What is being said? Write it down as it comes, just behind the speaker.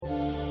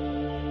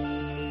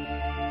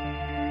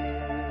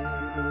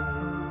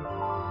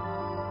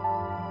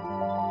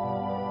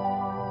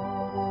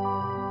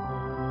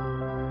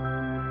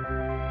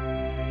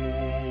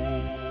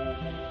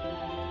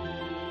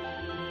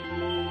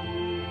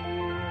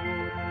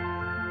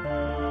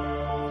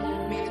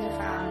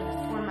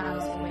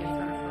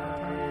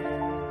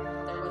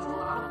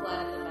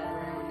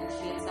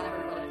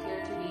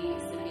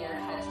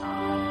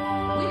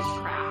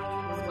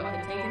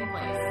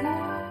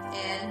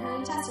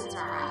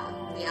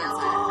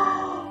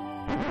I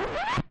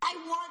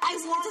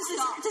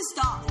want to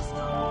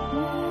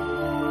stop.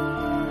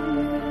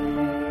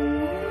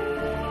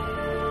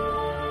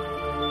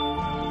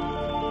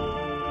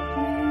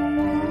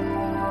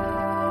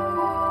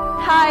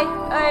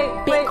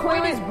 Hi.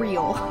 Bitcoin wait. is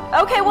real.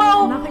 Okay,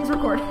 well. Nothing's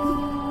recording.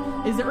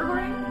 Is it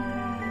recording?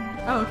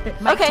 Oh, okay.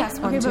 Okay.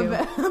 Test one, two.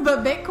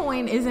 But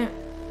Bitcoin isn't.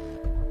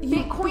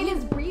 Bitcoin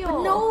is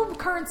real. No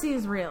currency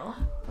is real.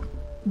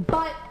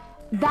 But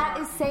that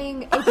is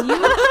saying if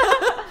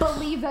you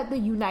believe that the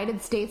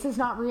United States is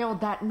not real,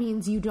 that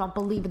means you don't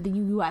believe in the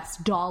US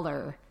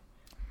dollar.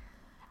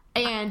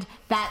 And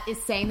that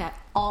is saying that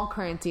all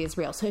currency is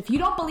real. So if you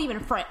don't believe in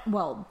France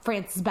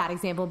is a bad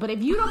example, but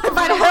if you don't If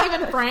I don't believe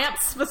in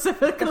France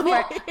specifically.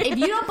 if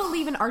you don't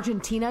believe in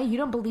Argentina, you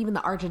don't believe in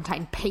the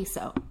Argentine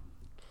peso.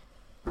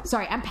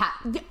 Sorry, I'm Pat.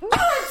 You're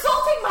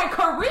insulting my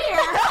career!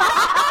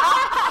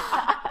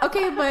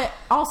 Okay, but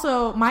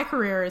also my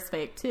career is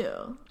fake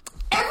too.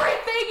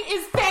 Everything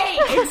is fake!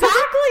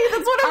 Exactly!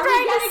 That's what I'm Are trying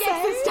we to getting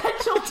say.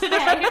 existential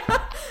today?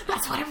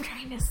 That's what I'm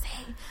trying to say.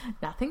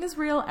 Nothing is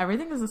real.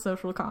 Everything is a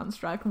social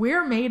construct.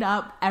 We're made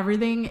up.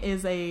 Everything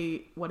is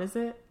a... What is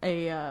it?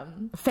 A...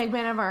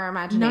 Figment of our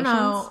imaginations.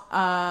 No.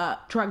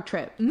 Drug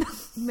trip.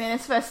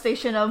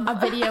 Manifestation of A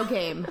video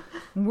game.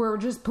 We're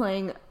just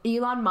playing...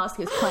 Elon Musk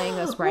is playing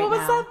us right now. What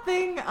was that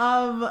thing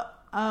of...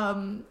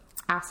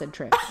 Acid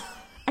trip.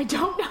 I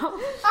don't know.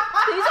 These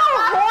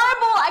are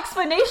horrible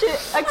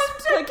explanations. I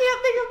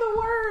can't think of the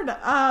word.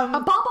 A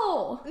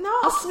bubble. No.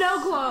 A snow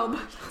globe.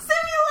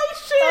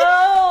 Simulation.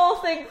 Oh,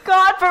 thank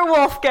God for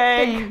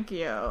Wolfgang. Thank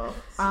you.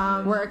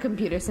 We're a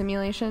computer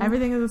simulation.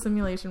 Everything is a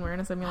simulation. We're in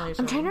a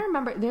simulation. I'm trying to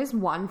remember. There's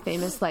one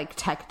famous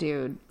tech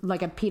dude,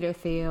 like a Peter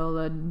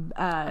Thiel,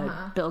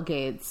 Bill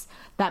Gates,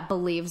 that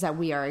believes that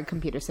we are a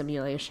computer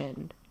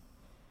simulation.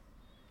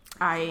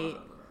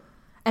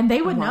 And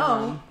they would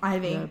know, I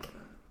think.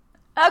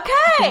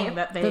 Okay.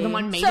 That They're the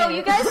one made So it.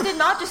 you guys did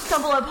not just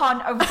stumble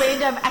upon a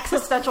random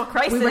existential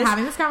crisis. We were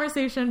having this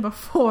conversation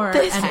before,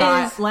 This and is-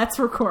 thought, let's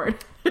record.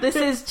 This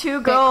is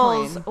two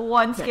girls, Bitcoin.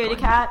 one scaredy Bitcoin.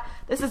 cat.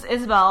 This is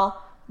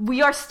Isabel.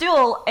 We are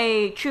still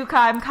a true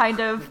crime kind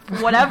of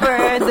whatever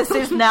this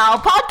is now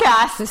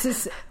podcast. This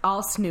is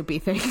all Snoopy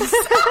things.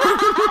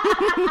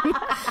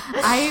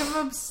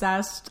 I'm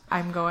obsessed.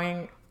 I'm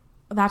going...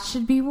 That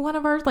should be one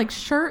of our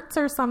shirts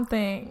or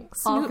something.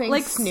 All things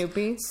like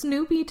Snoopy.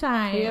 Snoopy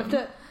time. You have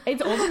to.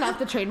 It's old enough.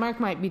 The trademark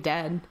might be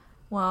dead.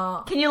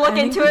 Well, Can you look I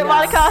think into we it,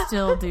 Monica?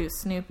 Still do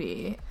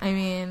Snoopy. I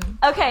mean,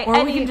 Okay, or we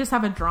any- can just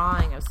have a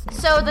drawing of Snoopy.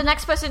 So the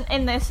next person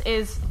in this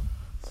is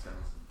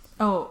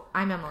Oh,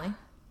 I'm Emily,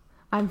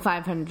 I'm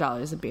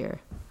 $500 a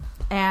beer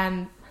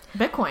and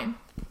Bitcoin.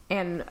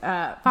 and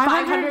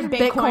 500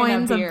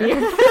 Bitcoin a beer.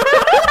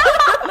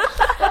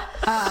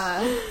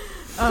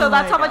 so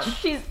that's how much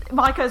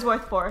Monica is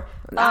worth for.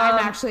 I'm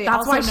actually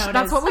That's also why. known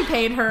That's as what we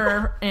paid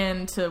her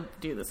in to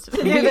do this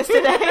today. do this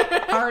today.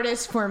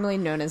 artist formerly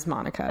known as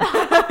Monica.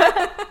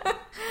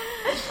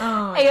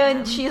 Oh,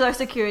 And she's our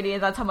security,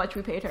 and that's how much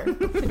we paid her.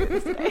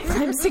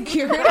 I'm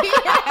security.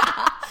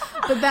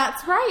 but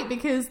that's right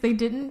because they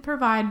didn't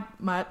provide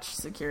much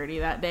security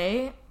that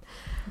day.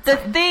 The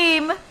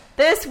theme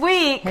this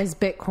week. Has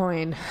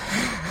Bitcoin.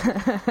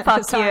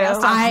 Fuck Sorry, you. I'll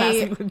stop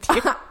messing with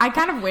you. I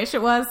kind of wish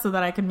it was so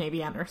that I could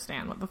maybe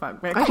understand what the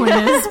fuck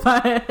Bitcoin is,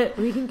 but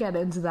We can get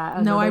into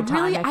that. no, I another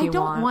time really if I you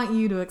don't want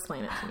you to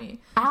explain it to me.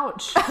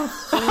 Ouch. Fuck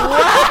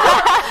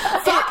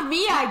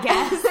me, I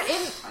guess.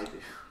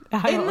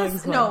 I don't like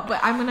explain. No, but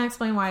I'm going to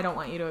explain why I don't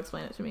want you to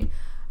explain it to me.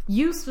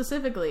 You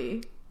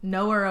specifically,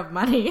 knower of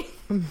money,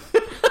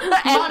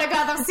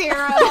 Monica the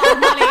zero of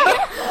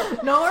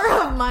money. knower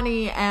of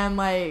money, and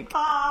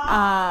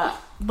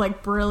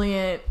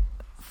brilliant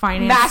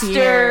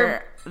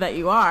financier that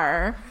you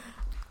are.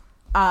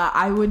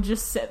 I would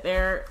just sit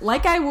there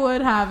like I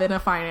would have in a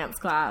finance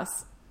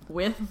class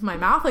with my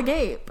mouth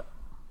agape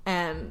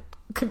and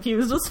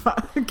confused as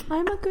fuck.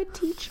 I'm a good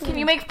teacher. Can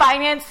you make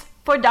finance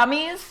for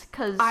dummies?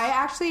 Because I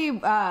actually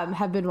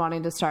have been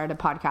wanting to start a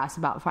podcast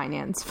about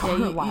finance for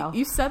a while.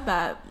 You said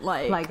that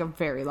like a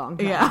very long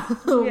time. yeah,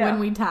 when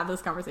we'd have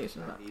this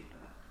conversation about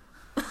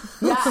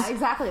Yeah,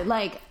 exactly.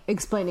 Like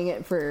explaining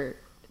it for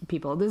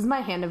people. This is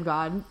my hand of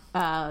God.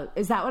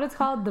 Is that what it's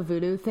called? The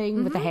voodoo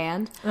thing with the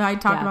hand? I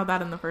talked Yeah. about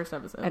that in the first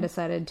episode. I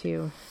decided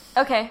to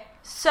okay,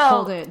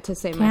 hold so it to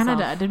save Canada,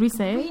 myself. did we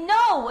say? we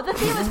know the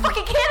theme is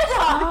fucking Canada.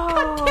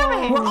 God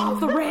damn it! We're off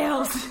the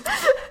rails.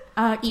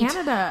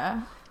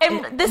 Canada.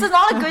 And this is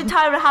not a good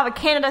time to have a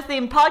Canada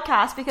themed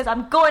podcast because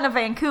I'm going to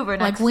Vancouver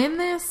next. Like when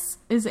this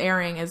is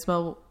airing,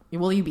 Isabel,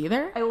 will you be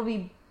there? I will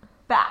be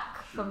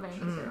back from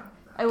Vancouver.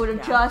 I would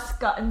have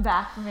just gotten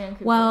back from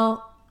Vancouver.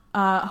 Well,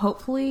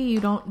 hopefully you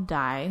don't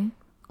die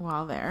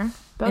while there.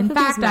 Both In of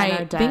these fact, men I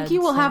are dead, think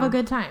you will have so- a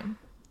good time.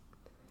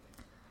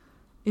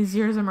 Is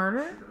yours a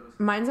murder?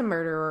 Mine's a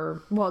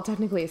murderer. Well,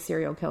 technically a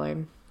serial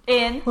killer.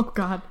 in Oh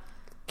God,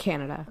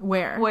 Canada.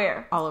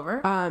 where? All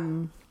over.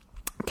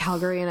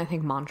 Calgary and I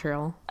think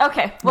Montreal.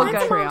 okay, well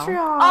good.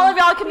 Montreal. All of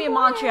y'all can be in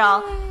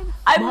Montreal.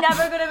 I'm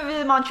never gonna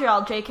visit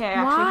Montreal. JK, I actually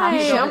have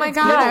to Why? go. Oh my It's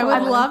god, I would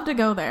beautiful. love to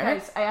go there.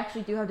 Guys, I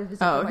actually do have to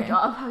visit Oh, for my okay.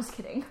 job. I was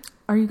kidding.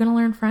 Are you gonna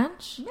learn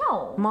French?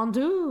 No. Mon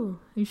Dieu.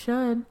 You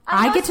should.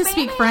 I I know get to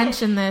speak Spanish.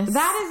 French in this.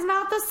 That is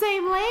not the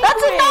same language.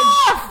 That's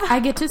enough! I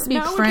get to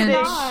speak No, it French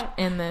is not.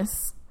 in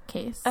this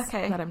case.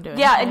 Okay. That I'm doing.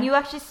 Yeah, and you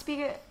actually speak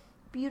it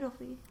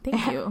beautifully.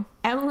 Thank you.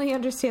 Emily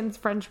understands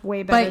French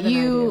way better But than I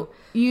do.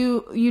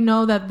 you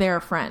know that they're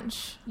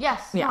French.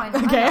 Yes. Yeah. No, I know.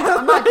 Okay.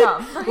 I'm not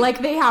dumb.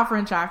 Like they have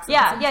French accents.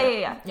 Yeah, and yeah, shit.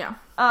 yeah, yeah.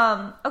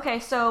 Yeah. Okay,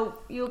 so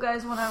you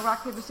guys want to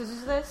rock, paper,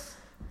 scissors this?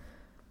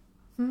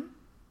 I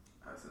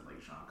said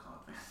like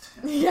Jean-Claude Van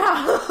Damme.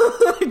 Yeah.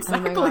 Oh my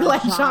exactly God,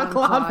 like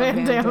Jean-Claude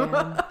Van Damme.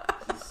 Have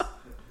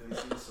you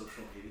seen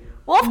social media?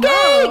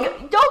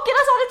 Wolfgang! Don't get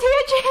us on a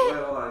tangent!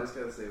 Wait, hold on, I just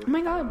gotta say.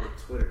 my God. On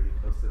Twitter, he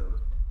posted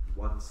a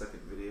 1-second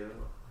video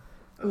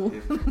of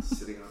him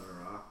sitting on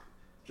a rock,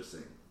 just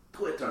saying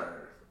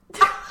Twitter.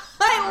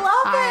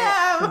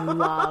 I love him.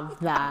 Love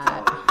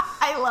that.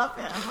 I love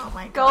him. Oh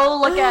my god. Go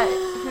look at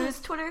whose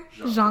Twitter?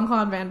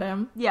 Jean-Claude Van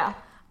Damme. Yeah.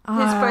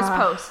 His first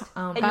post.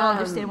 and you'll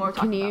understand what we're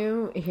Can talking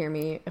you hear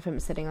me if I'm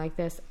sitting like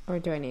this, or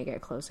do I need to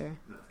get closer?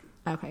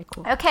 Okay,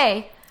 cool. about.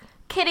 Okay.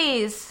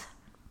 Kitties.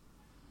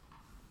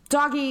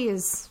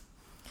 Doggies.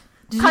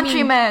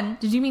 Countrymen.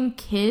 Did you mean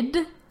kid?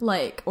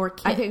 Like, or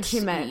kid? I think she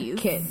meant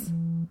kid.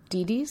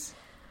 Dee-Dees?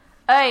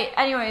 Alright,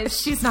 anyways.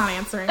 She's not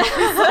answering.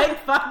 She's like,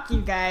 fuck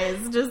you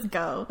guys. Just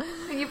go.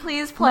 Can you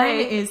please Mine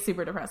play? is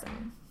super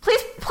depressing.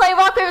 Please play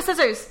rock, paper,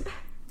 scissors.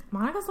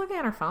 Monica's looking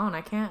at her phone.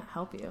 I can't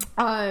help you.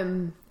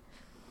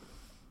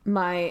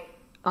 My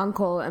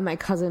uncle and my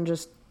cousin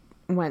just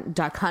went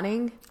duck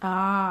hunting,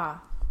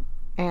 Ah.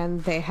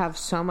 and they have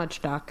so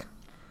much duck.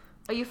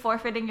 Are you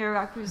forfeiting your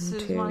rock, paper,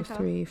 scissors, 2, Monica?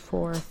 3,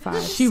 4,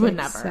 5, She would 6,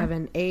 never.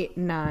 7, 8,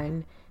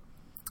 9,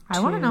 I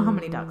want to know how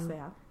many ducks they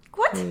have.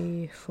 What?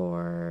 3,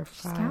 4,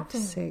 5,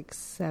 counting. 6,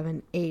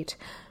 7, 8.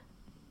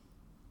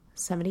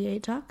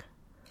 78 duck?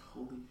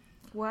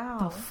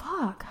 Wow.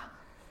 Fuck.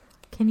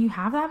 Can you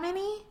have that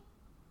many?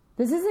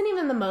 This isn't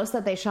even the most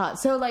that they shot.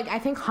 So, like, I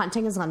think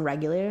hunting is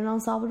unregulated in El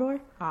Salvador.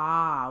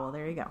 Ah, well,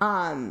 there you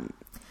go.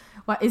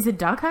 What, is it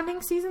duck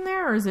hunting season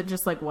there, or is it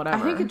just like whatever?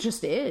 I think it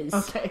just is.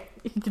 Okay.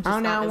 You can just Oh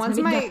hunt no! as Once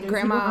many my ducks as you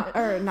grandma, want.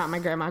 or not my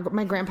grandma,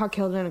 my grandpa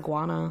killed an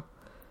iguana.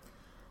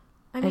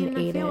 I mean, and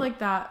I ate feel it. like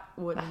that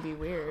wouldn't be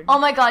weird. Oh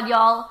my god,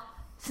 y'all.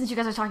 Since you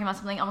guys are talking about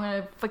something, I'm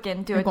gonna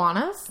freaking do it.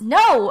 Iguanas?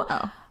 No!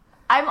 Oh.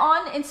 I'm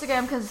on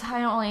Instagram because I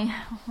don't really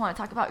want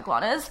to talk about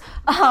iguanas.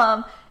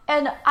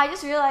 And I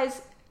just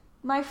realized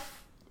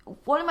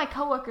one of my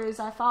coworkers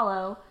I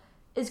follow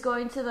is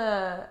going to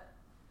the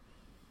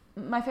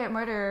My Favorite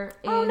Murder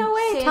in Oh, no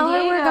way. San Tell her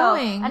Diego. we're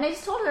going. And I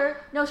just told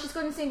her, no, she's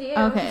going to San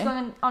Diego. Okay. She's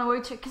going on a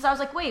work trip. Because I was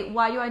like, wait,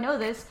 why do I know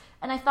this?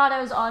 And I thought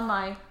I was on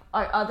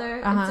our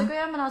other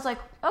Instagram. And I was like,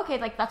 okay,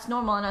 like that's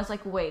normal. And I was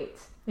like, wait,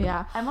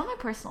 Yeah. I'm on my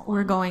personal one.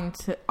 We're going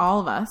to, all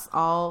of us,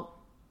 all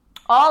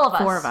All of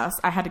us. 4 of us.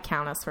 I had to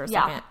count us for a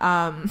Yeah.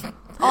 second.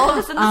 All of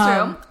us in this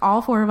room.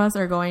 All 4 of us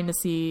are going to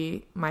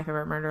see My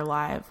Favorite Murder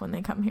live when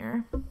they come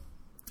here.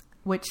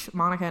 Which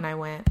Monica and I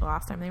went the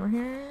last time they were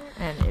here,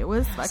 and it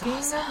was fucking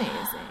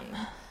amazing.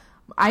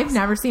 I've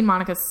never seen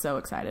Monica so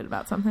excited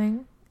about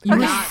something.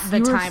 Not the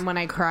you were- time when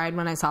I cried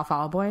when I saw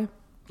Fall Out Boy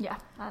Yeah,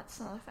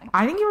 that's another thing.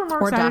 I think you were more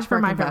or excited for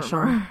Dashboard My Favorite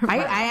Confessional. Murder.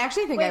 I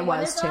actually think I Wait, when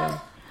was is too.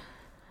 that?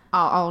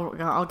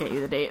 I'll get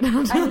you the date.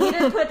 I need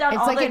to put down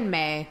It's all like the... in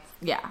May.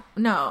 Yeah,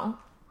 no,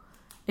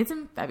 it's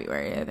in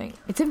February, I think.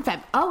 It's in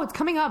Feb. Oh, it's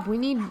coming up. We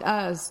need to get our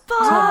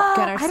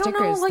I don't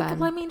stickers know. Like, then.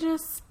 let me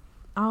just.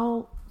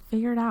 I'll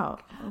figure it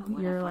out.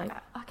 You're like,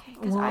 Okay,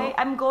 because well,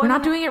 I'm going... we're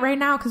not doing it right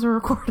now because we're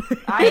recording.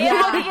 I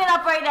am looking it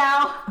up right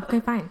now. Okay,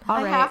 fine.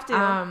 I have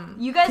to.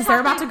 You guys because have they're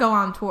about to... to go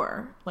on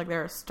tour. Like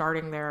they're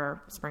starting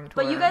their spring tour.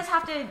 But you guys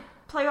have to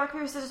play rock,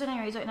 paper, scissors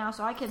anyways right now,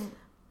 so I can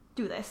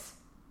do this.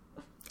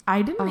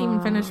 I didn't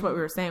even finish what we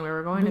were saying. We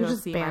were going to we go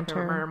just see My banter.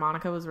 Favorite Murder.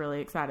 Monica was really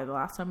excited the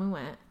last time we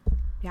went.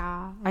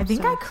 Yeah, I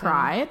think I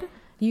cried.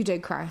 You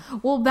did cry.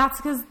 Well, that's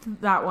because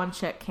that one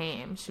chick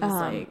came. She was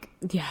like,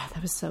 Yeah,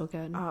 that was so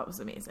good. "Oh, it was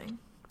amazing."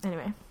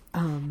 Anyway,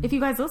 if you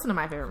guys listen to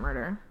My Favorite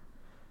Murder,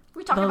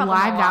 We talked the about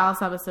live them a lot.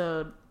 Dallas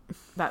episode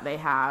that they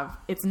have,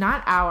 it's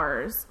not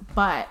ours,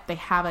 but they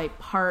have a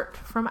part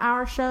from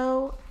our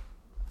show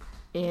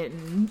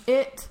in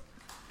it.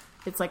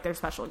 It's like their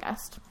special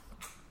guest.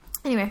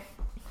 Anyway,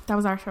 that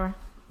was our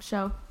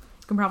show. You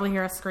can probably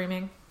hear us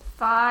screaming.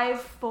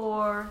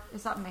 5/4...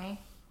 Is that May?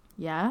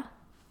 Yeah,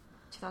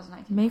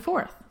 2019. May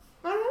 4th.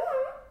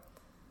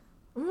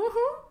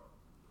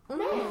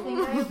 I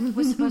think I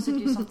was supposed to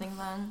do something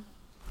then.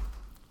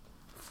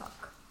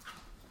 Fuck.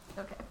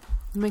 Okay.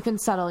 We can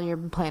settle your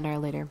planner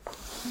later.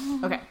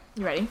 Okay,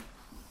 you ready?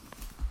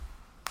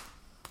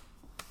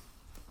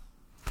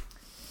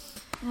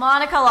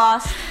 Monica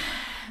lost.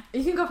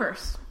 You can go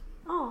first.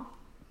 Oh.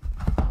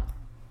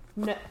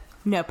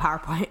 No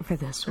PowerPoint for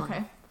this one.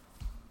 Okay.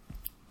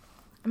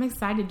 I'm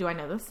excited. Do I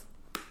know this?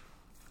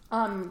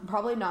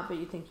 Probably not, but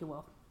you think you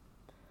will.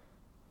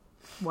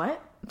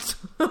 What?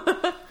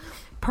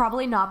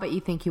 Probably not, but you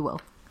think you will.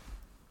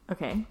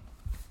 Okay.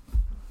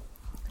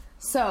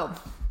 So,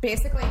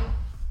 basically,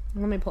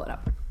 let me pull it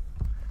up.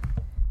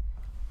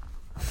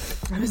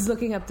 I was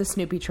looking up the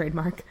Snoopy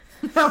trademark.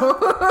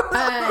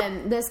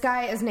 This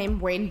guy is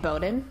named Wayne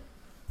Bowden,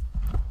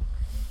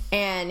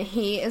 and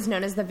he is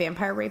known as the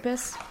vampire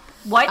rapist.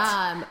 What?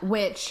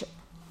 Which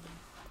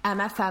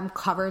MFM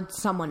covered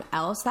someone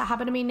else that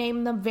happened to be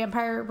named the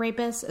vampire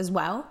rapist as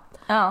well.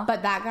 Oh.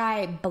 But that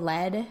guy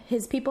bled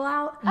his people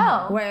out.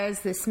 Oh.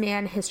 Whereas this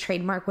man, his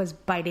trademark was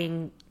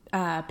biting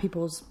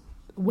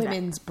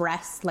women's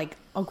breasts, like,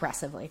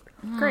 aggressively.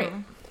 Great.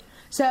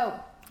 So,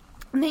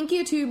 thank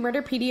you to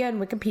Murderpedia and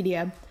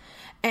Wikipedia.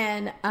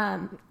 And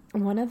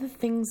one of the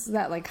things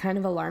that, like, kind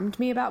of alarmed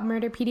me about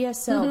Murderpedia,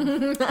 so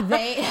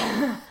they...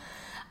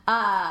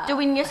 Do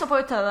we need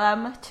support to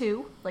them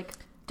too? Like,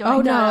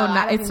 Oh, no,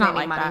 I don't it's think not they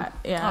like need money. that.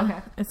 Yeah. Okay.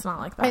 It's not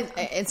like that.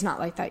 It's not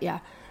like that, yeah.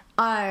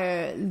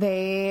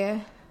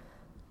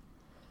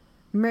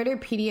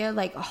 Murderpedia,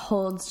 like,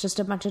 holds just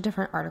a bunch of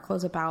different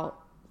articles about,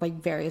 like,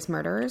 various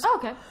murders. Oh,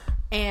 okay.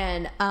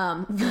 And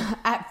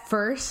at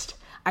first,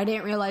 I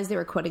didn't realize they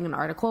were quoting an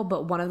article,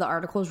 but one of the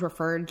articles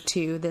referred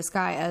to this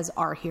guy as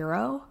our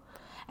hero.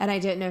 And I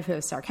didn't know if it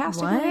was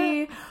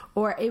sarcastically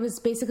or it was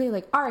basically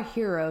like, our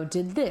hero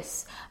did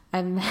this.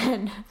 And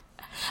then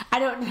I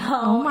don't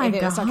know if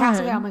it was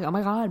sarcastically. I'm like, oh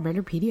my God,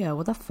 Murderpedia,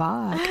 what the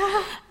fuck?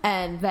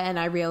 And then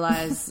I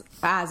realized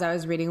as I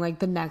was reading like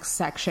the next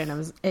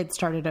section, it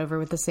started over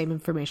with the same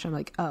information. I'm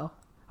like, oh,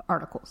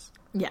 articles.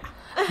 Yeah.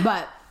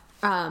 But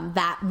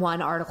that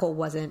one article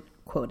wasn't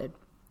quoted.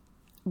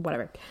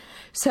 Whatever.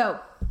 So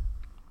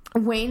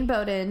Wayne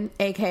Bowden,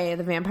 aka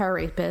the vampire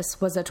rapist,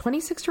 was a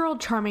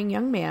 26-year-old charming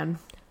young man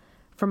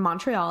from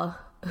Montreal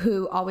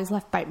who always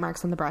left bite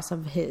marks on the breasts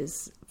of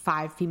his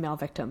 5 female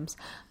victims.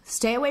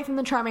 Stay away from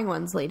the charming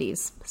ones,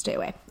 ladies. Stay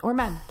away. Or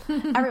men.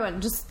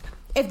 Everyone, just...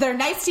 If they're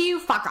nice to you,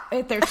 fuck off.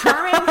 If they're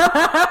charming,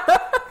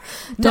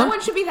 no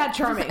one should be that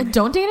charming.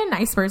 Don't date a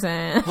nice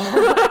person.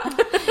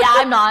 Yeah,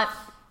 I'm not.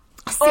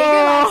 Save your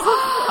life.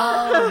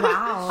 Oh,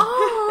 wow.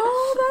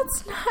 Oh,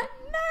 that's not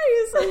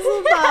nice,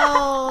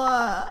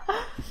 Isabel.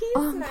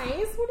 He's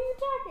nice. What are you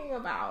talking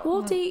about?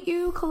 We'll date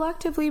you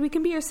collectively. We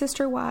can be your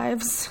sister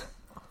wives.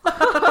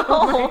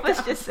 Oh,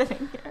 it's just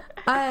sitting here.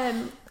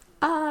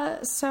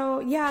 So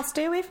yeah,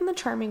 stay away from the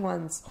charming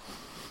ones.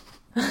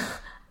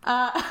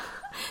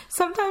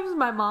 Sometimes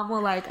my mom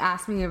will like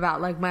ask me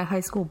about like my high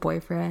school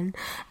boyfriend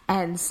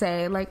and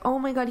say like, oh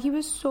my God, he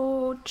was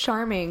so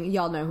charming.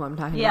 Y'all know who I'm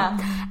talking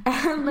about.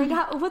 And like,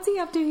 what's he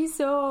up to? He's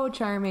so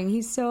charming.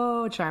 He's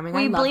so charming.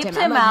 We I loved bleeped him.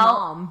 him I'm like, out.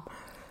 Mom.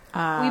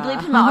 We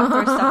bleeped him out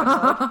our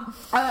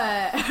first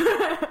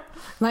episode.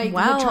 Like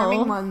Well. the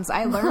charming ones,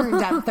 I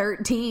learned at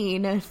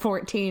 13 and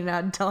 14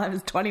 until I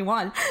was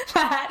 21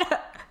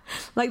 that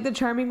like the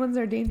charming ones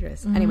are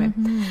dangerous. Anyway,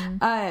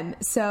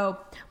 so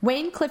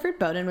Wayne Clifford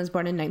Bowden was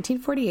born in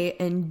 1948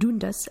 in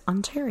Dundas,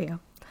 Ontario.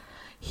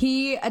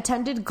 He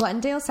attended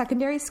Glendale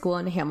Secondary School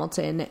in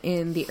Hamilton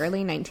in the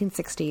early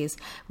 1960s,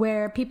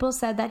 where people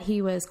said that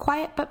he was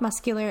quiet but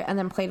muscular and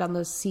then played on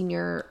the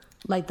senior,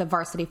 like the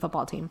varsity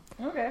football team.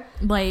 Okay.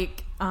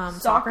 Like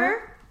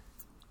Soccer?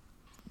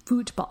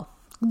 Football.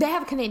 They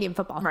have Canadian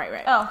football.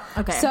 Right. Oh.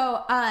 Okay.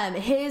 So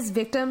his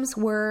victims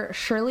were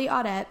Shirley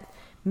Audette,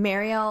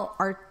 Marielle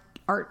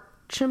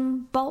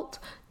Archambault,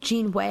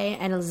 Jean Way,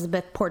 and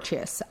Elizabeth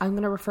Porteous. I'm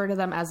going to refer to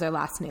them as their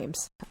last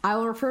names. I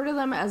will refer to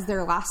them as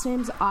their last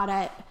names,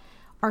 Audette,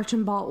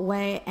 Archambault,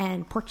 Way,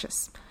 and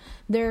Porteous.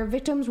 Their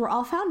victims were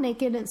all found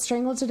naked and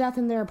strangled to death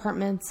in their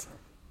apartments,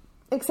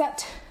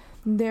 except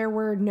there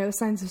were no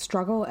signs of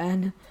struggle,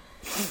 and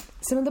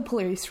some of the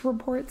police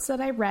reports that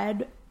I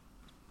read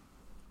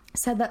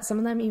said that some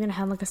of them even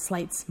had like a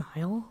slight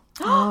smile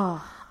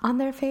on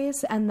their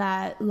face, and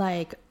that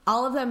like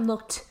all of them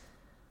looked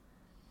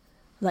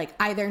like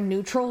either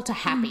neutral to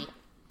happy.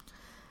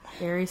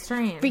 Very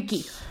strange.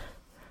 Freaky.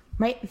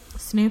 Right?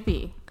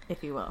 Snoopy,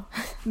 if you will.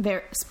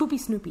 They're spoopy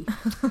Snoopy.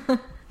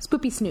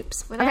 Spoopy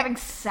Snoops. Were they having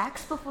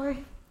sex before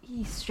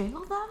he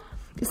strangled them?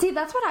 See,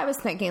 that's what I was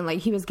thinking. Like,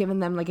 he was giving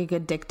them, like, a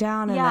good dick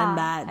down, and Yeah, then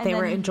that and they then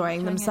were he enjoying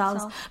enjoying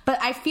themselves. himself. But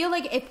I feel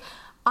like if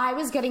I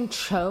was getting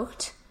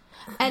choked,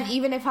 and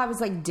even if I was,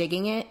 like,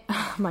 digging it,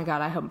 oh my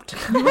God, I hope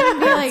to Be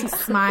like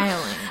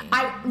smiling.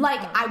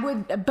 I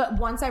would, but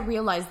once I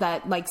realized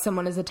that, like,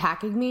 someone is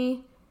attacking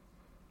me,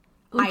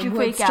 Would I you would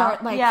freak start,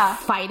 out? like, Yeah.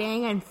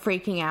 fighting and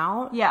freaking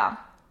out. Yeah.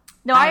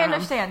 No, I don't know.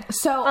 understand.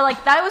 So- but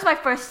like that was my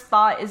first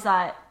thought is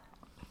that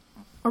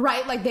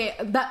Right, like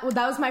that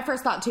was my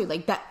first thought too.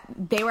 Like that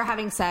they were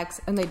having sex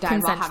and they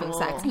died while having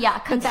Consensual. sex. Yeah,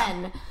 but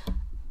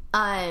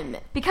then,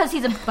 because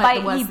he's a But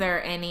bite. was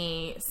there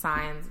any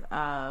signs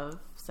of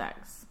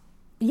sex?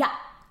 yeah.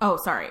 Oh,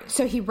 sorry.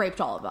 So he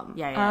raped all of them.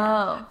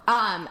 Yeah.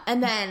 Oh.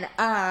 And then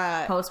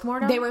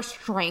Postmortem? they were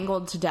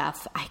strangled to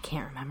death. I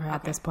can't remember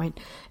at this point.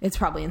 It's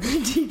probably in the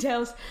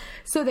details.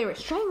 So they were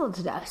strangled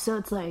to death. So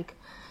it's like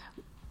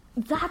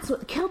that's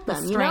what killed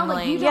them. You know,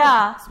 like you don't,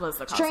 Yeah. Was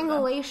the cause of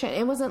strangulation.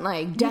 It wasn't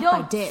like death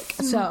don't by dick.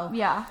 So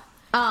Yeah.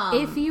 that.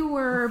 If you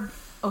were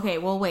okay,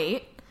 well,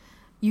 wait.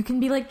 You can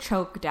be like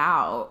choked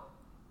out.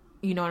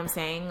 You know what I'm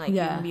saying? Like you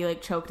Yeah. can be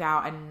like choked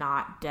out and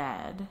not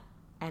dead.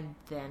 and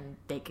then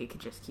they could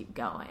just keep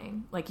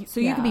going. Like,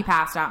 so you could be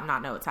passed out and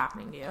not know what's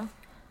happening to you.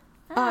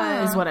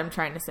 Is what I'm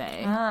trying to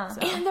say.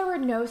 So. And there were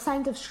no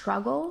signs of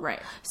struggle.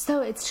 Right.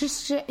 So it's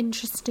just an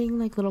interesting,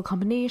 like, little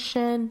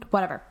combination.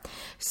 Whatever.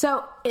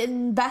 So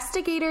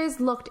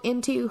investigators looked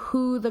into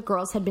who the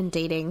girls had been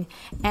dating,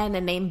 and a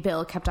name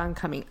Bill kept on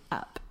coming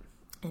up.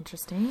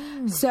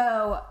 Interesting.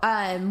 So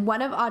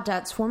one of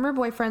Odette's former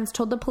boyfriends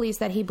told the police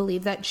that he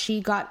believed that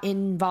she got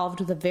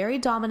involved with a very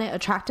dominant,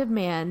 attractive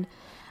man,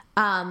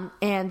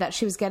 and that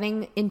she was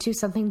getting into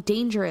something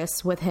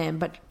dangerous with him,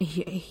 but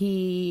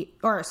she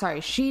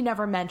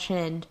never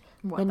mentioned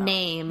the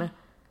name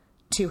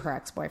to her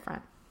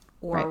ex-boyfriend.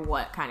 Or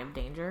what kind of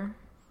danger?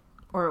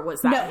 Or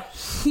was that... No,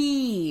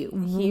 he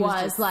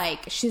was just,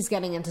 like, she's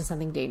getting into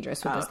something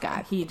dangerous with this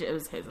guy. It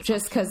was his assumption.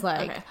 Just because,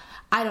 like,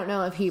 I don't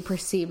know if he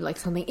perceived, like,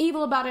 something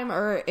evil about him,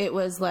 or it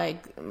was,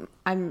 like,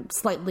 I'm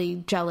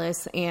slightly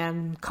jealous,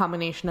 and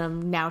combination of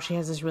now she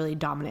has this really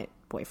dominant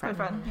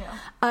boyfriend.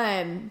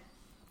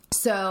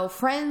 So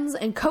friends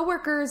and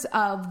coworkers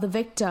of the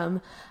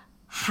victim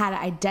had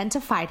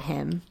identified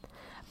him,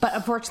 but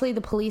unfortunately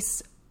the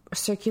police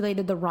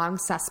circulated the wrong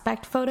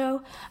suspect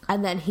photo,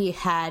 and then he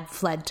had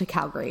fled to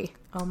Calgary.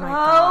 Oh my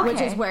God.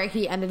 Which is where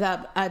he ended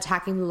up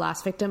attacking the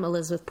last victim,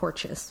 Elizabeth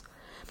Porteous.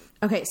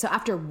 Okay, so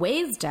after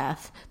Way's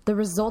death, the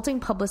resulting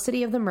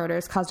publicity of the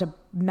murders caused a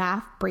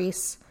mass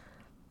brief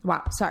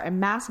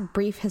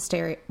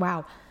hysteria.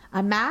 Wow.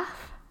 A mass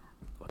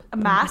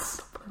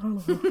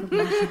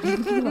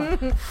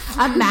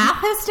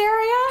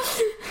hysteria?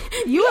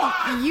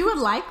 You would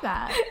like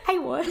that. I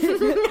would.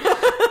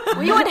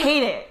 We would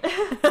hate it.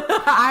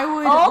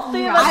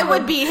 I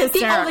would be hysterical.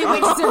 The only way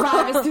to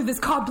survive is through this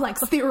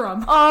complex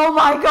theorem. Oh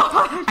my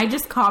God. I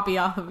just copy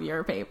off of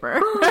your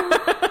paper.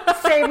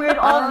 Same, we would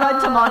all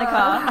run to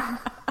Monica.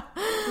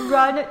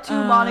 Run to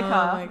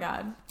Monica. Oh my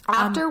God.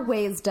 After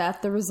Way's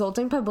death, the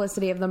resulting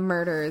publicity of the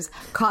murders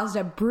caused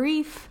a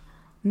brief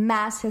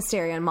mass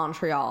hysteria in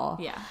Montreal.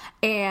 Yeah.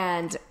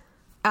 And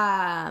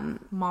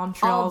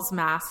Montreal's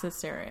mass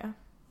hysteria.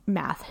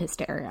 Math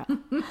hysteria.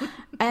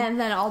 And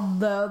then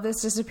although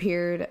this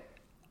disappeared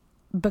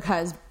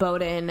because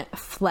Bowden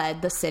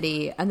fled the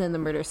city, and then the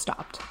murder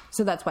stopped.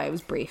 So that's why it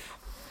was brief.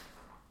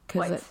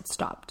 Because it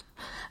stopped.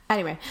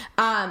 Anyway,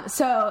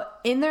 so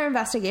in their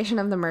investigation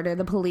of the murder,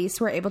 the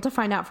police were able to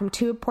find out from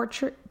two of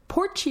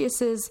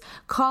Porteous's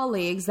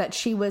colleagues that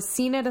she was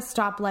seen at a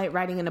stoplight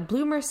riding in a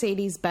blue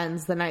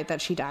Mercedes-Benz the night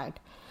that she died.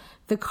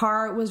 The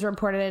car was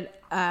reported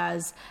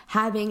as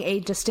having a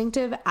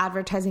distinctive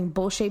advertising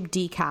bowl-shaped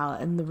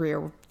decal in the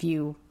rear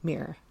view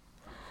mirror.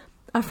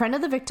 A friend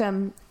of the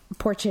victim,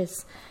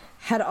 Porteous,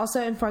 had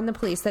also informed the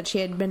police that she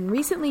had been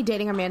recently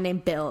dating a man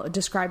named Bill,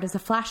 described as a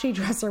flashy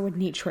dresser with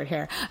neat short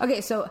hair.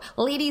 Okay, so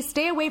ladies,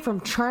 stay away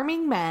from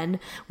charming men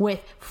with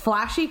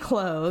flashy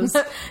clothes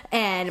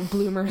and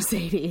blue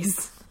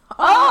Mercedes.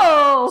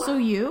 Oh! So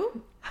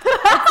you?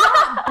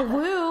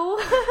 Blue.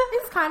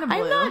 It's kind of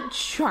blue. I'm not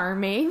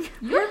charming.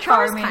 You're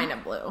charming. Kind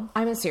of blue.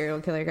 I'm a serial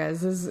killer,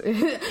 guys.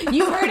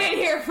 You heard it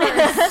here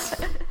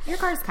first. Your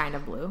car's kind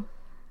of blue.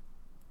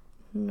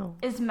 No.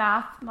 Is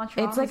math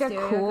Montreal It's like a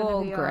hysteria cool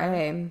gonna be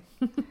gray.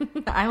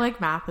 I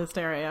like math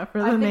hysteria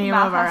for the think name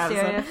math of our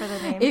hysteria episode. for the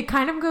name. It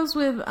kind of goes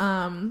with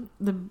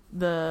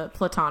the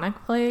Platonic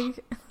plague.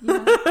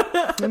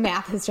 The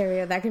math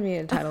hysteria. That can be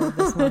the title of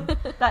this one.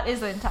 That is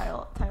the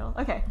title.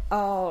 Okay.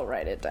 I'll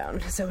write it down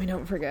so we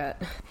don't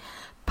forget.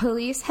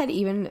 Police had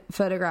even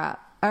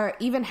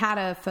had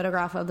a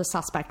photograph of the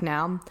suspect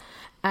now,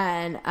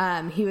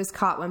 and he was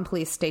caught when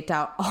police staked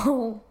out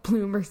all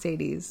blue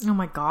Mercedes. Oh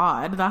my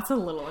God, that's a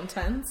little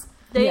intense.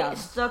 They Yeah.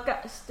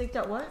 staked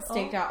out what?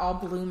 Staked out all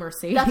blue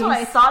Mercedes. That's what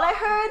I thought I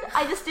heard.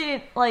 I just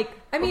didn't like.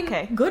 I mean,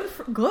 okay. good.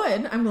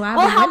 I'm glad.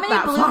 Well, we how went many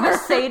that blue far.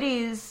 It's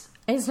Mercedes?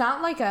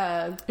 not like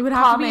a. It would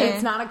have to be. common-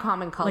 It's not a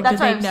common color. Like,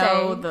 That's did what they I'm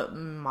know saying. the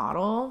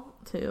model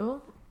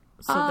too?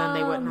 So then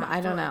they wouldn't. Have I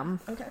to, don't know.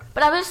 Okay.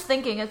 But I was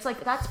thinking, it's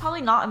like that's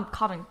probably not a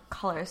common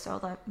color, so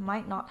that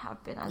might not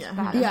have been as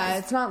bad. Yeah,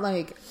 as it's not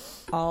like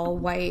all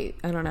white.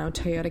 I don't know,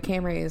 Toyota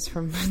Camrys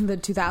from the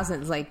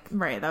 2000s. Like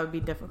Right, that would be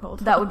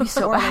difficult. that would be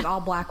so or bad. like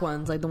all black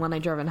ones, like the one I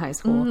drove in high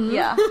school.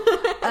 Yeah.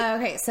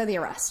 Okay, so the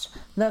arrest.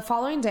 The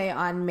following day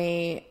on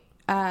May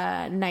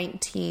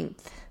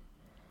 19th,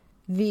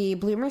 the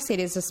blue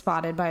Mercedes was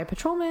spotted by a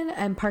patrolman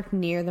and parked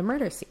near the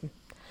murder scene.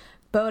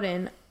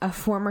 Bowden, a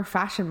former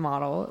fashion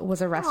model,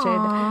 was arrested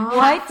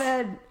half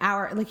an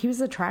hour, like he was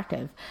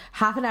attractive,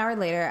 half an hour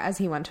later as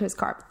he went to his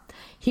car.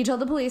 He told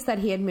the police that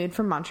he had moved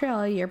from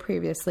Montreal a year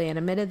previously and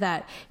admitted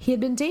that he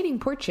had been dating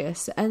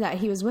Porteous and that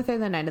he was with her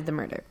the night of the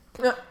murder.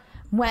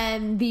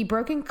 When the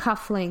broken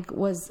cufflink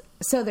was,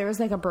 so there was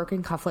like a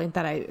broken cufflink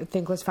that I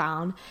think was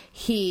found.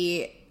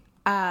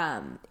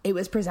 It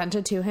was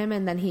presented to him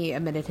and then he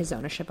admitted his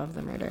ownership of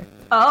the murder.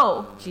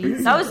 Oh,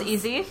 jeez, that was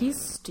easy. He's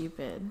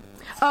stupid.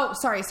 Oh,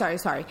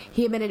 sorry.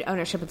 He admitted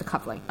ownership of the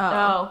cufflink.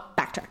 Oh.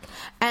 Backtrack.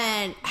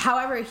 And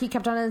however, he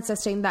kept on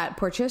insisting that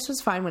Porteous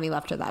was fine when he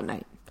left her that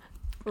night.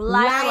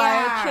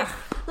 Liar,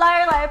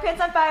 liar,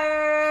 pants on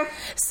fire.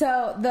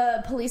 So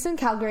the police in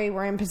Calgary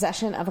were in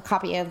possession of a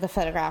copy of the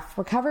photograph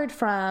recovered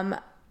from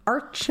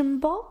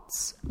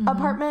Archibald's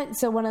apartment.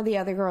 So one of the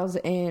other girls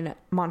in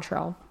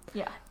Montreal.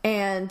 Yeah.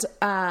 And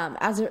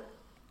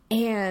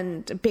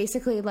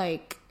basically,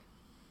 like,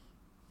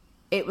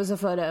 it was a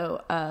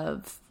photo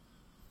of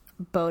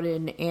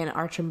Bowden and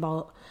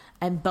Archibald,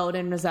 and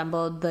Bowden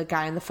resembled the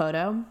guy in the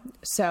photo.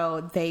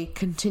 So they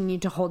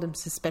continued to hold him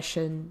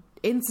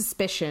in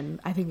suspicion,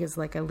 I think is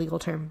like a legal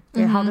term.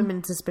 They held him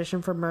in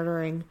suspicion for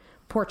murdering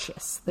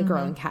Porteous, the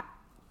girl in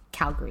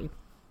Calgary.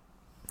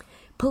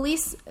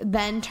 Police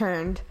then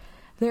turned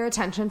their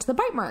attention to the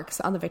bite marks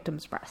on the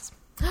victim's breast.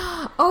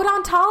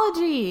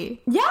 Odontology.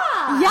 Yeah!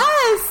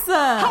 Yes!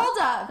 Hold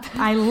up!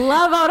 I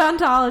love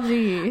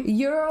odontology.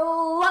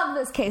 You'll love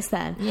this case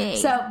then. Yay.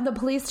 So the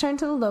police turned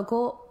to the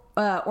local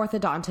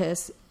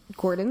orthodontist,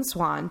 Gordon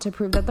Swan, to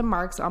prove that the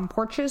marks on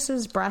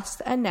Porteous's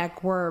breast and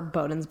neck were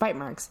Bowden's bite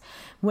marks,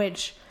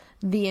 which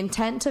the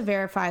intent to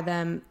verify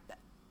them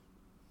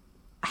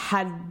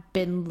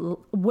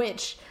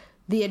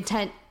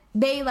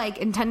they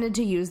intended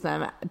to use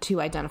them to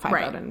identify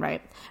Bowden,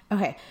 right?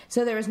 Okay,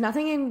 so there was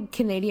nothing in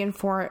Canadian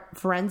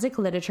forensic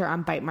literature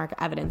on bite mark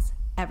evidence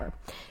ever.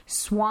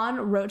 Swan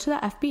wrote to the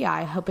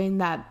FBI hoping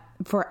that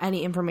for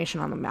any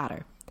information on the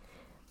matter.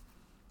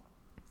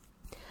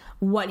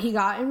 What he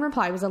got in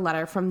reply was a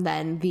letter from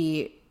then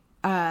the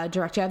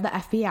director of the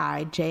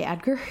FBI, J.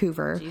 Edgar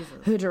Hoover,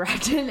 who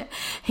directed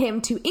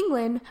him to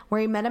England, where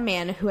he met a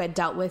man who had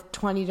dealt with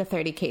 20 to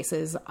 30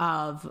 cases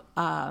of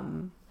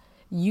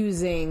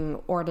using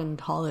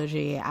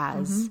odontology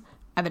as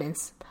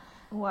evidence.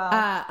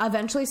 Wow.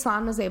 Eventually,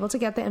 Swan was able to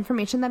get the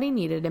information that he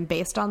needed, and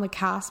based on the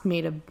cast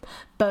made of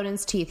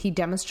Bowden's teeth, he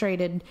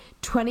demonstrated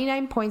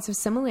 29 points of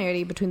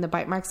similarity between the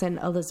bite marks in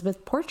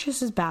Elizabeth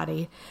Porteous's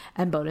body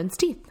and Bowden's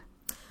teeth.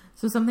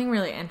 So something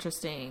really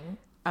interesting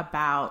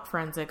about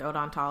forensic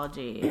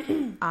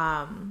odontology,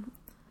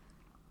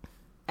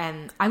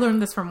 and I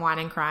learned this from Wine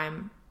and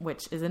Crime,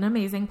 which is an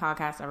amazing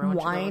podcast. Everyone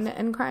should go Wine listen.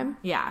 and crime?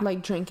 Yeah.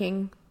 Like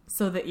drinking?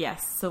 So that,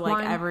 yes. So like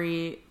Wine.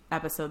 every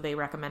episode they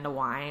recommend a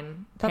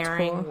wine That's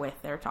pairing cool. with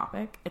their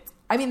topic.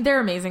 They're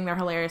amazing. They're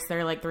hilarious.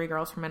 They're like 3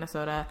 girls from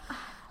Minnesota.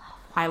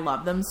 I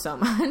love them so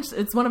much.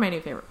 It's one of my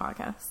new favorite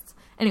podcasts.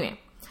 Anyway,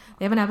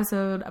 they have an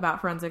episode about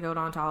forensic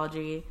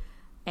odontology,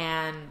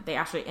 and they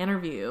actually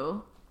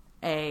interview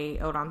a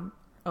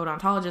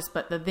odontologist.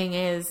 But the thing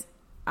is,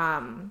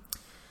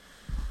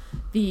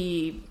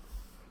 the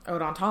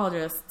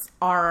odontologists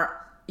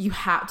you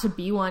have to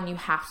be one. You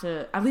have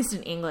to, at least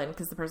in England,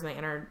 because the person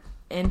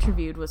they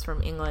interviewed was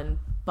from England.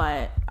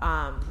 But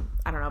I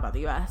don't know about the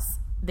U.S.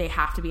 They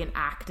have to be an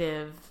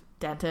active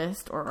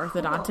dentist or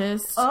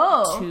orthodontist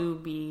to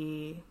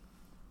be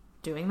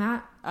doing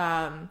that.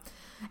 And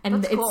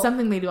That's it's cool.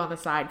 something they do on the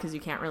side because you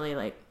can't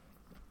really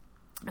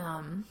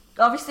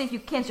Obviously, if you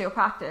can't do your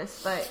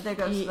practice, but there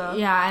goes the...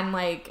 yeah, and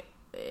like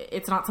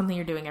it's not something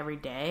you're doing every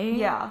day.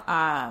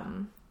 Yeah.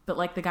 But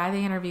like the guy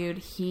they interviewed,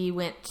 he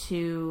went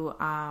to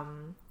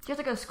Do you have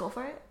to go to school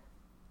for it?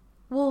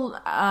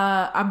 well,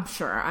 I'm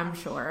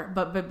sure.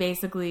 But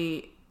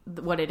basically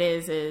what it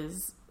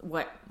is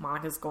what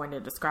Monica's going to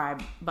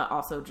describe, but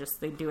also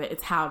just they do it.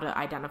 It's how to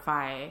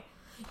identify.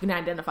 You can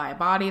identify a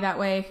body that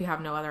way if you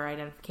have no other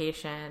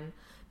identification,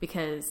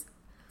 because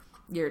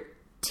your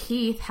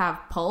teeth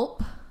have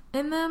pulp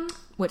in them,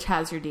 which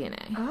has your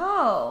DNA.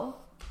 Oh.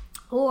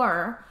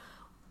 Or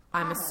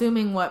I'm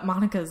assuming what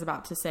Monica is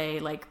about to say,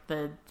 like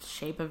the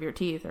shape of your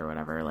teeth or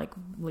whatever, like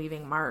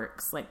leaving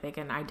marks, like they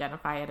can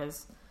identify it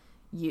as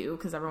you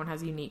because everyone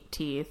has unique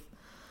teeth.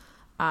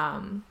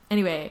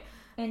 Anyway,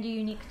 And a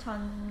unique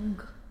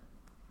tongue.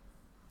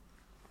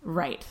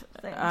 right.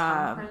 Like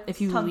tongue prints,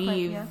 If you tongue print,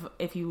 leave, yeah.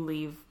 if you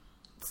leave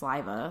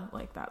saliva,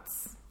 like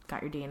that's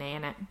got your DNA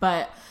in it.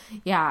 But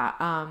yeah,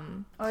 I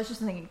was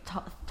just thinking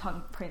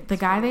tongue prints. the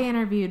guy they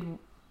interviewed,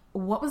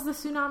 what was the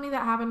tsunami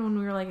that happened when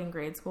we were like in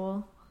grade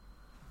school?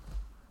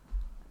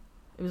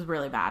 It was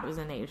really bad. It was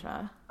in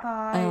Asia.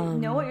 I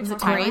know what you're Was it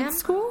talking Thailand? about.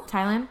 school?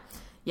 Thailand?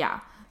 Yeah.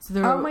 So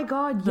there, Oh my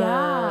god,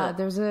 yeah.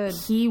 There's a...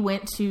 He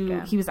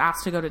was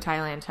asked to go to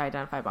Thailand to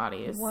identify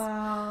bodies.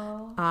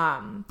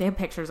 Wow. They have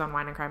pictures on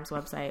Wine and Crime's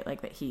website,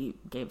 like that he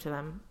gave to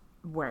them,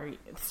 where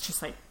it's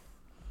just like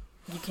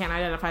you can't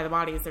identify the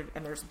bodies,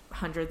 and there's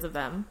hundreds of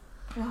them.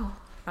 Oh,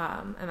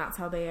 And that's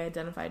how they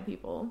identified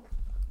people.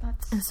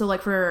 that's... So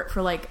like for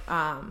like it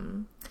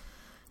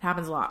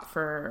happens a lot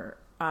for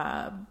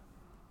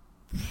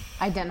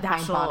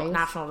identifying bodies.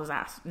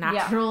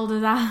 natural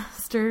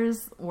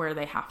disasters where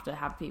they have to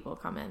have people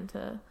come in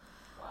to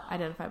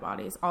identify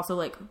bodies. Also,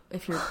 like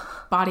if your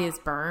body is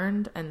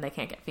burned and they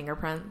can't get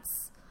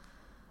fingerprints,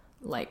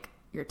 like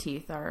your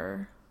teeth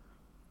can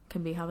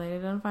be how they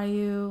identify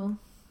you.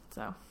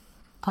 So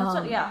That's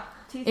what, yeah.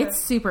 Teeth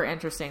it's super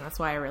interesting. That's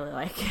why I really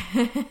like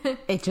it.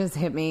 It just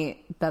hit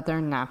me that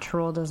they're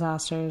natural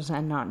disasters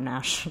and not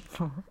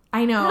national.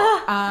 I know.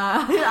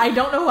 I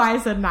don't know why I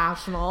said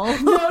national.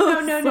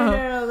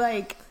 No.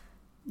 Like,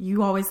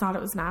 You always thought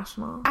it was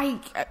national. I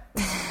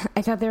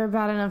I thought they were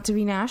bad enough to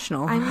be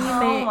national. I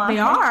mean, my. they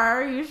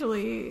are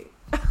usually.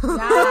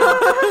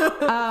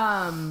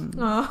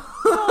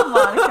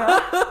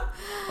 Monica.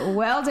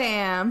 Well,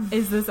 damn.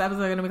 Is this episode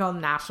going to be called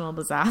National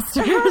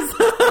Disasters?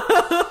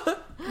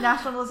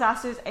 National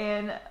disasters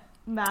and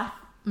math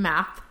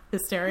Math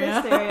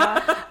hysteria.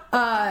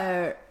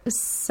 hysteria.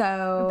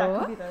 So That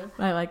could be those.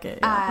 I like it.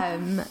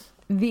 Yeah.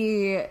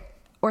 the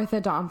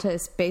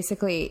orthodontist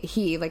basically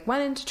he like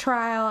went into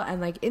trial and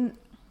like in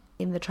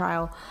the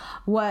trial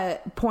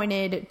what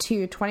pointed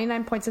to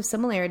 29 points of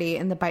similarity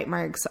in the bite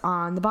marks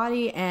on the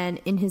body and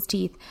in his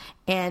teeth,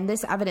 and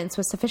this evidence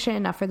was sufficient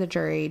enough for the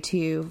jury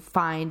to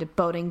find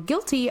Bowden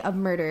guilty of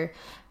murder,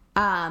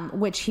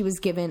 which he was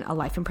given a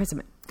life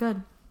imprisonment.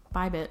 Good.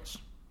 Bye, bitch.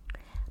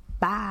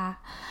 Bye.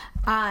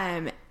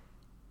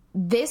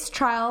 This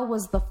trial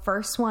was the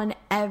first one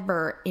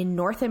ever in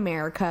North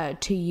America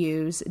to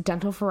use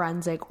dental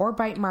forensic or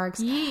bite marks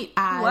Yeet.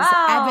 as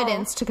Wow.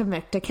 evidence to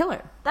convict a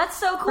killer. That's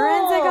so cool.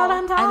 Forensic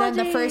odontology. And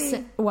then the first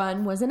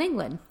one was in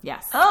England.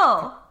 Yes.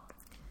 Oh.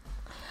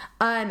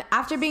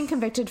 After being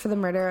convicted for the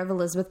murder of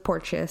Elizabeth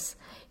Porteous,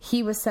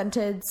 he was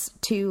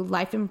sentenced to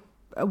life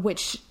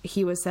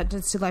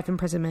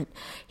imprisonment.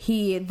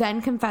 He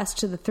then confessed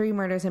to the 3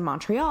 murders in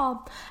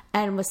Montreal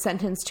and was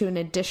sentenced to an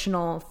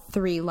additional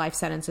 3 life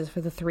sentences for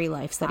the 3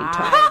 lives that he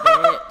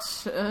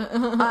took.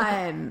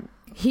 Bitch.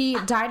 He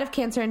died of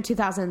cancer in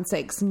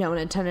 2006. No one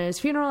attended his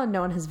funeral and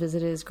no one has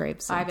visited his grave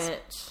Bye, since.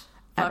 bitch.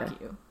 Ever.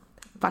 Fuck you.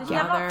 Fuck Did he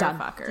yeah, have a- done.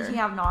 Motherfucker. Did he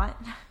have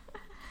not?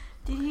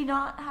 Did he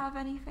not have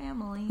any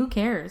family? Who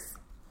cares?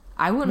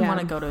 I wouldn't Yeah. want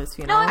to go to his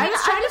funeral. I I mean,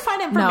 was trying to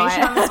find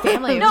information No, on his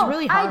family. It was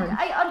really hard.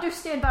 I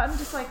understand, but I'm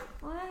just like,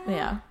 what?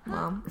 Yeah.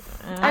 Well,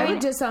 I would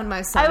disown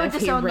my son I would if he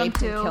disown them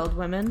raped and too. killed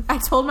women. I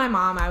told my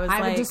mom I was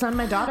I would like, disown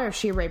my daughter if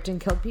she raped and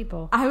killed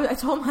people. I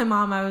told my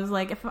mom I was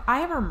like, if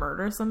I ever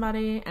murder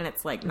somebody and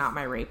it's like not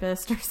my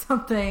rapist or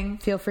something,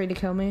 Feel free to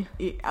kill me.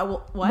 I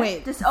will, what?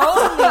 Wait. Disown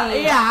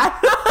me. Yeah.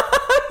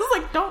 I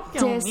was like, don't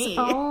kill me.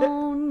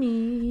 Disown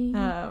me.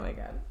 Oh my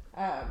god.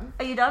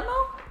 Are you done,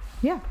 Mo?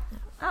 Yeah.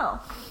 Oh.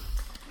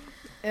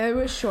 It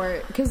was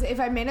short because if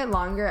I made it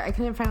longer, I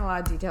couldn't find a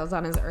lot of details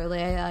on his early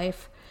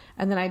life,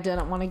 and then I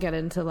didn't want to get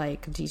into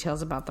like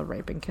details about the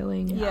rape and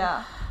killing.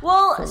 Yeah.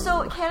 Well,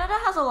 so Canada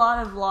has a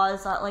lot of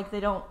laws that like they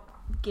don't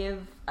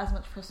give as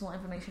much personal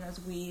information as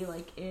we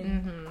like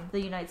in the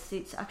United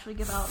States actually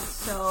give out.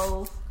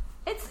 So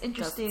it's Doesn't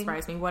interesting.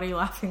 surprise me. What are you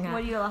laughing at?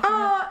 What are you laughing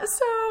at?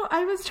 So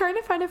I was trying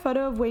to find a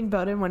photo of Wayne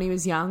Bowden when he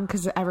was young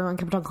because everyone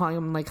kept on calling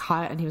him like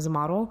hot and he was a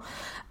model.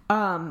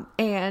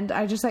 And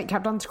I just like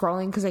kept on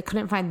scrolling because I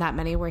couldn't find that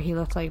many where he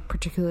looked like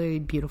particularly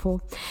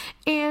beautiful.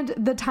 And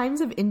the Times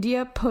of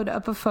India put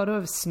up a photo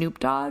of Snoop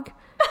Dogg.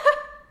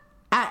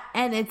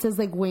 And it says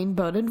like Wayne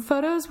Bowden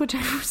photos, which I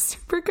was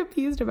super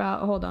confused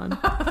about. Hold on.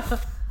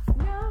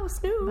 No,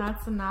 Snoop.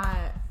 That's not.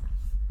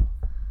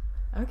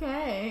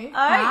 Okay.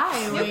 All right,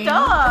 Hi, Snoop Wayne.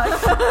 Dogg.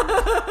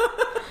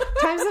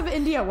 Times of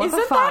India. What the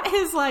Isn't fuck? that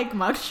his like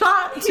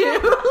mugshot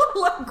too?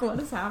 Like, what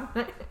is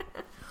happening?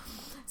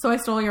 So I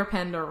stole your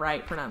pen to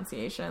write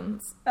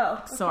pronunciations,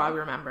 Oh. so I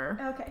remember.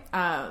 Okay.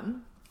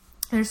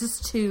 There's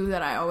just 2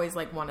 that I always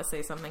like want to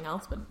say something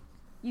else, but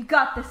You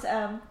got this,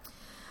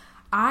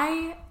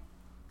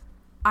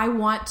 I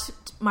want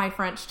my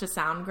French to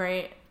sound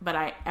great,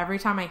 but every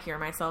time I hear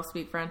myself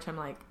speak French, I'm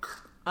like,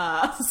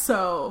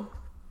 so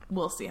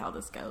we'll see how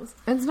this goes.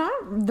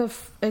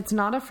 It's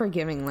not a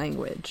forgiving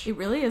language. It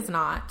really is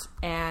not.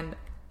 And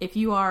if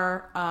you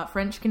are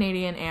French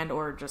Canadian and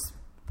or just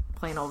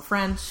plain old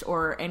French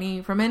or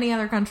from any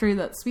other country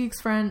that speaks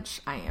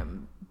French, I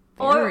am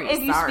very or if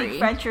you sorry. speak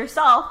French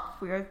yourself,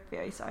 we are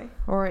very sorry.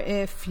 Or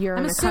if you're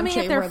I'm in a assuming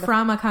country if they're where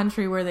from a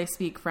country where they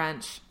speak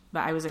French,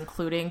 that I was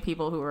including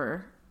people who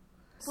were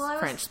Well,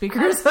 French I was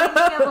speakers. thinking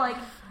of like,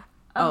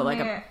 Oh,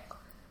 like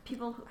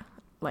people. Who,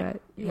 like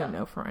Right. you Yeah.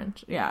 know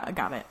French. Yeah, I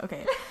got it.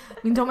 Okay. I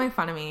mean, don't make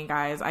fun of me,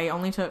 guys. I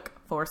only took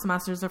 4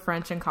 semesters of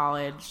French in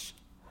college.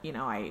 You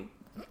know, I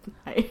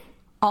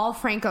all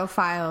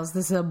Francophiles,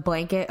 this is a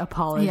blanket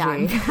apology.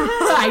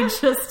 I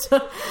just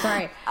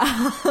Sorry.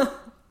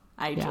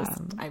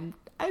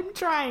 I'm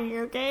trying,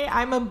 okay?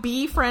 I'm a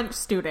B French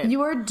student.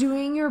 You are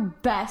doing your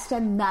best,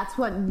 and that's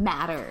what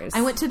matters.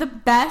 I went to the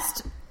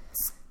best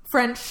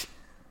French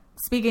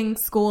speaking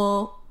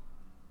school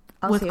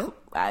LSU?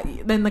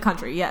 in the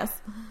country, yes.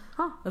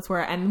 Huh. That's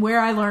where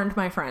I learned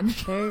my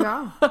French. There you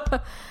go.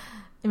 I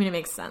mean, it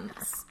makes sense.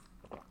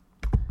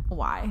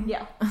 Why?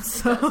 yeah,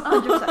 So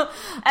 100%.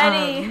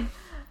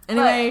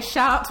 anyway,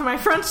 shout out to my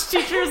French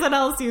teachers at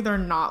LSU. They're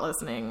not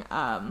listening.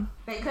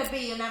 They could be.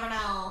 You never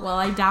know. Well,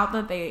 I doubt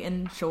that they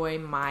enjoy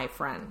my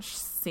French,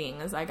 seeing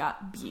as I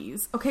got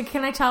B's. Okay,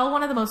 can I tell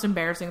one of the most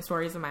embarrassing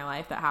stories in my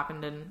life that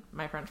happened in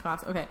my French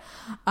class? Okay.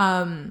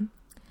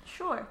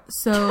 Sure.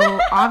 So,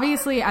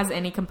 obviously, as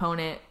any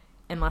component,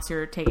 unless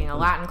you're taking a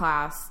Latin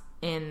class,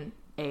 in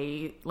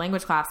a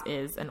language class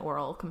is an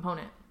oral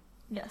component.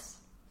 Yes.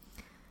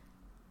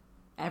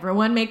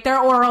 Everyone make their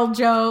oral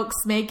jokes.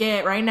 Make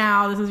it right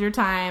now. This is your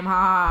time.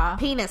 Ha.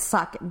 Penis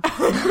sucking.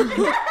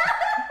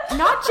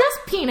 Not just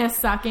penis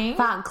sucking.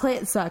 Fine,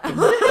 clit sucking.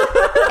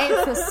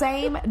 It's the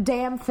same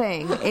damn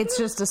thing. It's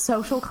just a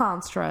social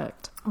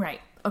construct.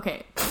 Right.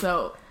 Okay.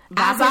 So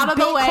that's As out is of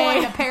the Bitcoin,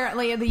 way.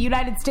 apparently, in the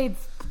United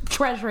States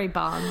Treasury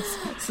bonds.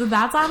 So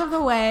that's out of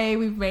the way.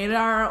 We've made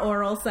our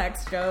oral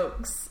sex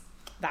jokes.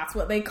 That's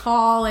what they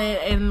call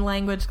it in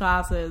language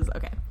classes.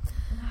 Okay.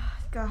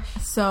 Gosh.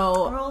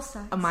 So Oral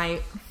sex.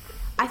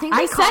 I think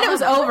I they call said it was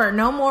them- over.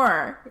 No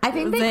more. I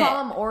think That was they it.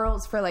 call them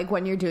orals for like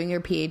when you're doing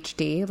your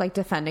PhD, like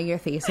defending your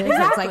thesis. It's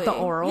Exactly. like the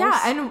orals. Yeah,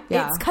 and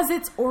it's because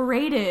it's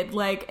orated.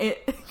 Like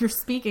you're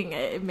speaking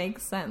it. It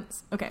makes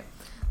sense. Okay.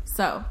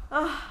 So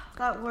Oh,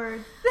 that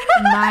word.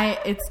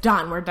 it's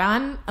done. We're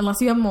done. Unless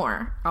you have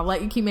more, I'll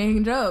let you keep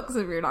making jokes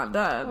if you're not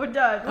done. We're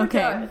done. We're Okay.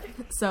 done.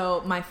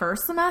 So my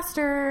first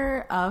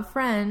semester of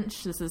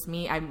French. This is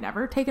me. I've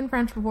never taken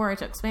French before. I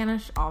took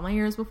Spanish all my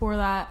years before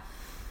that.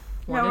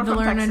 we're Wanted to from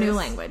learn a new Texas.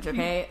 language.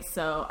 Okay.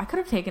 So I could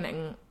have taken it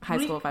in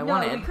high school if I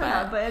wanted, we could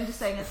have, but I'm just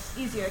saying it's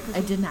easier. Cause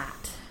I did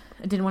not.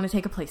 I didn't want to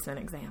take a placement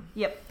exam.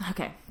 Yep.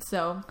 Okay,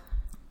 so,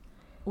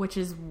 which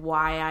is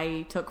why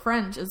I took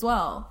French as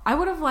well. I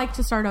would have liked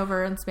to start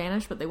over in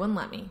Spanish, but they wouldn't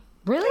let me.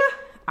 Really?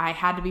 I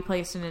had to be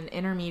placed in an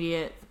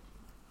intermediate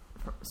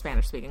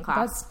Spanish speaking class.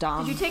 That's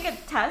dumb. Did you take a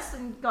test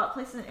and got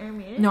placed in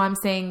intermediate? No, I'm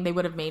saying they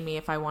would have made me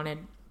if I wanted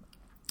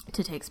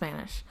to take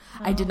Spanish.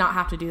 I did not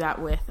have to do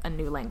that with a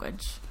new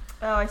language.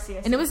 Oh, I see.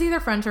 And it was either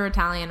French or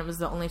Italian. It was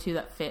the only two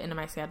that fit into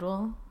my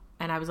schedule.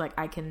 And I was like,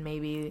 I can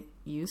maybe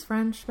use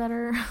French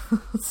better.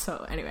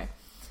 So anyway,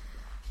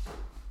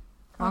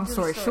 long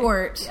story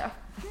short, Yeah.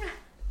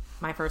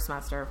 my first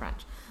semester of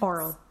French.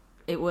 Oral.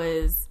 It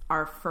was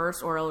our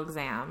first oral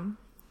exam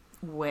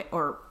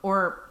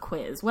or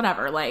quiz,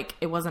 whatever. Like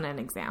it wasn't an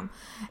exam.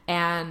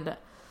 And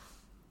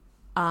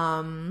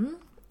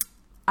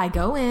I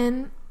go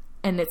in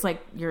and it's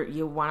like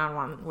you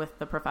one-on-one with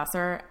the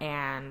professor,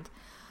 and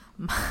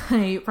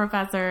my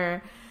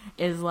professor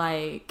is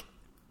like,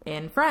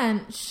 in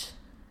French,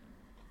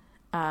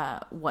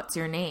 what's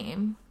your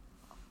name?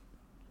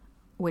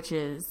 Which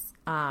is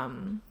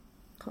Come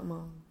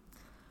on.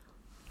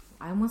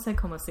 I almost said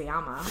como se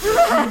llama.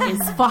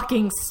 Is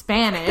fucking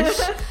Spanish.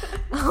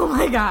 Oh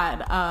my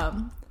god.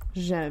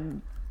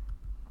 J'aime.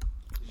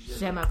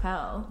 Je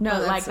m'appelle. No,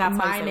 But, that's, how you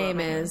my say name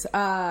it. is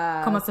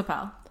Como se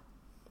appelle.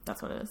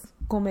 That's what it is.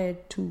 Come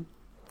tu.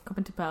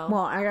 Como te appelle.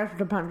 Well, I guess it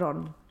depends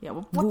on. Yeah,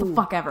 well, what the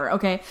fuck ever.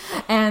 Okay.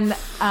 And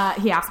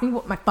he asked me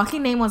what my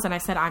fucking name was, and I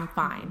said, I'm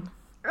fine.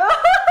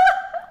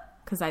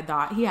 Because I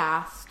thought he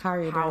asked, How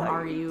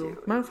are you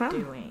doing?"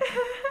 doing?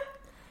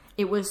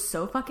 It was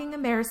so fucking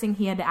embarrassing.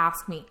 He had to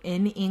ask me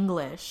in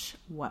English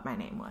what my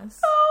name was.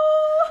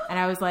 And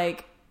I was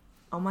like,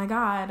 oh my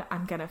god,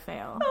 I'm gonna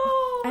fail.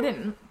 Oh. I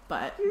didn't,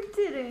 but You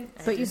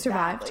didn't. But you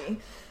survived. badly.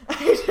 I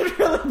did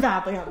really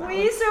badly on that We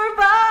one.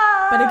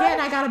 survived. But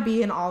again, I got to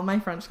be in all my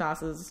French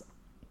classes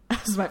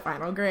as my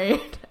final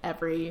grade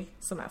every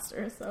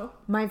semester. So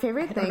My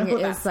favorite don't thing know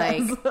what is that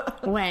like says.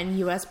 when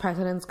U.S.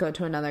 presidents go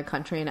to another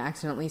country and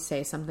accidentally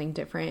say something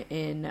different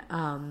in,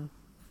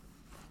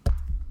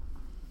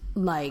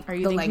 like are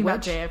you the thinking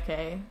language. about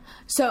JFK?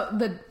 So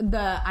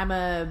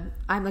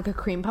I'm like a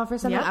cream puff or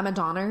something. Yep. I'm a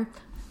Donner,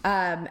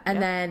 and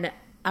then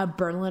a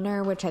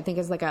Berliner, which I think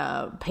is like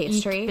a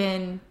pastry. Ich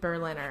bin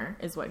Berliner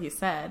is what he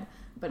said,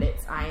 but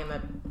it's I am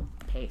a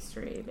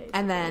pastry. Basically.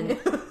 And then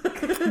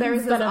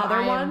there's this Instead of other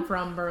I am one,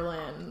 from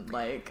Berlin,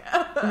 like.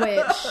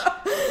 which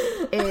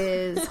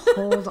is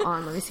hold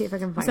on, let me see if I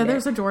can find So it.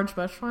 there's a George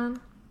Bush one.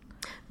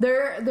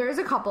 There's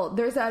a couple.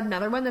 There's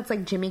another one that's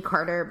like Jimmy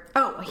Carter.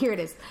 Oh, here it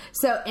is.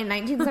 So in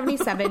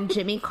 1977,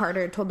 Jimmy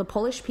Carter told the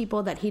Polish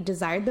people that he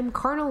desired them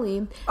carnally,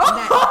 and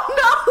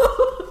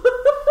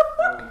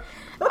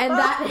and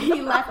that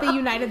he left the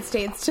United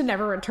States to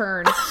never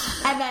return.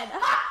 And then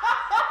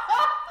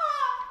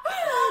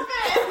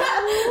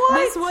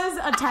this was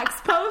a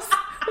text post.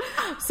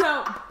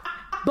 So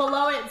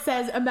below it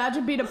says,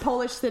 "Imagine being a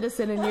Polish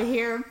citizen and you're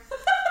here."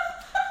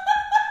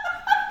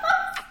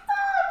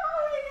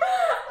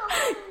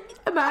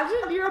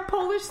 Imagine you're a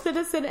Polish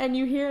citizen and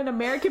you hear an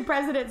American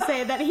president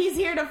say that he's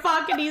here to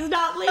fuck and he's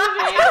not leaving.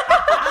 Like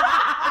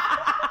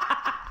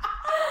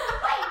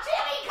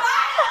Jimmy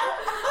Carter!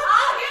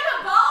 I'll get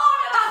a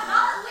bone and I'm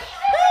not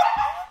leaving!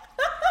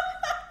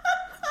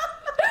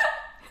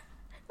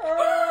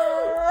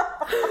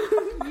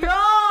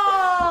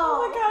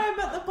 Oh my god, I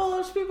bet the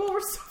Polish people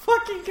were so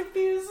fucking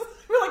confused.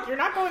 We're like, you're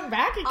not going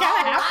back? You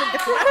kind of have to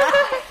go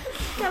back.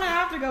 You kind of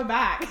have to go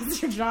back.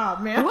 It's your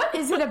job, man. What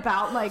is it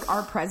about like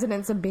our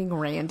presidents and being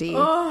randy?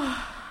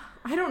 Oh,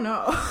 I don't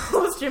know.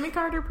 Was Jimmy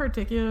Carter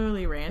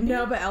particularly randy?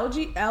 No, but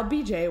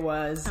LBJ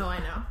was. Oh, I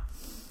know.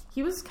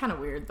 He was kind of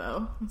weird,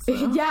 though. So.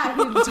 Yeah,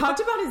 he talked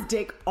about his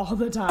dick all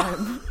the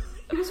time.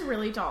 He was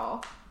really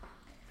tall.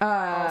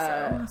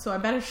 Also. So I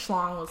bet his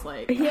schlong was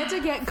like... He had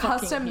to get fucking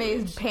custom made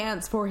huge.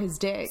 pants for his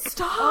dick.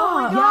 Stop! Oh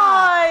my Yeah.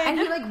 god! And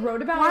he like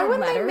wrote about Why it in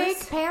wouldn't letters. they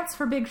make pants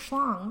for big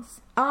schlongs?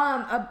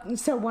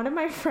 So one of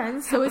my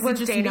friends So is was it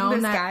just dating known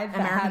this that guy that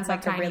Americans had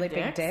like have a really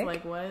tiny big dicks? dick.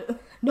 Like what?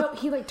 No,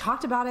 he like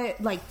talked about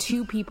it like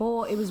 2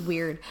 people. It was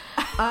weird.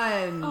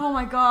 Oh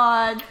my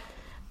god.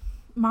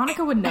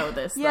 Monica would know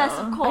this. Yes,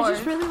 though. of course. I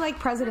just really like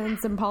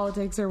presidents and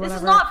politics or whatever.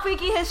 This is not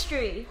freaky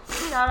history.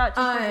 Shout out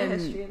to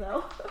freaky history,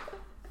 though.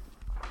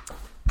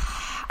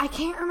 I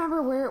can't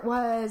remember where it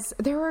was.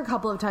 There were a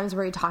couple of times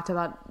where he talked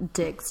about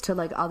dicks to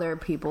like other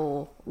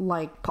people,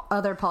 like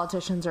other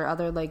politicians or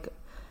other like,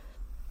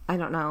 I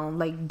don't know,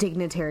 like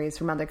dignitaries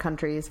from other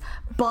countries.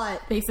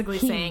 But Basically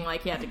saying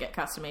like he had to get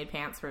custom made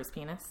pants for his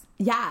penis.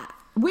 yeah,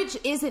 which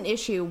is an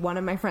issue. One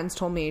of my friends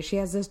told me she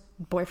has this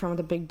boyfriend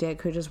with a big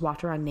dick who just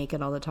walked around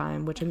naked all the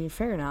time. Which I mean,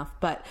 fair enough.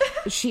 But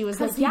she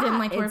was like, He yeah, didn't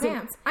like wear it's a-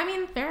 pants. I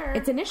mean, fair.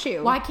 It's an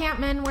issue. Why can't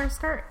men wear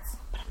skirts?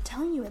 But I'm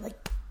telling you, it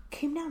like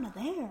came down to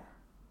there.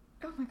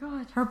 Oh my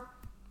god. Her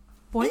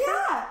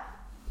boyfriend?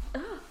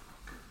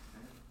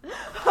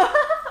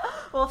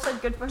 Wolf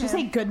said good for Did you him.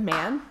 say good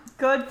man?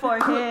 Good for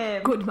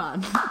him. Good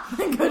man.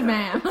 Good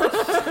man.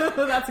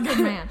 That's a good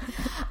man.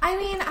 I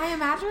mean, I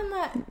imagine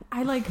that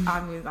I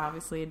mean,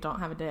 obviously don't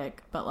have a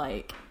dick, but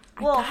like,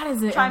 Well, God,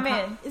 is it chime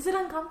in. Is it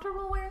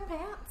uncomfortable wearing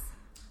pants?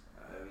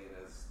 I mean,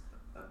 as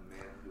a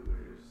man who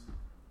wears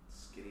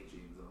skinny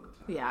jeans all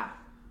the time, Yeah.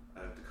 I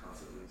have to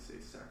constantly say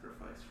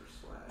sacrifice for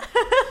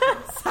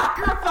swag.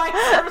 Sacrifice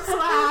for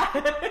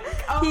swag.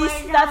 Oh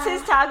my God. That's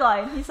his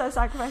tagline. He says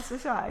sacrifice for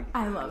swag.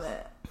 I love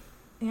it.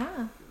 Yeah.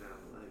 Down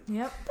the leg.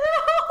 Yep.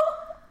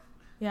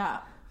 Yeah.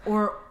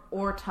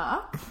 Or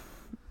tuck.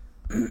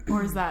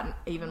 Or is that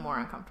even more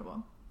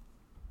uncomfortable?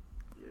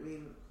 I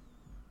mean,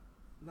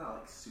 not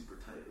like super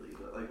tightly,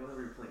 but like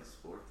whenever you're playing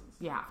sports and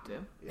stuff. You have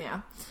to.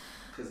 Yeah.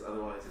 Because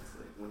otherwise, it's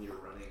like when you're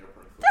running or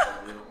playing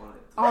football, you don't want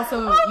it. Also,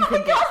 Oh you my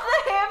could god, get.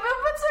 the hand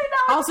movements right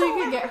now. Also, you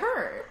could get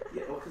hurt.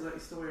 Yeah, well, because I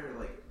used to wear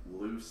like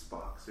loose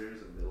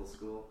boxers in middle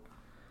school.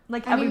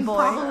 like I every mean, boy.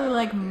 probably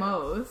like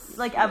most.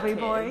 Like every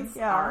boy, kids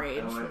yeah. Our age.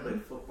 And when I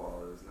played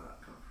football, it was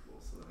not comfortable.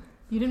 So then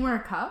You didn't wear a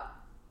cup?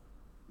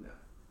 no,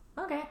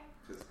 Okay.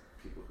 because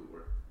people who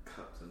wore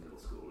cups in middle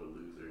school were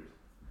losers.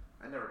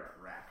 I never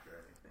got racked or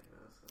anything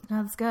though. So.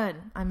 That's good.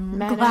 I'm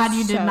Men glad are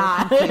you did so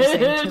not. confusing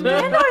to me.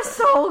 Men are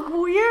so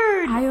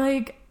weird.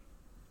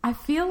 I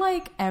feel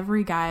like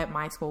every guy at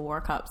my school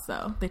wore cups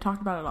though. They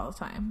talked about it all the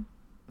time.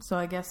 So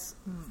I guess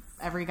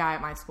every guy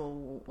at my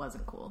school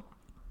wasn't cool.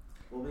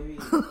 Well, maybe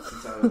since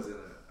I was in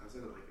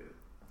like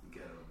a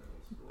ghetto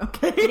middle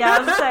school. Okay. Yeah, I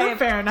was saying.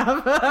 Fair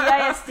enough.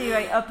 PISD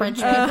right up Rich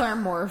in people are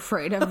more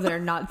afraid of their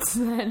nuts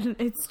than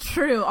It's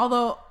true.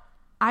 Although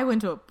I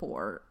went to a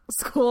poor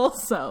school,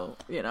 so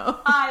you know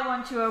I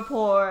went to a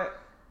poor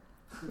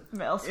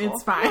middle school.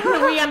 it's fine.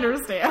 We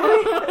understand.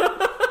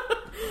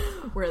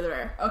 We're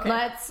there. Okay.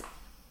 Let's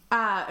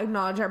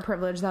acknowledge our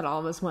privilege that all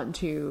of us went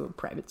to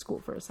private school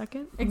for a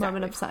second. Exactly.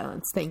 Moment of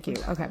silence. Thank you.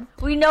 Okay.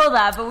 We know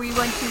that, but we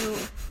went to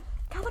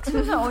Catholic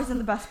schools are always in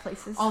the best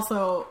places.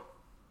 Also,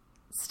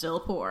 still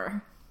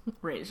poor.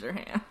 Raise your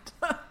hand.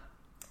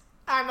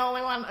 I'm the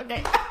only one. Okay.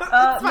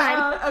 It's fine.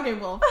 no. Okay,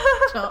 well,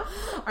 chill.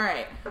 All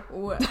right.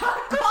 Call out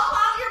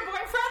your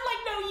boyfriend?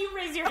 Like, no, you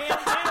raise your hand.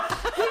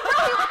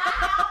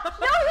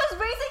 No, he was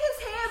raising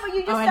his hand, but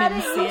you just I said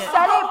didn't it. see You it.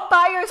 said it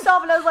by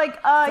yourself, and I was like,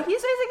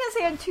 he's raising his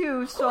hand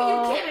too.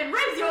 So kidding?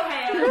 Raise your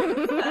hand.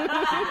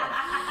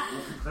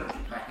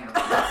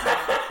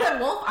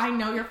 Wolf, I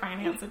know your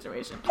finance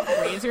situation.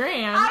 Raise your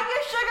hand. I'm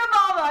your sugar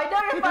mama. I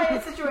know your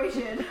finance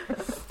situation.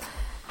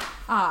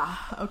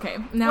 Okay.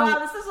 Now, Wow,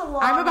 this is a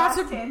long I'm about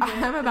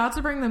tangent.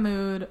 to bring the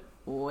mood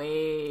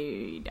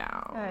way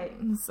down. Right.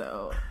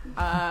 So,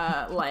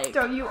 like,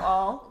 Don't you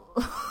all?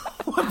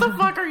 what the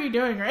fuck are you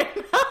doing right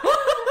now?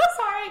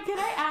 Sorry, can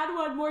I add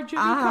one more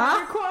Jimmy Uh-huh.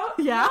 Carter quote?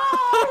 Yeah.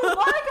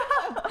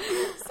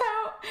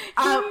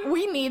 So,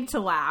 We need to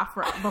laugh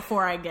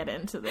before I get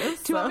into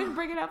this. do you want so- me to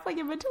bring it up like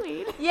in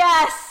between?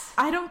 Yes,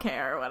 I don't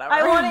care. Whatever.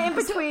 I want it in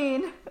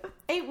between.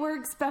 It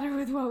works better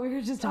with what we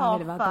were just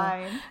talking about.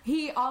 fine. Though.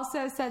 He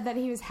also said that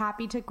he was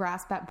happy to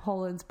grasp at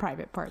Poland's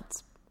private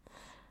parts.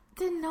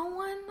 Did no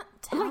one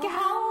tell Like him?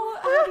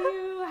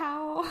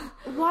 how?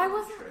 Why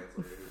wasn't?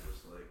 Translators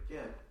just like, yeah,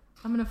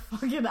 I'm gonna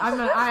fucking.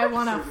 I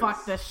want to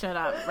fuck this shit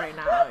up right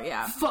now.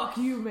 Yeah. Fuck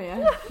you,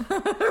 man.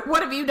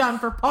 What have you done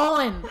for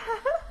Poland?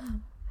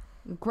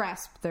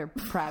 Grasp their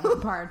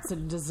private parts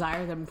and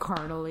desire them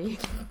carnally.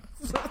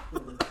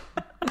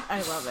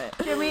 I love it.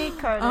 Jimmy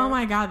Carter. Oh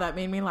my god, that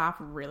made me laugh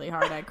really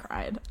hard. I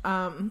cried.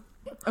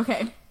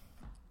 Okay.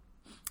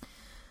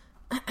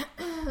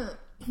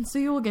 So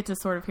you will get to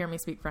sort of hear me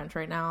speak French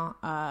right now.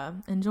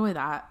 Enjoy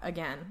that.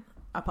 Again,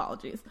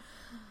 apologies.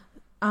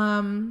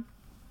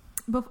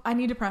 But I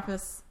need to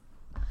preface.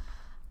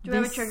 Do we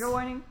have a trigger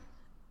warning?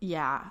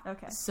 Yeah.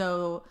 Okay.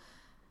 So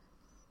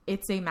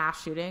it's a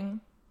mass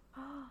shooting.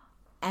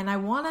 And I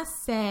want to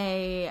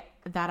say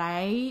that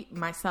I,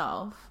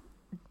 myself,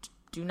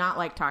 do not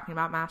like talking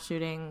about mass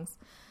shootings.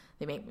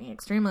 They make me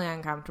extremely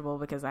uncomfortable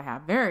because I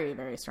have very,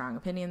 very strong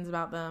opinions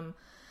about them.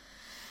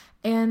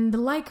 And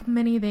like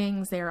many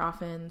things, they are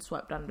often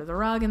swept under the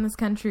rug in this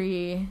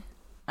country.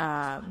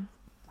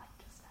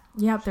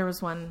 Yep, there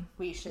was one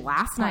We should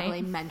last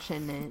probably night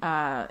mention it. in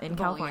Bowling alley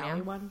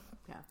California. one.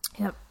 Yeah.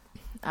 Yep.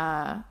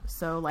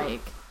 So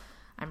like,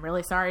 I'm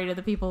really sorry to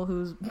the people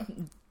who's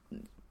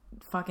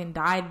fucking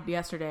died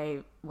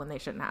yesterday when they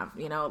shouldn't have,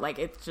 you know, like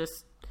it's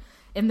just,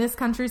 in this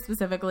country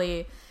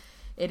specifically,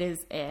 it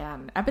is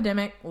an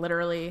epidemic.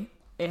 Literally,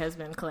 it has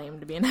been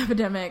claimed to be an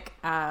epidemic.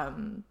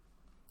 And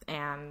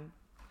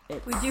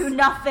We do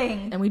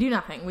nothing. And we do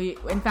nothing.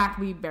 In fact,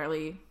 we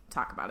barely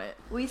talk about it.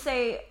 We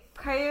say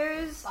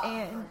prayers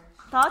and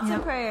thoughts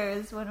and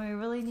prayers when we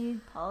really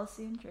need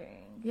policy and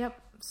training. Yep.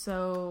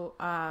 So,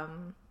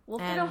 We'll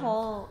get a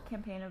whole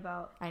campaign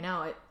about. I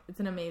know it's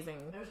an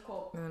amazing. It was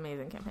cool. An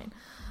amazing campaign.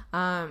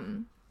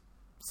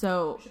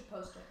 So We should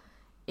post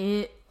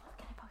it.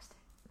 Can I post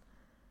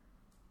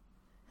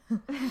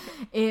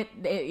it?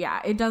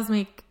 It does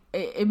make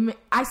it.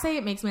 I say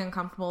it makes me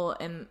uncomfortable,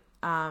 and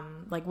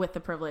like with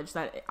the privilege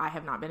that I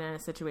have not been in a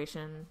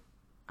situation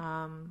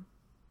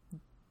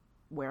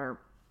where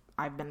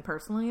I've been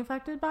personally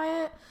affected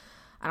by it.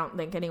 I don't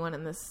think anyone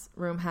in this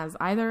room has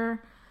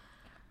either.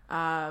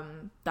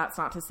 That's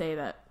not to say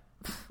that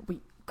we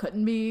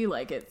couldn't be,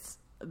 like,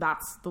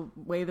 that's the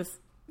way this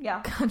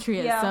country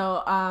is. Yeah.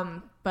 So,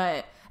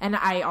 and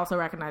I also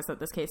recognize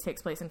that this case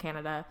takes place in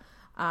Canada.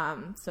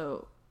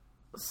 So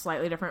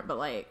slightly different, but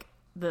like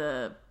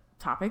the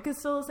topic is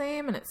still the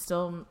same, and it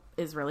still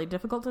is really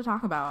difficult to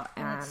talk about.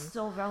 And it's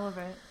still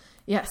relevant.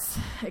 Yes,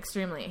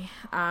 extremely.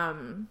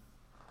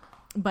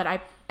 But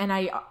I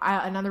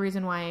another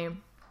reason why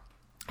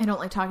I don't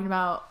like talking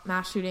about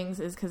mass shootings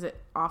is because it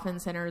often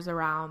centers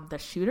around the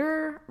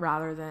shooter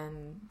rather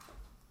than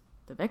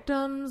the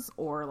victims,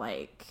 or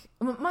like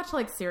much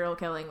like serial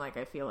killing. Like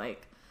I feel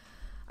like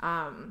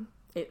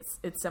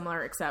it's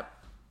similar,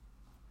 except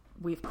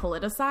we've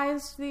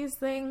politicized these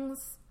things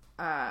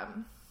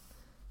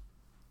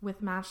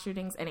with mass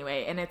shootings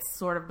anyway, and it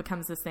sort of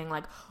becomes this thing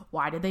like,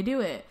 why did they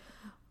do it?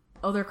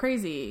 Oh, they're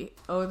crazy.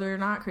 Oh, they're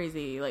not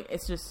crazy. Like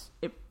it's just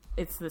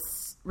it's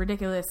this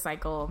ridiculous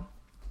cycle.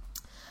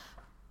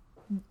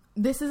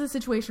 This is a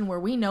situation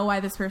where we know why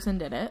this person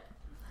did it.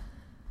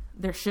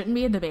 There shouldn't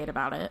be a debate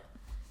about it.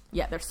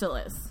 Yet there still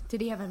is. Did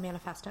he have a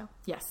manifesto?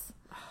 Yes.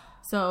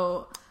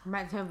 So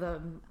Reminds me of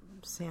the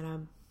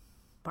Santa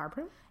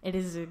Barbara? it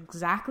is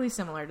exactly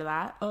similar to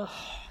that. Ugh.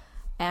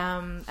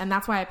 And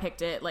that's why I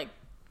picked it. Like,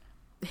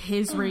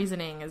 his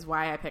reasoning is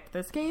why I picked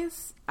this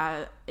case,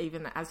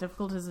 even as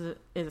difficult as it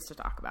is to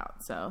talk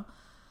about. So,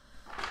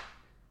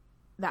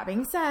 that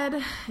being said,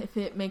 if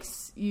it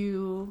makes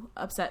you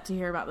upset to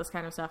hear about this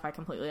kind of stuff, I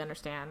completely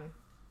understand.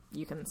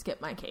 You can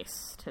skip my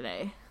case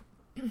today.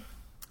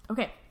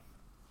 Okay.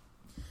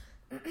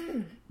 But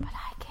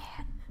I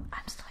can't.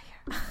 I'm still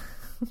here.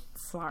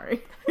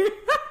 Sorry.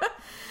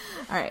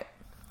 All right.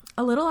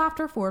 A little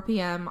after 4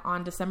 p.m.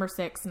 on December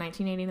 6,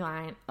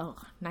 1989. Oh,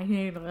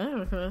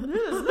 1989.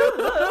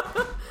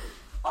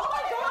 Oh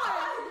my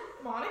god!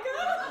 Monica?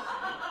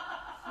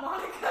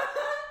 Monica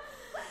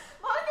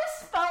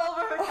fell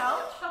over her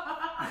couch.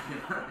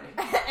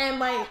 And,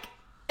 like,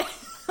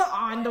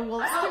 on the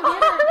Wolf's computer.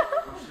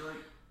 Oh, she like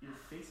your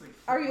face like.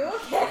 Are you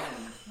okay?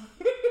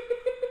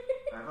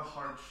 I have a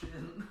hard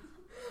shin.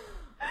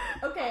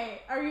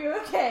 Okay, are you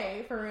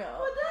okay? For real?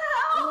 What the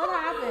hell?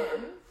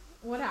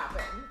 What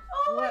happened?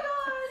 Oh my What-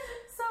 god!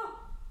 So,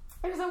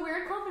 it was a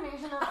weird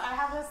combination of I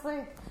have this,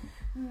 like,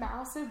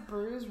 massive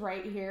bruise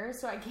right here,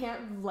 so I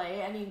can't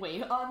lay any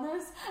weight on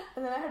this.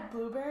 And then I had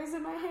blueberries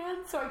in my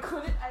hand, so I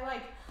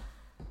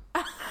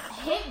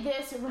hit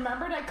this,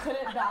 remembered I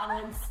couldn't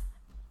balance,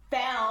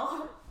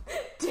 fell,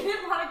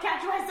 didn't want to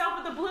catch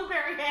myself with the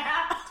blueberry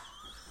hand.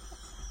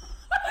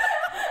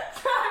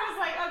 So I was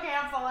like, okay,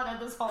 I'm falling in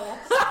this hole.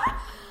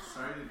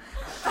 Sorry.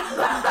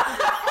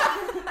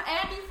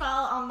 And you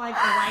fell on, like,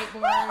 the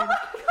whiteboard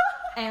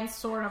and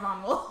sort of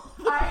on Wolf.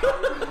 You were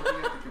looking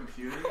at the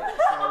computer, so I was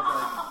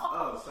like,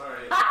 oh,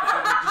 sorry. And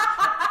then it just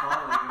kept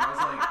falling, and I was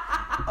like,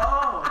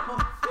 oh.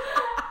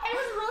 I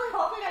was really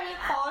hoping I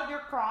didn't fall in your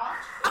crotch.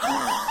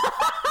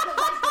 Because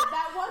I did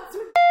that once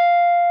with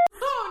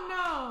Oh,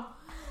 no.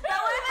 That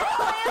would have been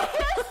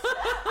hilarious.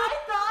 I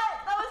thought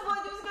that was what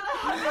was gonna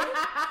happen.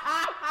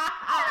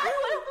 I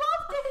would have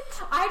loved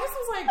it. I just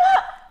was like,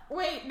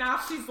 wait, now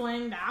she's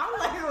laying down?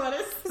 Like, what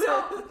is this?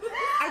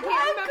 I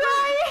can't remember.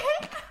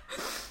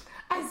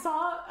 I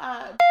saw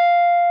at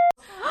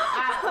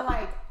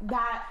like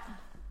that.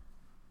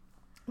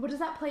 What is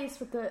that place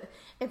with the?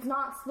 It's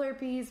not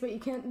Slurpees, but you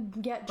can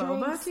get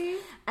Boba drinks. tea?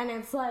 And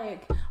it's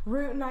like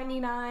Route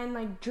 99,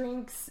 like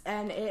drinks,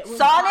 and it was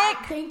Sonic?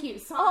 Thank you,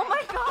 Sonic. Oh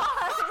my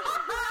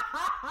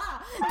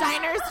god!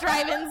 Diners,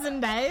 drive-ins,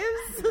 and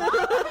dives.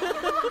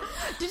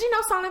 Did you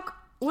know Sonic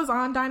was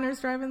on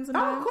Diners, drive-ins, and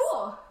dives? Oh,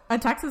 cool. A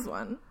Texas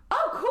one.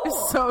 Oh, cool.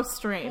 It's so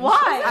strange.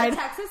 Why? Is it a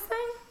Texas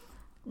thing?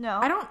 No.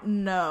 I don't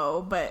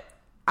know, but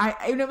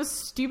it was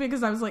stupid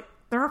because I was like,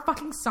 there are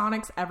fucking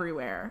Sonics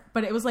everywhere.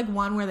 But it was like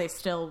one where they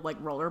still like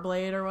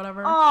rollerblade or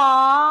whatever. Aww,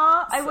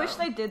 I So. wish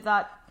they did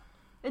that.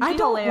 It'd I be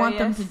don't hilarious. want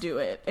them to do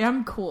it.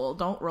 I'm cool.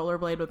 Don't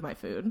rollerblade with my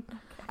food.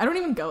 I don't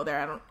even go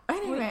there. I don't.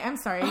 Anyway, I'm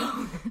sorry.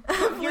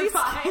 Please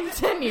fine.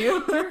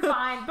 continue. You're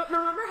fine. But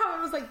remember how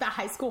it was like the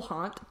high school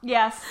haunt?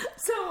 Yes.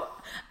 So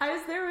I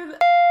was there with,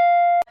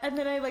 and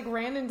then I like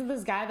ran into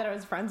this guy that I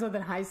was friends with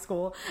in high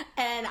school,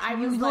 and I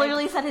You was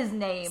literally like said his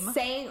name.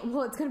 saying,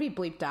 well, it's gonna be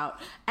bleeped out,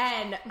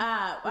 and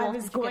I Well,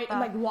 was did you get going that?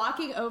 like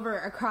walking over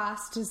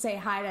across to say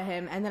hi to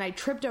him, and then I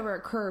tripped over a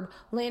curb,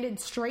 landed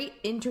straight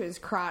into his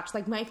crotch,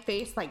 like my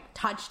face like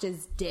touched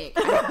his dick.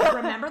 I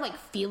remember like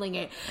feeling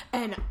it,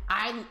 and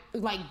I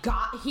like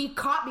he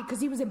caught me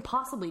because he was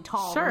impossibly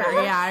tall. Sure,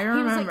 remember? yeah, I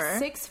remember. He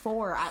was like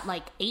 6'4" at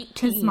like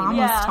 18. His mom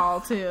Yeah. was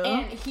tall too.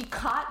 And he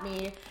caught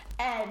me,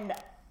 and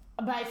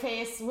my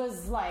face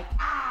was like,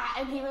 ah,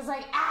 and he was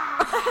like,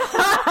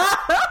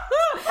 ah.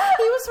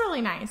 He was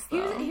really nice.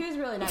 Though. He was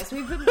really nice.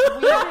 We've been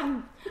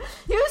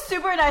He was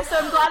super nice, so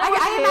I'm glad it was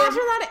I him. imagine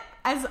that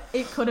as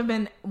it could have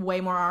been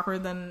way more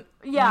awkward than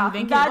Yeah, you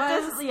think that it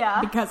was. does-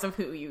 yeah. Because of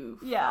who you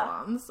Yeah. fell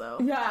on. So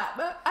yeah,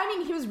 but I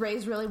mean, he was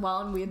raised really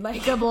well, and we'd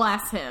like. God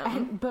bless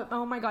him. But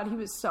oh my god, he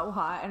was so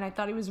hot, and I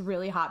thought he was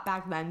really hot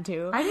back then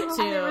too. I did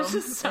too. And it was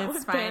just so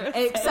it's fine.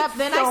 embarrassing. Except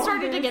then So I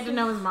started to get to embarrassing.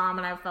 know his mom,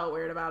 and I felt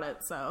weird about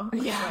it. So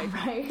Yeah, like,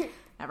 right.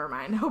 never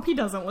mind. Hope he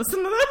doesn't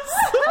listen to this.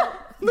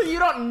 You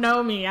don't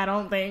know me, I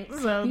don't think.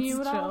 So it's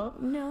You chill.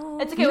 don't know.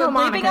 It's okay, You we're know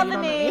Monica, bleeping out you the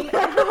don't know name.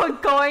 me. We're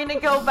going to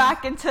go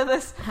back into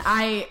this.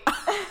 I'm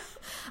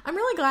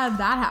really glad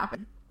that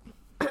happened.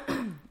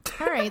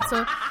 All right,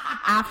 so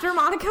after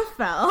Monica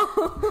fell,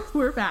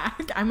 we're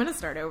back. I'm gonna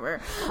start over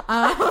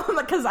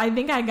because I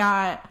think I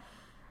got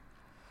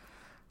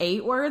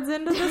 8 words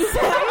into this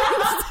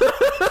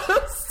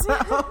sentence.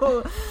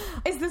 So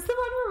Is this the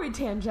one where we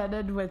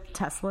tangented with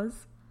Teslas?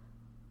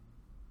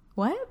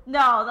 what?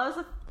 No, that was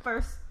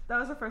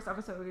the first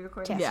episode we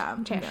recorded. Yeah,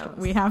 Teslas. no,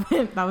 we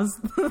haven't. That was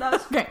That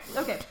was okay.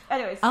 Okay,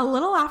 anyways. A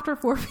little after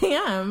 4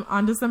 p.m.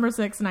 on December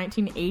 6,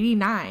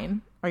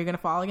 1989. Are you going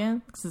to fall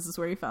again? Because this is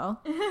where you fell.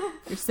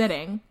 You're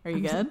sitting. Are you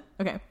good?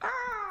 Okay.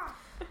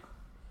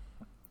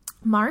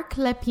 Marc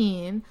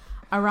Lepine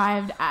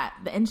arrived at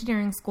the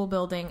engineering school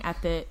building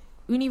at the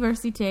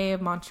Université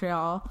of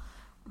Montreal,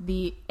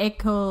 the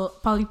École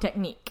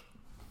Polytechnique.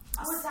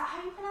 Oh, is that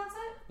how you pronounce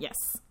it? Yes.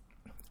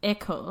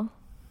 École.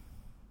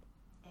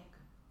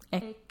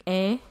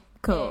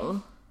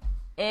 École.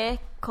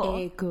 Echo.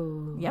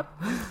 Echo. Yep.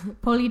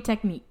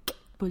 Polytechnique.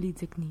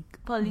 Polytechnique.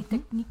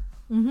 Polytechnique.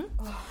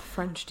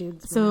 French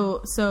dudes.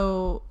 So it's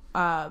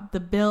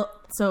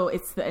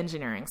the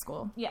engineering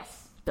school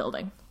Yes.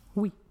 building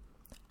Oui.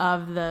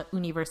 of the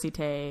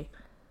Université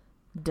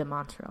de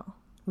Montreal.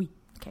 Oui.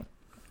 Okay.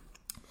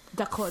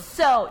 D'accord.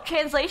 So,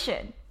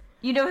 translation.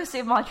 University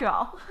of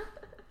Montreal.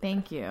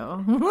 Thank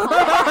you.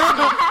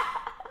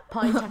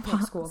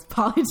 Polytechnic school.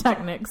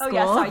 Polytechnic school. Oh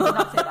yeah, sorry, I did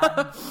not say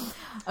that.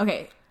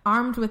 Okay.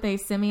 Armed with a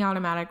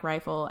semi-automatic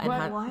rifle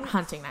and What?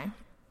 hunting knife.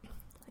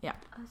 Yeah.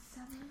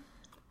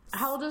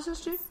 How old is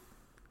this dude?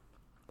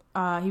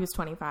 He was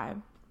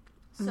 25.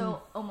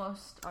 So,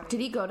 almost. Already.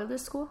 Did he go to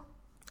this school?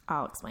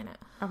 I'll explain it.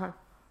 Okay.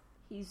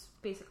 He's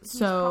basically. He's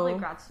So- probably a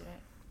grad student.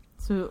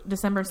 So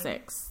December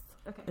 6th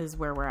Okay. is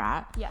where we're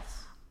at.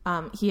 Yes.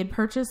 He had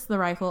purchased the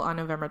rifle on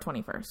November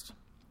 21st.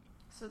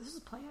 So, this is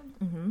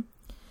planned.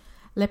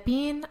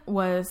 Lepine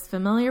was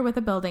familiar with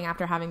the building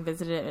after having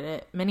visited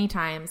it many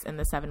times in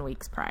the 7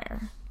 weeks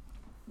prior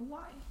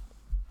Why?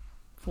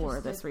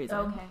 for this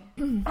reason.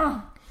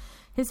 Okay.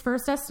 His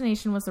first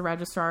destination was the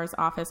registrar's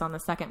office on the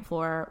 2nd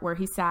floor, where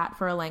he sat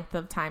for a length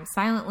of time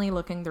silently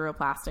looking through a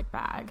plastic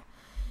bag.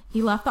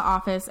 He left the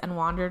office and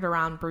wandered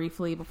around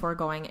briefly before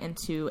going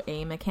into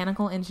a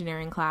mechanical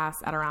engineering class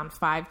at around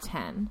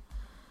 5:10.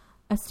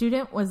 A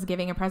student was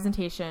giving a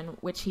presentation,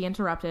 which he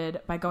interrupted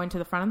by going to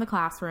the front of the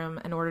classroom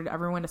and ordered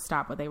everyone to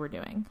stop what they were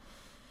doing.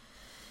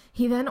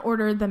 He then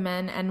ordered the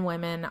men and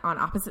women on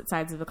opposite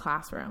sides of the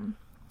classroom.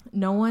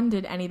 No one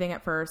did anything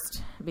at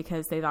first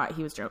because they thought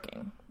he was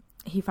joking.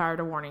 He fired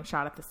a warning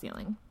shot at the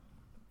ceiling.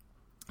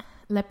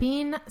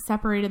 Lepine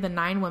separated the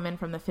 9 women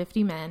from the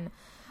 50 men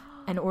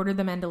and ordered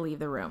the men to leave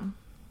the room.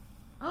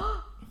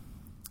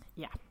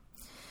 Yeah.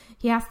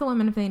 He asked the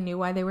women if they knew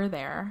why they were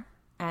there,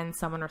 and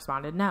someone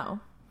responded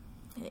no.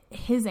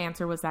 His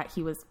answer was that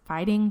he was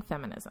fighting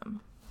feminism.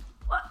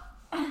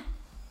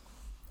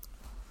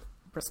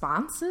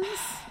 Responses?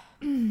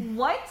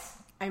 What?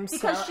 I'm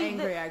Because so she-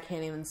 angry I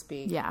can't even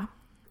speak. Yeah.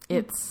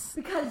 It's...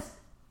 Because.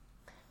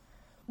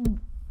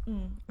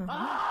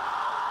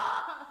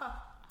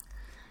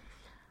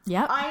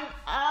 Yep.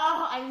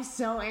 I'm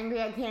so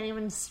angry I can't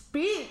even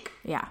speak.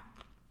 Yeah.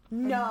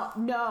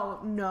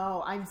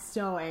 No, I'm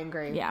so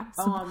angry. Yeah.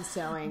 Oh, I'm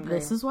so angry.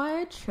 This is why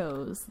I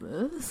chose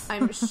this.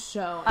 I'm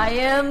so I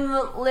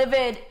am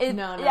livid. It,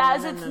 No, no,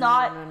 as no, it's no,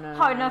 not no, no, no,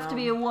 hard no, enough no. to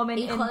be a woman.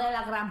 Hijo In, de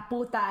la gran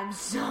puta, I'm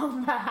so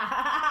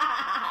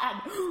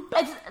mad.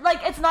 it's like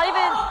it's not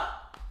even.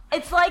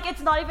 It's like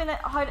it's not even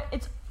hard.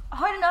 It's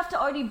hard enough to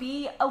already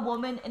be a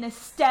woman in a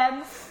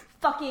STEM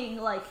fucking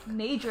like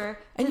major.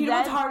 And to you know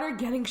what's then- harder?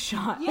 Getting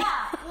shot. Yeah.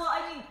 Well,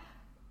 I mean,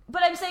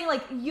 but I'm saying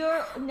like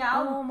you're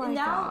now. Oh my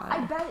now God.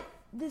 I bet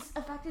this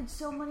affected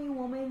so many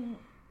women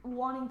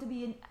wanting to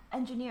be an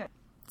engineer.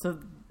 So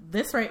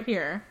this right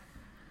here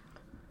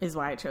is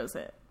why I chose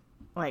it.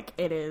 Like,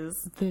 it is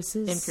This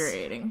is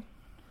infuriating.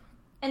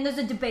 and there's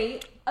a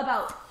debate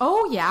about.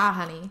 Oh yeah,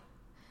 honey.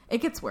 It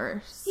gets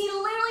worse. He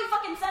literally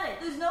fucking said it.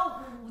 There's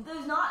not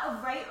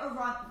a right or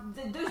wrong.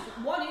 There's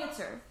one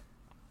answer.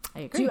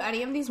 I agree. Do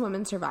any of these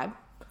women survive?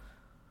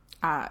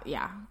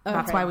 Yeah.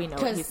 That's why we know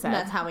what he said.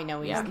 That's how we know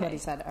what he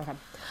said. Okay.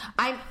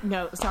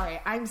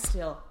 I'm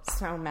still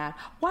so mad.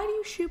 Why do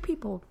you shoot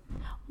people?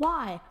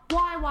 Why?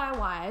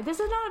 This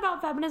is not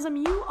about feminism.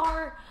 You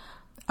are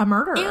A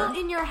murderer. ill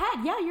in your head.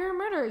 Yeah, you're a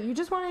murderer. You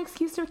just want an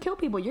excuse to kill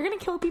people. You're going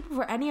to kill people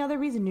for any other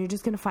reason. You're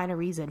just going to find a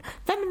reason.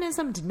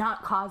 Feminism did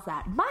not cause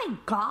that. My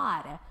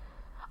God.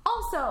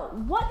 Also,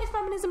 what is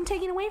feminism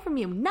taking away from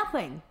you?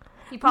 Nothing.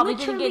 He probably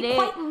didn't get in.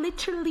 Quite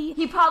literally.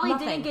 He probably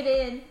nothing. didn't get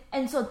in,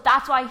 and so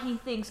that's why he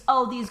thinks,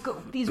 oh,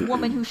 these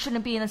women who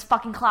shouldn't be in this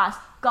fucking class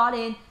got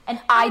in,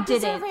 and I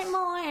didn't. deserve it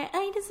more.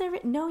 I deserve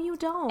it. No, you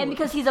don't. And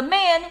because he's a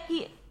man,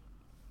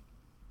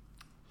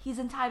 he's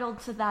entitled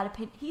to that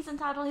opinion. He's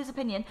entitled to his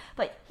opinion,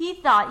 but he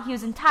thought he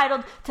was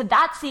entitled to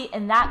that seat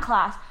in that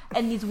class,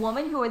 and these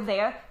women who were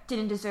there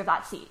didn't deserve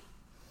that seat.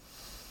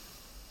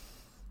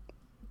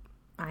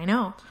 I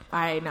know,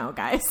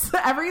 guys.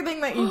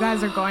 Everything that you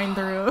guys are going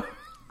through,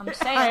 I'm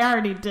saying. I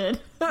already did.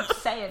 I'm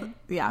saying.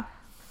 Yeah.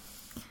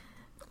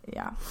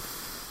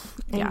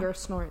 Anger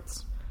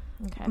snorts.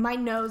 Okay. My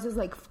nose is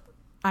like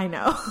I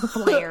know.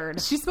 flared.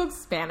 She spoke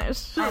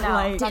Spanish. I know.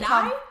 Like, Did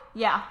I?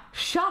 Yeah.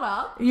 Shut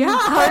up.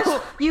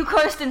 yeah. You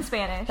cursed in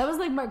Spanish. That was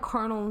like my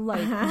carnal,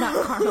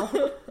 not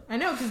carnal. I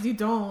know, because you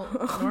don't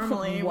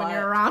normally when What?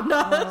 you're around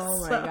us. Oh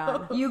my so.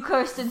 God. You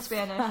cursed in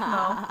Spanish.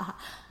 No.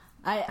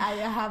 I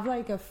have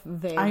like a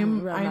vague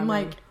I'm memory.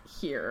 like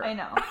here. I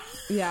know.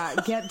 Yeah,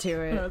 get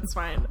to it. No, it's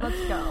fine.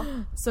 Let's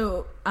go.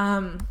 So,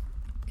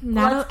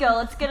 Let's go.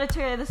 Let's get to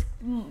tear this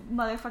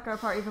motherfucker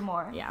apart even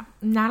more. Yeah.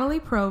 Natalie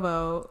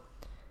Provo,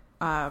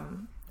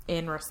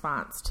 in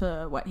response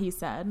to what he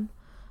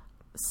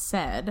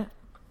said,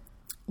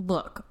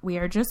 look, we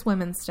are just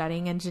women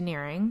studying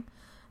engineering,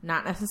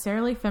 not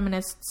necessarily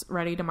feminists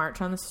ready to march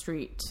on the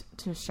street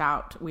to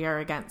shout we are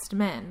against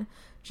men,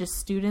 just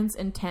students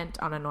intent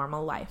on a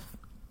normal life.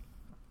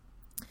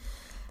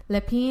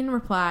 Lepine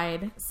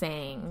replied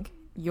saying,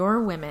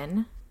 you're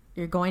women,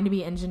 you're going to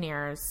be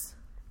engineers,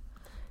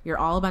 you're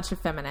all a bunch of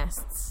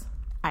feminists.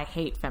 I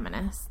hate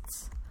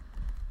feminists.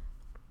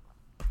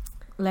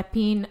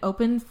 Lepine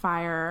opened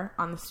fire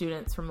on the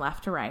students from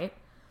left to right,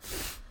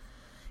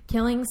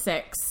 killing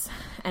 6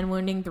 and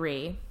wounding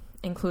 3,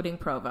 including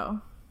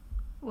Provo.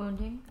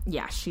 Wounding?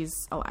 Yeah, she's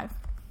alive.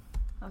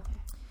 Okay.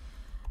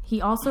 He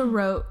also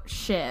wrote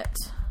shit,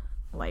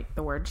 like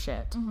the word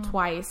shit,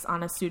 twice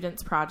on a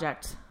student's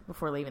project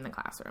before leaving the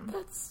classroom.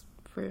 That's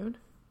rude.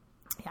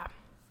 Yeah.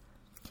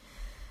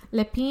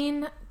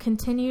 Lepine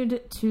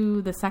continued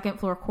to the second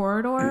floor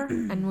corridor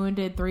and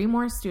wounded 3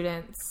 more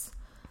students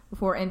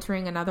before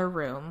entering another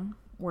room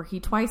where he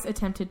twice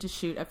attempted to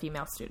shoot a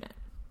female student.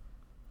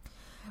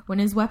 When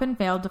his weapon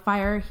failed to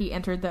fire, he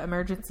entered the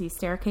emergency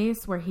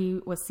staircase where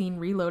he was seen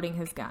reloading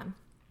his gun.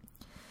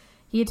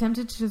 He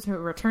attempted to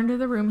return to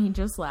the room he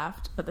just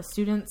left, but the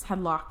students had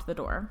locked the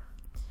door.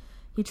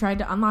 He tried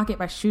to unlock it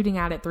by shooting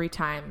at it 3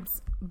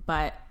 times,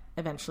 but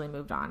eventually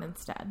moved on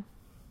instead.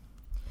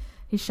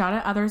 He shot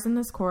at others in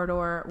this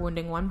corridor,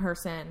 wounding 1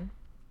 person,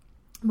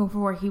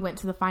 before he went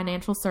to the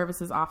financial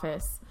services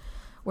office,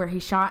 where he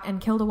shot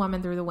and killed a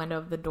woman through the window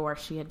of the door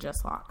she had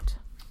just locked.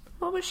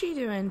 What was she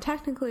doing?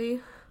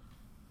 Technically.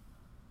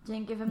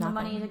 Didn't give him the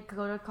money to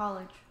go to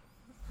college.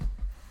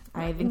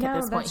 I think at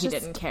this point he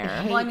didn't care.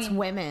 Hates Well, I mean-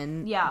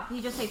 women. Yeah,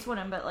 he just hates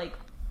women, but like...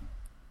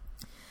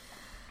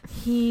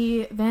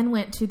 He then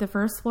went to the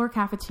first floor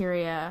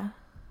cafeteria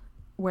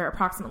where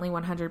approximately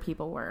 100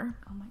 people were.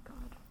 Oh my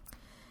god.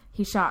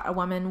 He shot a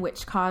woman,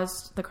 which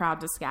caused the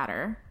crowd to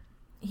scatter.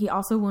 He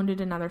also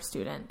wounded another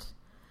student.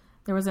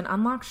 There was an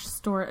unlocked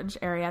storage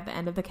area at the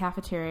end of the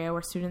cafeteria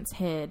where students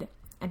hid,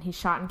 and he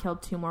shot and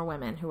killed 2 more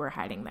women who were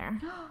hiding there.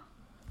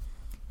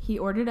 He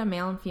ordered a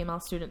male and female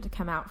student to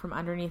come out from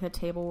underneath a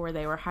table where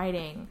they were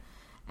hiding,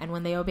 and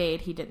when they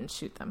obeyed, he didn't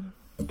shoot them.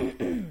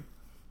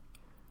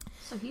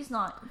 So he's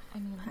not...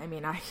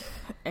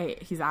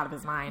 He's out of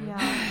his mind.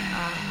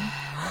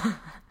 Yeah.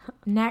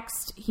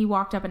 Next, he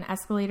walked up an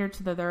escalator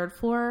to the 3rd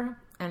floor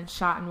and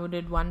shot and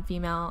wounded 1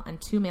 female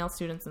and 2 male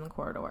students in the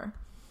corridor.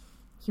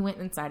 He went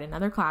inside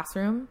another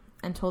classroom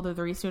and told the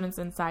 3 students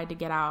inside to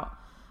get out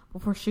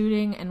before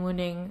shooting and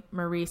wounding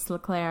Maurice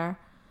Leclerc,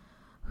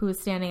 who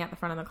was standing at the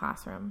front of the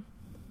classroom.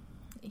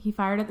 He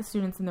fired at the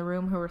students in the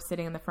room who were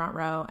sitting in the front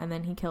row, and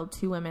then he killed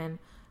 2 women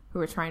who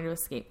were trying to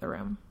escape the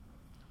room.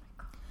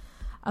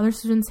 Other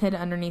students hid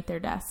underneath their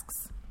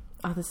desks.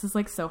 Oh, this is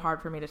like so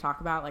hard for me to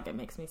talk about. Like, it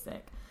makes me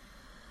sick.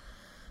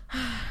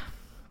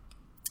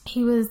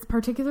 He was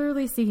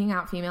particularly seeking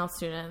out female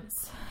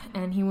students,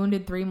 and he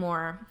wounded 3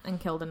 more and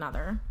killed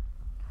another.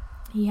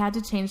 He had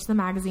to change the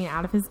magazine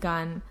out of his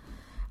gun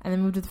and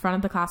then moved to the front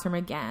of the classroom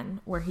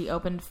again, where he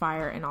opened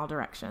fire in all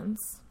directions.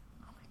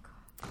 Oh my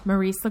God.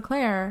 Maurice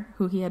Leclerc,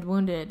 who he had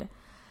wounded,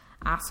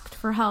 asked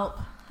for help,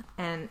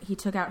 and he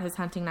took out his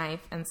hunting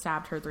knife and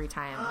stabbed her 3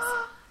 times,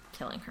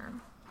 killing her.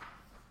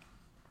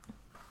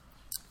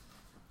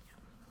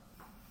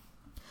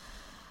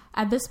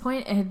 At this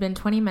point, it had been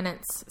 20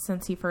 minutes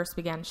since he first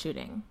began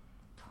shooting.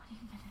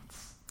 20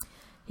 minutes.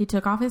 He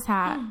took off his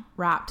hat,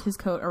 wrapped his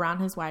coat around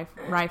his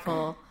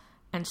rifle,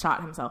 and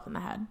shot himself in the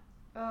head.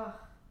 Ugh.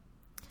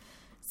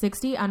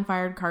 60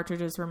 unfired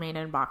cartridges remained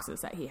in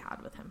boxes that he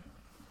had with him.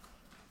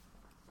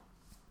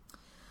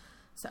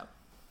 So,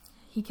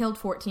 he killed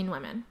 14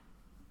 women,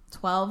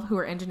 12 who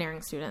were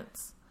engineering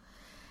students,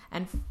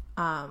 and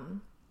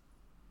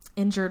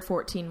injured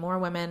 14 more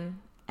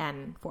women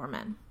and 4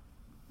 men.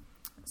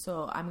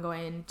 So, I'm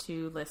going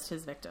to list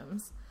his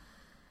victims.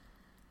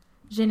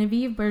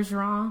 Genevieve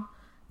Bergeron,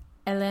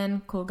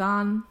 Hélène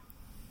Colgan,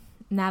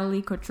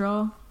 Nathalie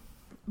Cotreau,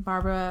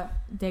 Barbara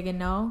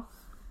Deguenau,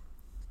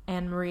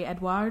 Anne-Marie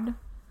Edouard,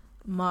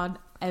 Maud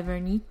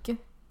Evernique,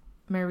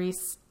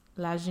 Maurice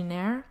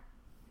Lagenère,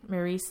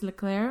 Maurice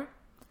Leclerc,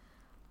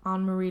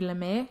 Anne-Marie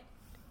Lemay,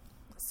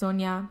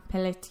 Sonia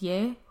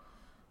Pelletier,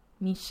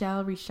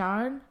 Michel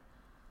Richard,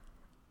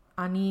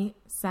 Annie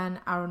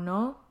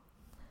San-Arnaud,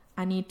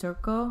 Annie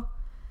Turco,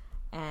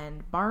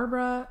 and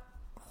Barbara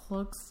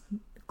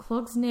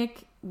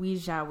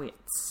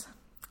Klogsnik-Wijawitz.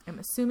 I'm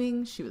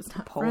assuming she was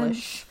not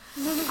Polish.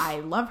 French.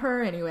 I love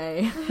her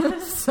anyway.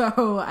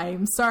 So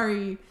I'm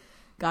sorry.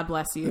 God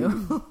bless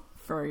you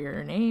for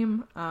your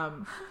name.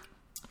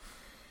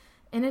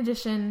 In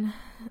addition,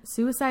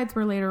 suicides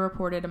were later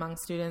reported among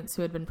students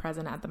who had been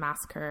present at the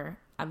massacre.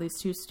 At least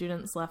 2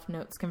 students left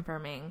notes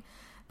confirming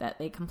that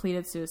they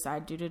completed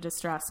suicide due to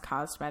distress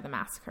caused by the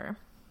massacre.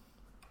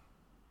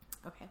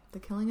 Okay, the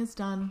killing is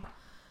done.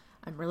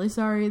 I'm really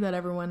sorry that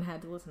everyone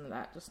had to listen to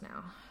that just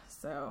now.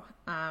 So,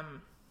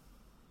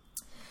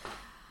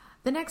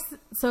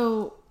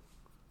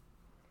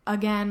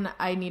 again,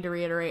 I need to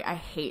reiterate, I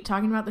hate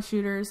talking about the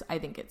shooters. I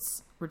think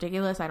it's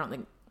ridiculous. I don't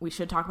think we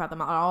should talk about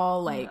them at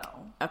all. Like,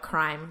 a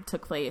crime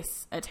took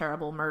place, a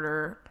terrible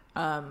murder,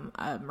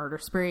 a murder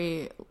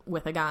spree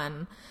with a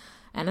gun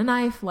and a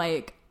knife.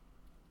 Like,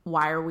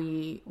 why are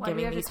we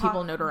giving these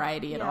people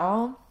notoriety at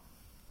all?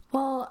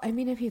 Well, I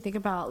mean, if you think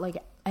about, like,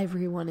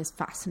 everyone is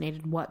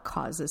fascinated what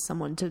causes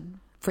someone to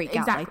freak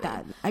out like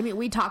that. I mean,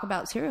 we talk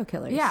about serial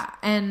killers. Yeah,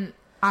 and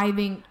I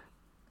think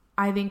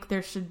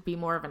there should be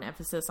more of an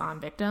emphasis on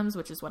victims,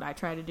 which is what I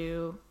try to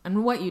do,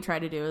 and what you try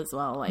to do as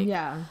well. Like,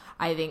 yeah,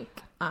 I think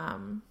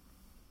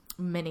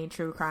many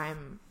true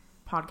crime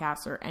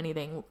podcasts or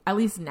anything, at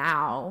least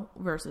now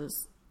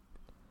versus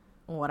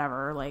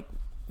whatever, like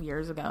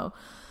years ago,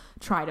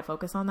 try to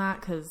focus on that,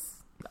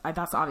 because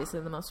that's obviously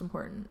the most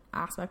important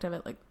aspect of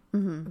it. Like,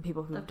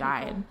 people who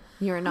died.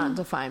 You're not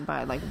defined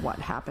by, like, what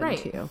happened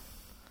to you.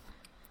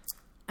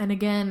 And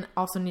again,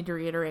 also need to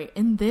reiterate,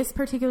 in this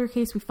particular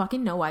case, we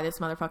fucking know why this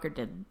motherfucker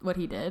did what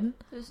he did.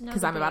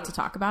 Because I'm about to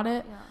talk about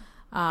it.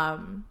 Yeah.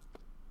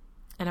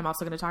 And I'm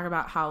also going to talk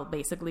about how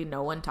basically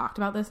no one talked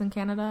about this in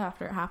Canada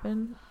after it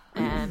happened.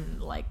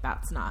 And, like,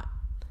 that's not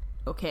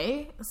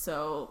okay.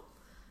 So,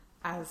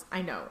 as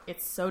I know,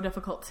 it's so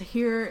difficult to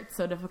hear. It's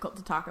so difficult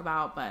to talk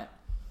about. But,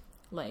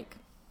 like,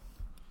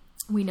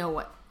 we know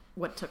what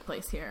took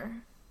place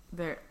here.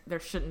 There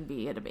shouldn't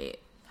be a debate.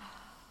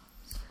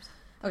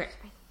 Okay.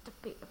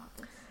 Debate about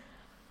this.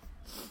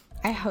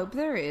 I hope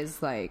there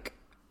is, like,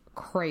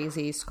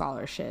 crazy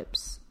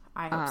scholarships.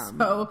 I hope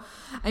so.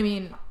 I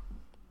mean,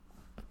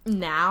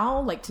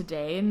 now, like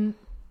today in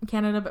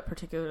Canada, but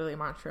particularly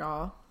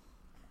Montreal,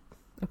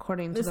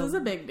 according to this is a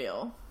big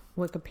deal.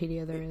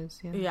 Wikipedia, there is.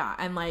 Yeah,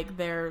 and like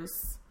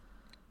there's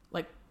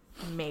like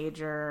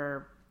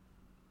major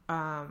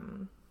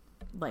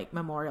like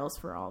memorials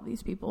for all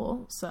these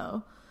people.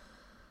 So,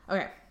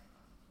 okay.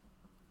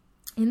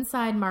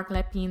 Inside Marc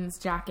Lépin's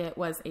jacket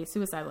was a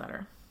suicide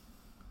letter.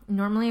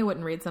 Normally I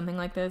wouldn't read something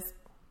like this,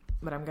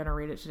 but I'm going to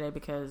read it today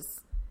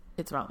because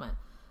it's relevant,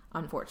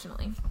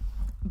 unfortunately.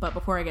 But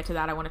before I get to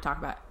that, I want to talk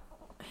about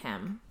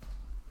him.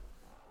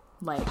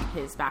 Like,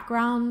 his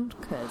background,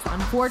 because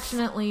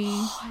unfortunately...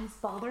 Oh, his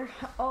father?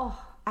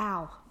 Oh,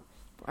 ow.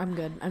 I'm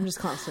good. I'm just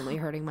constantly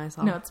hurting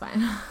myself. No, it's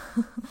fine.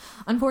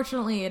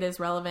 Unfortunately, it is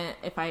relevant.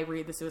 If I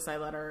read the suicide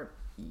letter,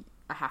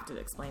 I have to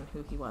explain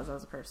who he was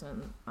as a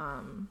person.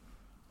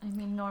 I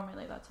mean,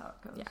 normally that's how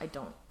it goes. Yeah, I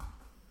don't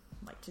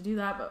like to do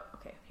that, but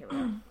okay, here we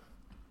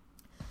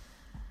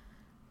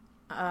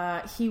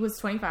go. He was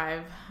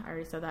 25, I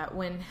already said that,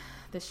 when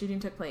the shooting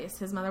took place.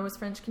 His mother was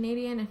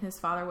French-Canadian and his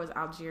father was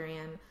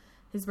Algerian.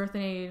 His birth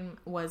name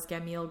was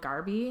Gamil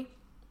Garbi.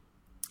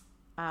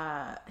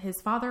 His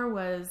father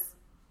was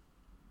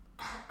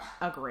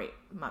a great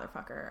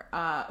motherfucker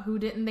who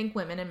didn't think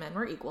women and men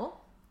were equal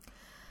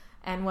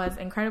and was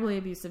incredibly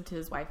abusive to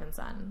his wife and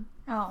son.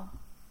 Oh.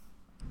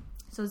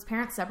 So his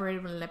parents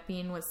separated when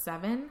Lépine was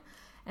 7,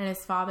 and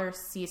his father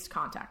ceased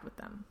contact with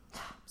them.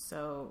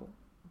 So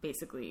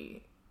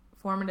basically,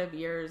 formative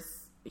years,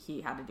 he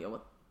had to deal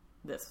with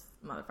this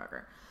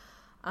motherfucker.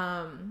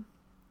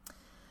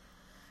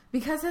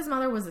 Because his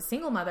mother was a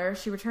single mother,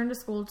 she returned to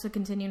school to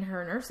continue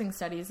her nursing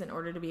studies in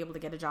order to be able to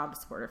get a job to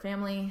support her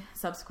family.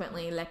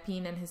 Subsequently,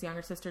 Lépine and his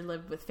younger sister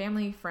lived with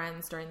family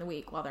friends during the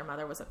week while their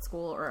mother was at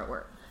school or at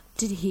work.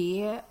 Did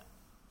he,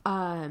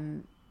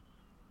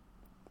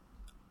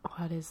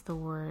 what is the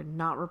word?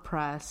 Not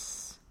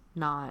repress.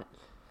 Not.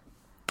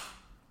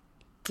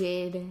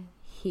 Did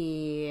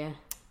he...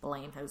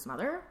 Blame his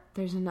mother?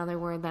 There's another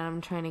word that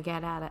I'm trying to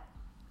get at it.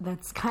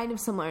 That's kind of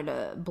similar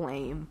to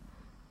blame.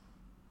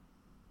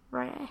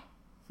 Right.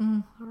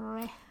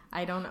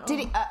 I don't know. Did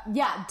he?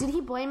 Did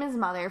he blame his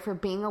mother for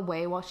being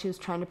away while she was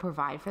trying to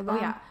provide for them?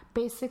 yeah.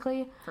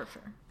 Basically, For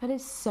sure. that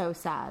is so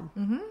sad.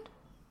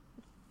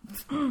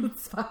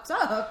 It's fucked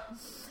up.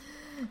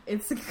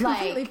 It's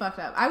completely fucked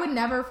up. I would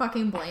never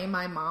fucking blame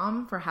my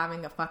mom for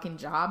having a fucking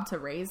job to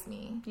raise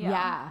me.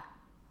 Yeah.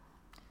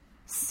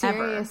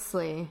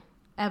 Seriously.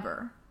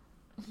 Ever.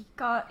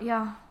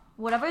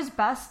 Whatever's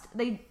best.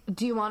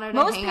 Do you want her to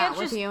Most hang out parents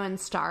with just- you and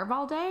starve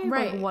all day?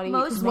 Right. Like, what do you?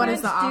 Most what parents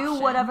is the do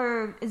option?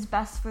 whatever is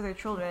best for their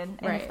children,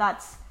 and Right. if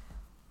that's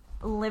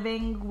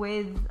living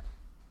with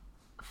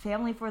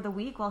family for the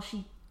week while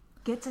she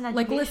gets an education.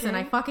 Like, listen,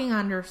 I fucking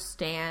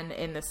understand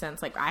in the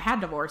sense, like, I had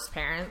divorced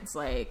parents.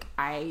 Like,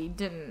 I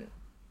didn't,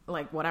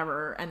 like,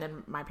 whatever. And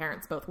then my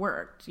parents both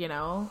worked, you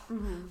know?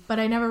 But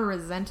I never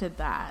resented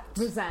that.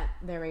 Resent.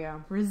 There we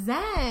go.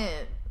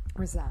 Resent.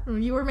 Resent.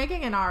 You were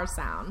making an R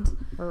sound.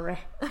 Right.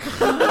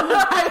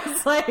 I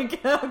was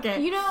like,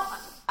 okay. You know,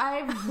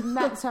 I've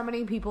met so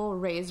many people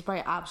raised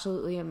by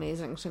absolutely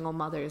amazing single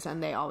mothers,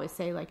 and they always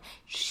say, like,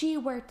 she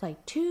worked,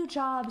 like, 2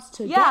 jobs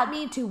to Yeah. get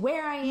me to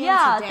where I am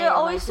Yeah, today. they're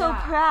always Like, so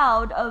yeah.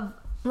 proud of.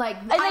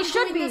 Like, they I'm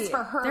should doing be. this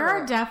for her. There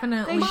are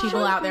definitely They people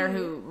should out there be.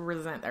 who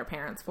resent their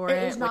parents for it.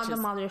 It is not which the is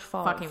mother's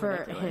fault fucking for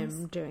ridiculous.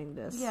 him doing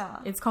this. Yeah,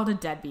 It's called a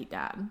deadbeat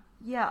dad.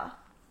 yeah.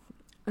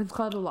 It's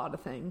called a lot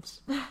of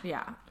things.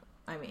 Yeah.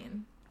 I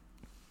mean,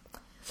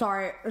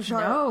 Sorry.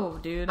 no,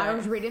 dude. I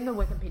was reading the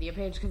Wikipedia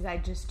page because I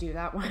just do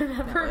that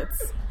whenever. No,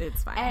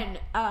 it's fine. And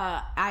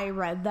I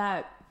read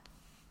that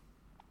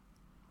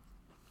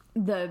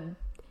the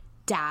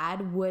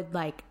dad would,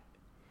 like,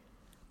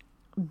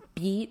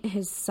 beat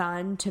his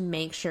son to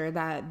make sure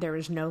that there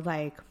was no,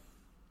 like,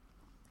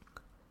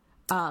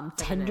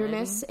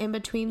 tenderness in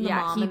between the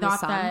mom he and the thought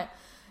son. that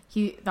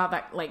he thought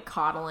that, like,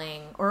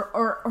 coddling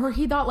or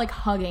he thought, like,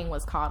 hugging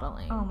was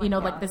coddling. Oh my you know,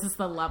 God. like, this is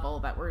the level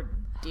that we're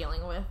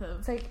dealing with of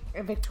It's like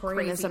a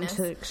Victorianism craziness.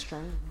 to the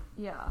extreme.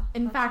 Yeah.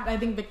 In fact, I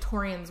think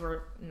Victorians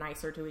were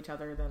nicer to each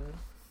other than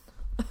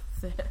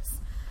this.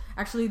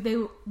 Actually,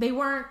 they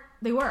weren't.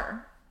 They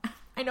were.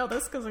 I know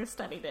this because I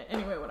studied it.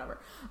 Anyway, whatever.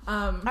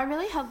 I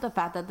really hope the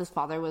fact that this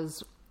father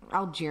was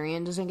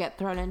Algerian doesn't get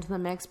thrown into the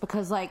mix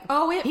because, like,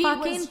 Oh, it he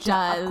fucking was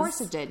does. Of course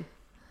it did.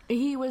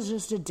 He was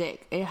just a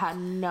dick. It had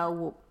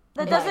no.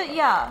 That doesn't.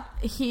 Yeah.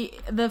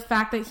 The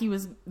fact that he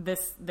was the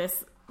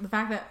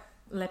fact that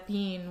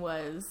Lepine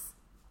was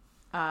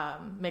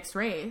mixed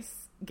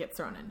race gets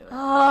thrown into it.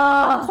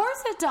 Of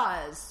course it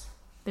does.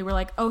 They were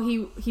like, oh,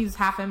 he's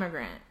half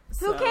immigrant.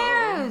 Who so-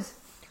 cares?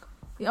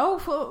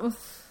 Oh,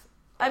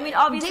 I mean,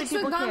 obviously Dicks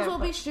people with guns care. will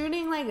but- be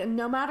shooting, like,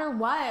 no matter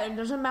what. It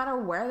doesn't matter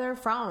where they're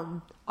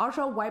from.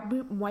 Also,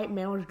 white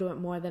males do it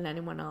more than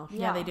anyone else.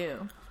 yeah, they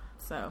do.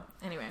 So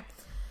anyway,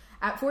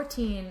 at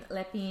 14,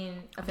 Lepine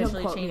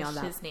officially quote me on changed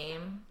that. his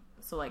name.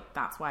 So, like,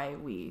 that's why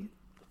we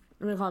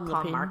We call him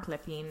call Lepine. Mark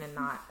Lepine and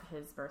not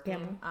his birth Yeah.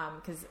 name.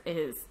 Because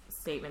his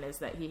statement is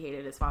that he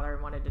hated his father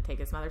and wanted to take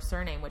his mother's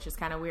surname, which is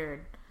kind of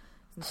weird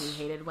since he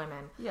hated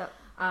women. Yep.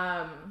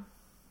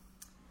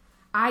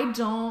 I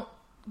don't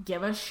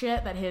give a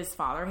shit that his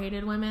father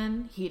hated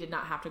women. He did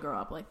not have to grow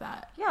up like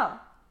that. Yeah.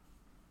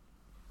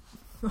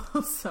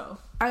 So,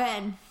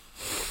 And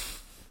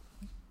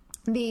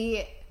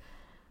the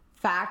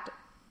fact,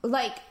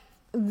 like,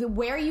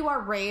 where you are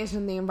raised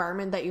and the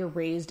environment that you're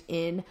raised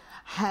in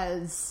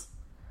has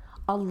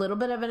a little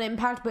bit of an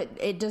impact, but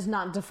it does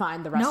not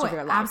define the rest No, of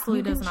your it life.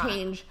 absolutely you does can not.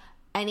 change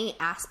any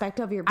aspect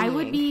of your being. I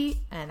would be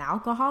an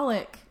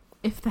alcoholic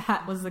if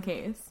that was the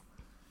case.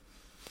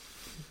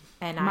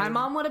 And My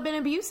mom would have been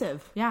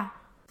abusive. Yeah.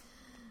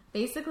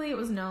 Basically, it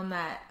was known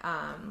that,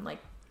 like,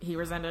 he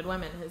resented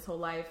women his whole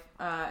life,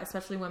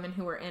 especially women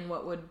who were in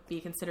what would be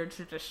considered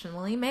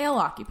traditionally male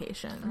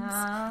occupations.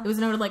 It was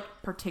noted, like,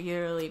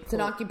 particularly... It's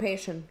an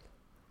occupation.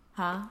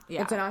 Huh?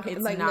 Yeah. It's an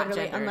occupation. Like, not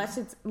literally, gendered. unless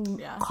it's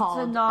Yeah. It's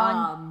called... a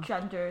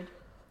non-gendered.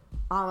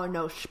 I don't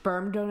know,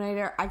 sperm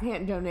donator. I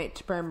can't donate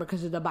sperm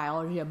because of the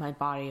biology of my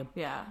body.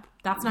 Yeah.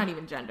 That's not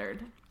even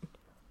gendered.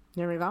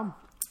 There we go.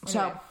 So,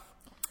 Anyway.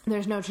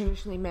 there's no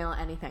traditionally male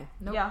anything.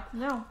 Nope. Yeah.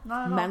 No,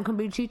 not at all. Men can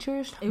be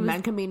teachers.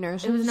 Men can be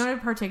nurses. It was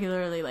noted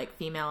particularly, like,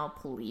 female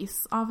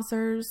police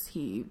officers.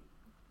 He,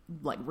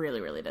 like,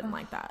 really, really didn't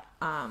like that.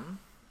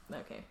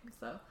 Okay,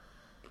 so...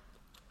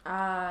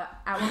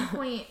 at one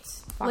point,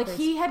 like,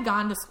 he had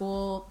gone to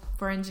school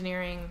for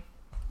engineering,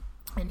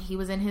 and he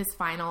was in his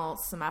final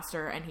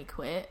semester, and he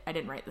quit. I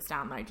didn't write this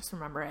down, but I just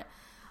remember it.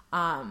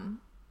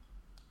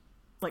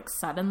 Like,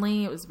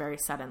 suddenly, it was very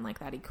sudden, like,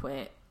 that he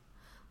quit.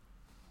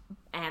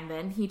 And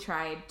then he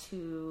tried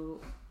to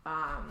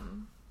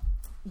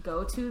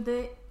go to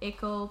the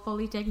École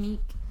Polytechnique,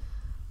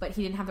 but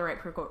he didn't have the right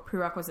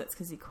prerequisites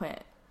because he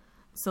quit.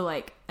 So,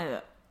 like,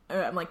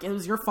 I'm like, it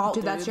was your fault,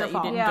 dude, that's your that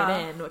fault. you didn't Yeah.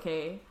 get in,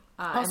 okay?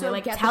 And Also, they,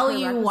 like, get the tell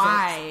you prerequisites.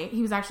 why.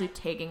 He was actually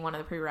taking one of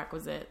the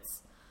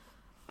prerequisites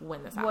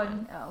when this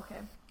happened. Okay.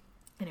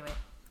 Anyway,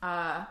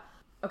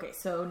 okay,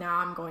 so now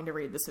I'm going to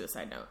read the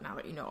suicide note now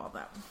that you know all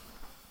that.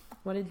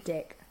 What a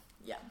dick.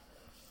 Yeah.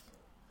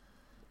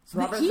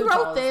 Robert He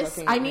Duvall wrote is this.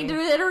 looking at I need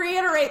me. to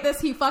reiterate this.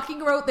 He fucking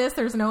wrote this.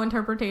 There's no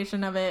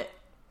interpretation of it.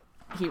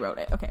 He wrote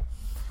it. Okay.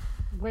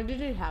 Where did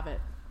he have it?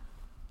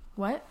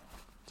 What?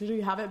 Did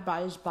he have it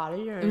by his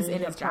body or It was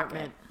in his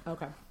apartment?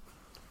 Okay.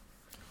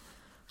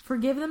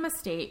 Forgive the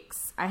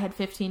mistakes. I had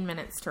 15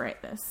 minutes to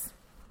write this.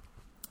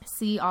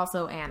 See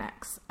also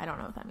annex. I don't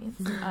know what that means.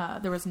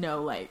 There was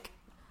no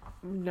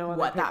No other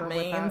what that paper with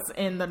means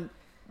in the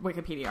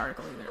Wikipedia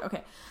article either.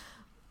 Okay.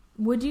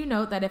 Would you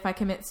note that if I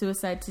commit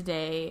suicide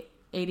today,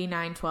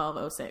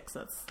 89/12/06,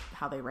 that's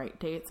how they write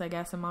dates, I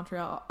guess, in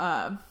Montreal,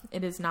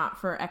 it is not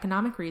for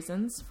economic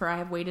reasons, for I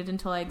have waited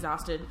until I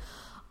exhausted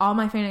all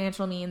my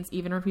financial means,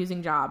 even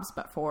refusing jobs,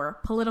 but for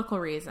political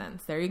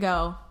reasons. There you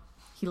go.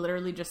 He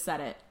literally just said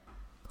it.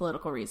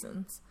 Political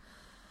reasons.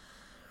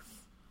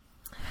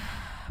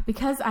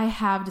 Because I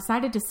have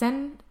decided to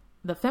send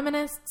the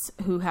feminists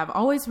who have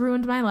always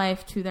ruined my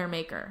life to their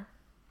maker.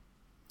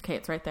 Okay,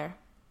 it's right there.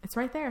 It's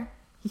right there.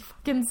 He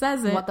fucking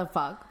says it. What the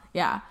fuck?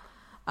 Yeah.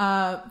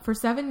 For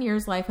 7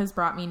 years, life has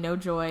brought me no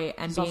joy,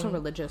 and It's also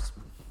religious.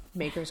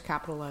 Makers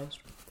capitalized.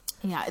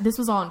 yeah, this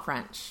was all in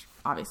French,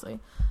 obviously.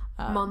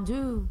 Mon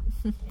Dieu.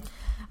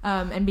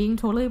 And being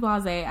totally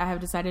blasé, I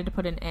have decided to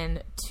put an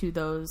end to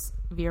those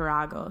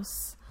viragos.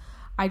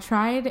 I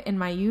tried in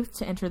my youth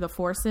to enter the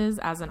forces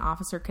as an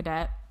officer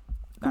cadet.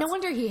 No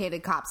wonder he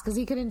hated cops, because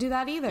he couldn't do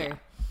that either. Yeah.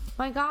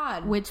 My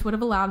God. Which would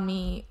have allowed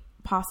me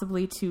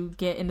possibly to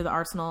get into the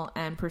arsenal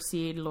and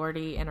precede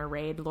Lordy in a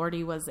raid.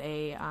 Lordy was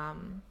a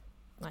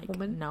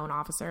Woman? known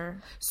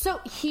officer, So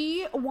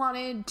he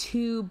wanted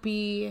to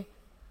be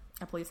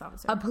a police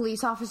officer. a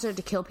police officer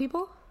to kill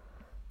people?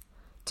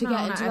 To No, get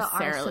not into the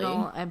necessarily.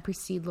 arsenal and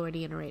precede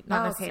Lordy in a raid?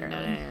 Not Oh, okay.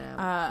 necessarily.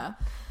 No.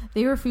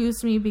 They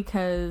refused me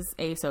because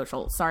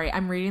asocial. Sorry,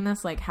 I'm reading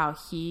this like how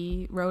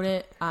he wrote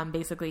it.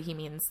 Basically, he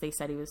means they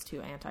said he was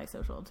too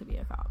antisocial to be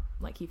a cop.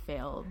 Like he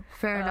failed.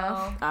 Fair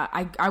enough.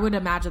 I would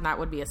imagine that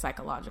would be a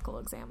psychological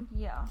exam.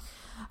 Yeah.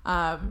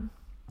 I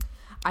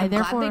I'm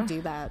therefore. glad they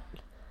do that.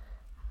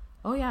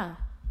 Oh yeah,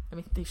 I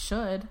mean they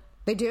should.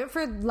 They do it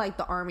for, like,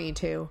 the army,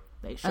 too.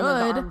 They And like,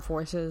 the should. armed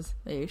forces.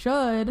 They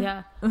should.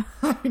 Yeah.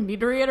 I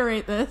need to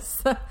reiterate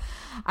this.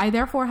 I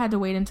therefore had to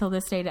wait until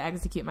this day to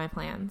execute my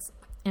plans.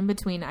 In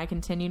between, I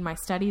continued my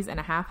studies in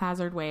a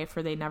haphazard way,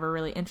 for they never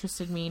really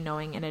interested me,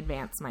 knowing in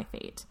advance my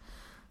fate.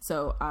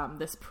 So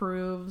this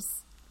proves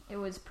It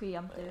was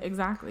preemptive.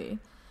 exactly.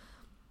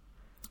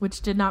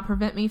 Which did not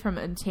prevent me from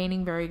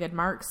obtaining very good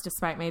marks,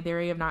 despite my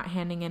theory of not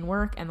handing in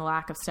work and the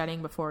lack of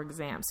studying before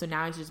exams. So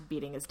now he's just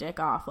beating his dick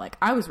off. Like,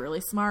 I was really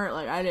smart.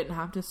 Like, I didn't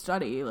have to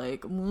study.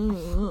 Like,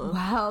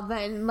 Well,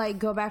 then, like,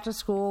 go back to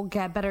school,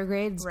 get better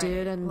grades, Right,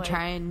 dude, and like-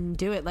 try and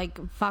do it. Like,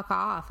 fuck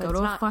off. go to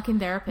a fucking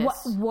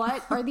therapist.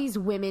 What are these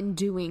women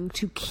doing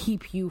to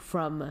keep you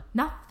from...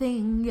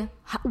 Nothing.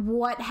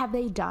 What have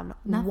they done?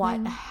 Nothing.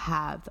 What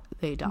have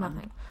they done?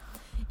 Nothing.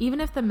 Even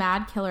if the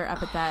mad killer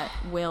epithet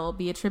will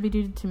be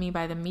attributed to me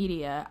by the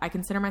media, I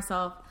consider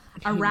myself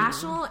a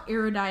rational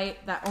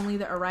erudite that only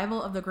the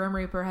arrival of the Grim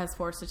Reaper has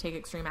forced to take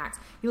extreme acts.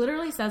 He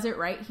literally says it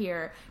right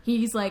here.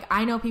 He's like,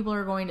 I know people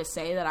are going to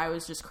say that I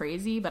was just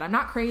crazy, but I'm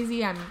not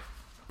crazy. I'm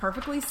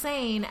perfectly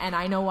sane, and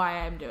I know why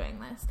I'm doing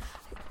this.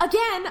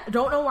 Again,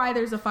 don't know why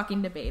there's a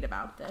fucking debate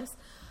about this.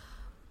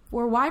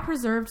 Or why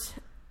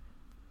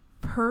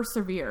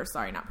persevere,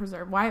 sorry, not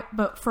preserve. Why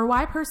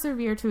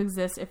persevere to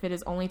exist if it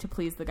is only to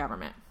please the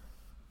government?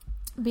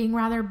 Being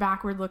rather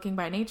backward looking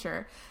by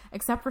nature,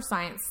 except for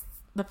science,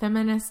 the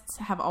feminists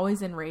have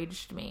always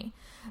enraged me.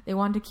 They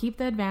want to keep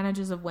the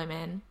advantages of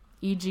women,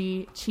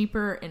 e.g.,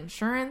 cheaper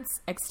insurance,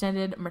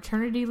 extended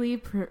maternity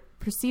leave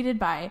preceded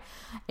by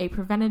a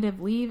preventative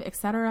leave,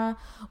 etc.,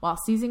 while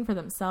seizing for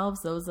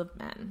themselves those of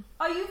men.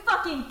 Are you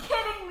fucking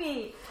kidding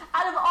me?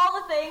 Out of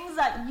all the things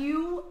that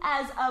you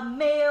as a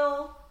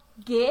male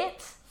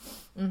get,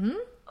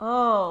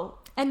 oh,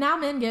 And now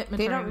men get They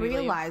maternity don't leave.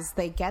 realize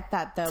they get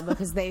that, though,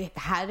 because they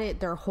had it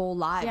their whole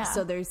lives. Yeah.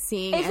 So they're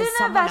seeing isn't as a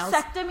someone else...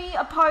 vasectomy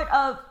a part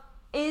of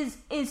is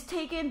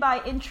taken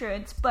by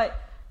insurance, but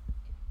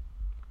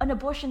an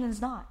abortion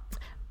is not?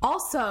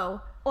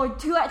 Also... Or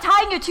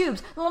tying your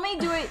tubes. Let me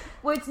do it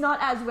where it's not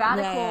as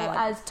radical Yeah,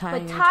 as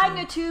tying but your tying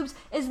your tubes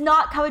is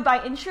not covered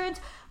by insurance.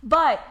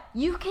 But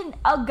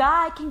a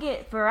guy can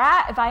get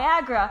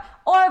Viagra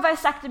or a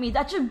vasectomy.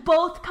 That's just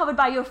both covered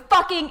by your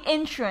fucking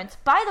insurance.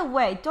 By the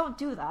way, don't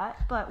do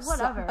that. But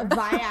whatever.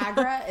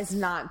 Viagra is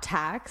not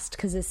taxed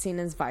because it's seen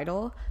as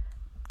vital.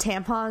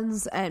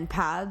 Tampons and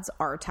pads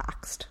are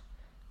taxed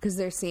because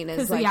they're seen as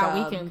 'Cause, like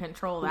yeah, we can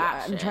control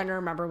that I'm shit. trying to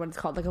remember what it's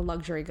called, like a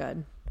luxury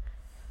good.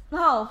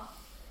 Oh,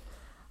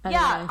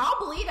 yeah. Anyway,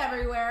 I'll bleed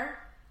everywhere.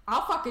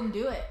 I'll fucking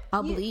do it.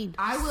 I'll bleed.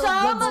 I will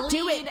Some-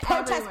 Do it.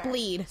 Protest everywhere.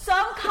 bleed.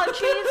 Some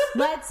countries.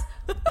 Let's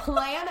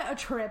plan a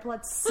trip.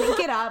 Let's sync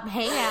it up.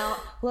 Hang out.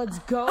 Let's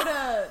go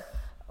to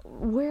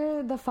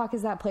where the fuck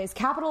is that place?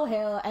 Capitol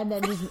Hill, and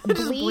then just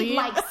bleed bleed.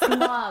 like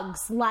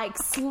slugs. Like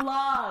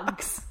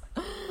slugs.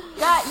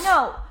 Yeah,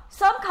 no.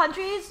 some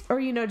countries, Or,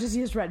 just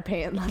use red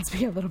paint. Let's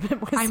be a little bit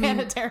more I mean,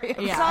 sanitary.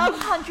 yeah. some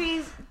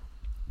countries,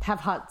 Have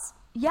huts.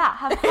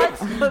 have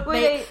huts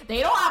where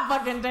They don't have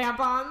fucking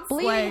tampons.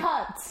 Bleeding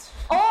huts.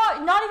 or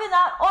not even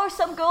that, or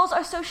some girls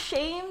are so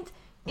shamed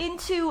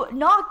into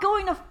not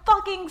going to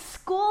fucking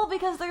school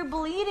because they're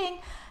bleeding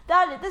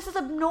that this is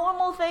a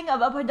normal thing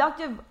of a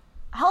productive,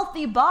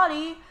 healthy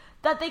body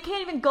that they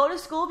can't even go to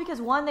school because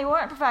one, they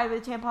weren't provided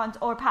with tampons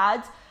or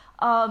pads,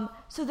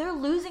 so they're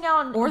losing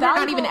out on Or they're not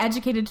valuable- even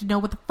educated to know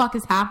what the fuck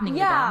is happening to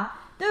Yeah, them.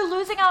 they're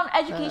losing out on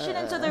education,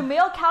 and so their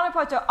male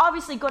counterparts are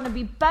obviously going to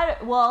be better.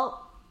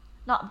 Well,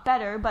 not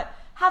better, but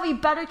have a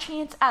better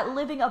chance at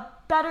living a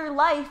better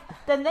life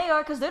than they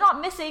are because they're not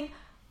missing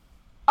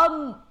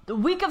a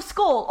week of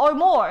school or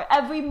more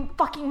every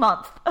fucking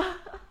month.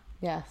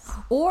 Yes.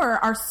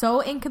 Or are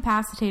so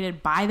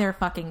incapacitated by their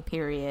fucking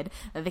period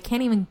that they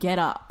can't even get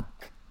up.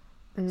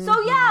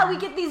 So yeah, we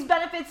get these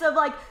benefits of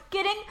like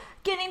getting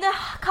to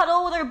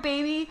cuddle with our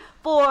baby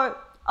for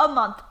a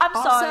month. I'm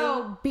sorry.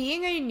 Also,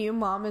 being a new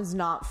mom is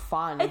not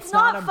fun. It's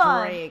not not a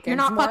fun. break. You're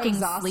It's not more fucking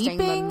exhausting sleeping.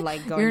 Than,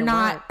 like, going You're to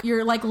not. work.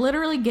 You're like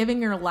literally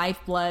giving your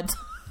lifeblood to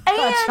a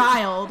And-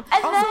 child.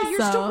 and Also, then you're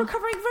So- still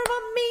recovering from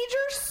a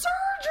major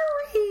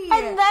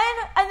surgery.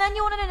 And then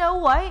you want to know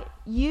what?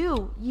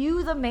 You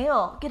the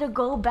male, get to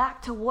go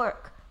back to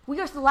work. We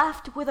are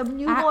left with a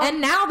newborn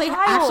And now they child.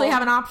 actually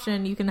have an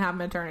option. You can have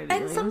maternity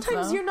And leave.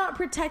 sometimes you're not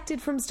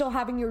protected from still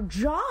having your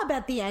job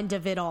at the end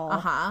of it all.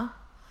 Uh-huh.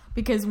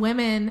 Because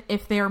women,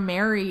 if they're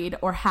married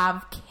or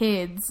have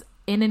kids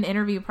in an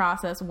interview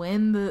process,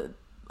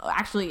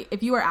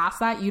 if you are asked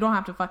that, you don't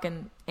have to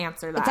fucking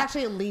answer that. It's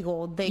actually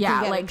illegal. They can yeah,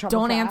 get in like trouble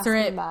don't for answer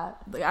asking it. that.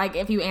 Like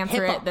if you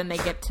answer HIPAA. it, then they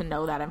get to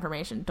know that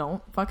information.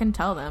 Don't fucking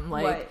tell them.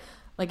 Like, Right.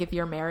 like if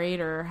you're married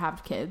or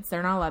have kids,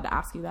 they're not allowed to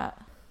ask you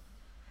that.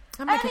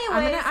 I'm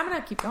Anyways.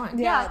 gonna keep going.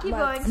 Yeah, Yeah, keep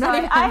let's- going.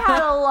 Sorry, I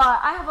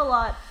have a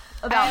lot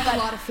about I have that. a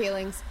lot of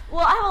feelings.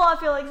 Well, I have a lot of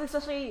feelings,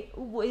 especially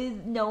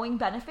with knowing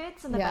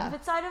benefits and the Yeah.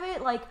 benefit side of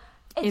it. Like,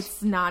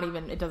 It's not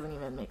even. It doesn't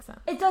even make sense.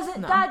 it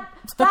doesn't. No.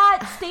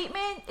 That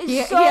statement is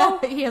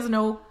He has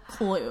no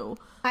clue.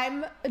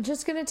 I'm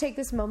just going to take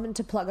this moment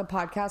to plug a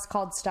podcast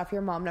called Stuff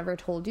Your Mom Never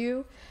Told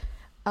You.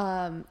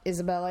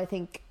 Isabel, I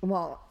think,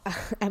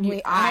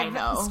 Emily, I I've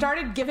know.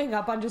 started giving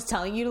up on just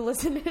telling you to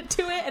listen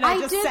to it, and I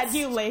just sent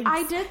you links.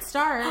 I did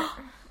start.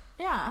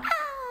 Yeah,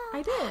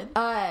 I did.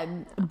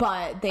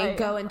 But they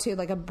go into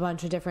like a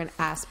bunch of different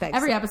aspects.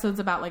 Every episode's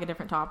about like a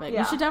different topic.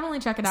 Yeah. You should definitely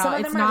check it Some out. of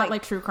It's them are, not like-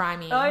 like true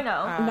crimey. Oh, I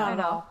know. Not I at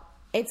know. all.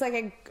 It's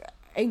like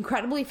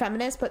incredibly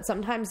feminist, but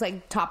sometimes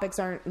like topics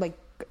aren't like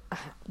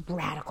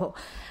radical.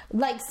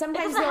 Like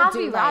sometimes doesn't they'll have to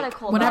do be like,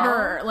 radical.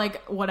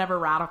 whatever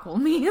radical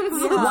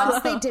means.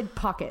 Once they did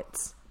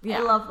pockets. Yeah.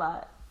 I love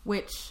that.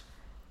 Which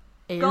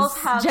is Girls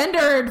have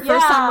gendered for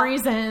Yeah, some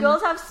reason,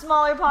 Girls have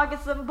smaller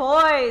pockets than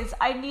boys.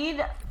 I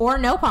need or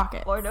no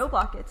pocket. or no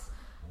pockets.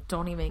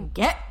 Don't even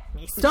get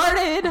me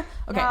started.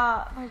 Okay,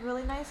 Yeah, my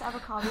really nice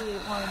avocado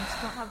ones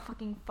don't have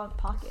fucking front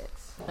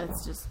pockets.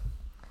 it's just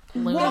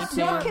Looney What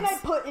Tunes. can I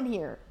put in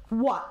here?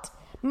 What?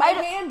 My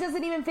hand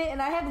doesn't even fit,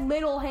 and I have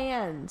little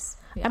hands.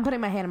 Yeah. I'm putting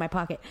my hand in my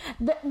pocket.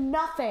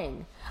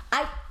 Nothing.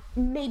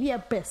 Maybe a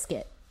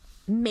biscuit.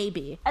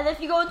 Maybe. And if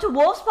you go into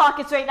Wolf's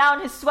pockets right now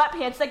in his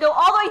sweatpants, they go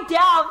all the way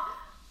down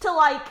to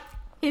like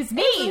His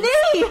knees. his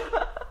knee.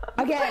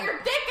 Again.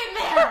 dick in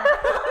there.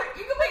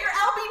 You can put your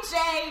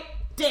LBJ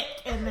dick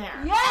in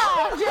there.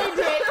 Yeah. LBJ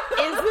Dick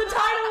is the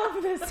title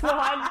of this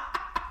one.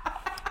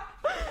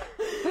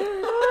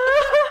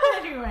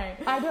 Anyway,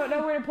 I don't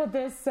know where to put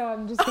this, so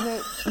I'm just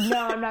gonna.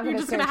 No, I'm not you're gonna.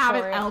 just gonna search have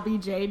for it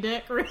LBJ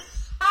dick.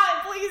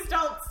 Please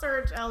don't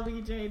search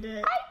LBJ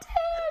dick.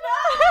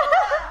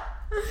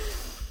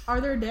 Are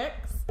there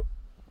dicks?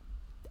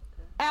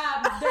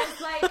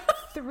 There's like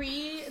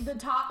the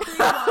top three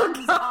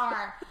ones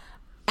are.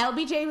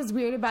 LBJ was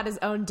weird about his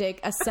own dick,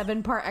 a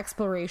 7-part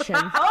exploration.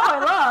 Oh, I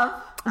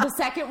love. The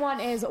second one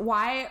is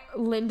why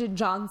Lyndon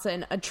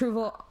Johnson, a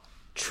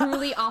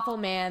truly awful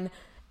man,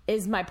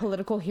 is my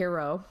political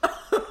hero.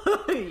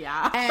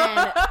 Yeah.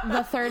 And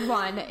the third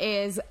one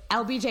is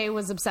LBJ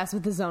was obsessed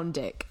with his own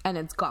dick, and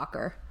it's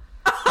Gawker.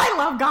 I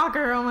love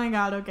Gawker. Oh my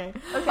god. Okay.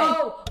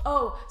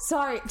 Oh,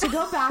 sorry. To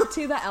go back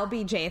to the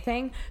LBJ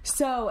thing,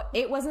 so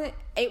it wasn't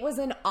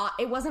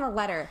a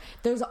letter.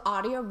 There's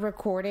audio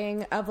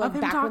recording of like Of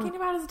him back talking when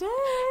about his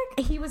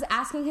dick. he was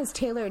asking his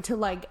tailor to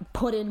like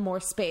put in more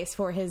space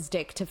for his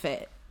dick to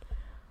fit.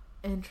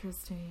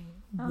 Interesting.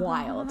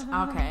 Wild.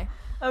 Okay.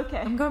 Okay.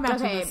 I'm going back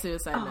Okay. to the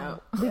suicide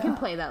note. We can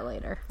play that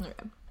later.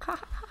 Okay.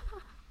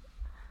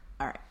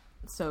 All right.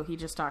 So he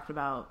just talked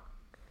about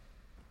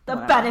The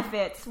whatever.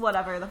 benefits,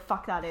 whatever the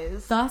fuck that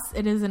is. Thus,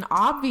 it is an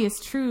obvious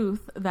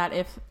truth that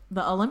if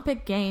the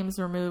Olympic Games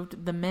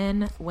removed the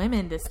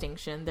men-women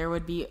distinction, there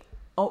would be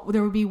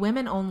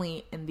women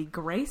only in the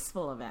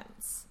graceful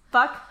events.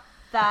 Fuck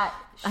that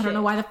shit. I don't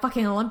know why the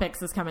fucking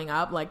Olympics is coming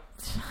up. Like,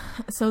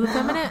 so the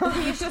feminist.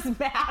 He's just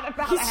mad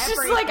about He's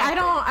just like, I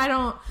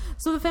don't.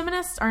 So the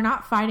feminists are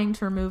not fighting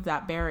to remove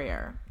that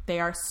barrier. They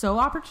are so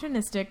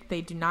opportunistic,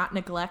 they do not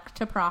neglect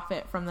to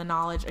profit from the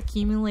knowledge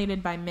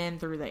accumulated by men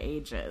through the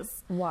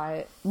ages.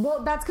 Why?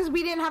 Well, that's because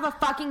we didn't have a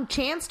fucking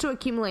chance to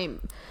accumulate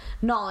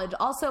knowledge.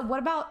 Also, what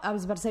about, I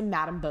was about to say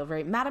Madame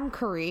Bovary. Madame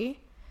Curie?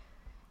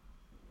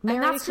 And Mary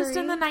that's just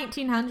Curie? in the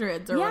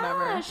 1900s or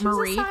whatever. She was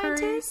Marie a Curie?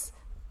 scientist.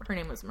 Her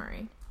name was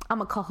Marie. I'm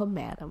gonna call her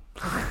Madam.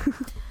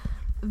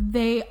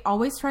 They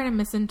always try to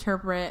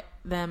misinterpret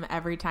them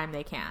every time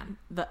they can.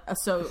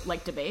 So,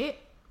 like, debate?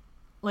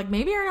 Like,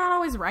 maybe you're not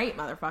always right,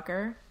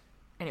 motherfucker.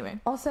 Anyway.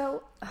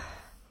 Also,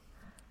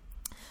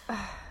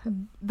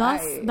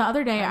 Thus, the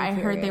other day I'm I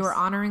heard they furious. were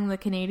honoring the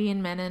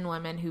Canadian men and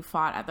women who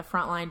fought at the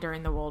front line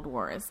during the World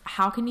Wars.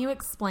 How can you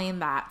explain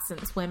that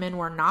since women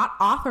were not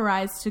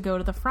authorized to go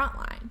to the front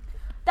line?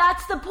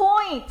 That's the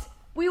point.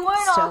 We weren't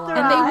Still authorized.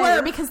 And they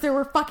were because there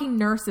were fucking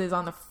nurses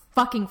on the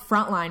fucking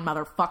front line,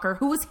 motherfucker.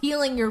 Who was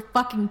healing your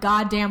fucking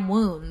goddamn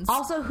wounds?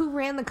 also, who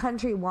ran the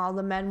country while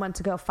the men went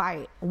to go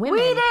fight? Women. We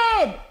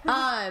did.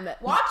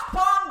 Watch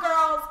Pawn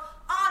Girls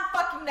on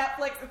fucking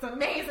Netflix. It's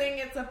amazing.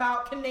 It's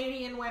about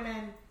Canadian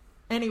women.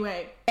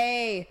 Anyway.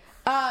 He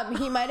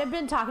might have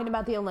been talking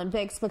about the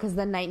Olympics because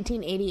the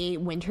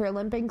 1988 Winter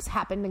Olympics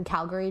happened in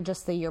Calgary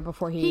just the year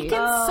before He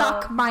can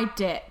suck my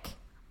dick.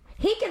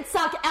 He can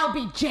suck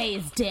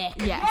LBJ's dick.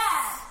 Yes.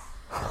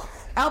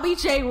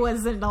 LBJ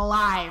wasn't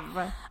alive.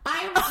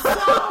 I'm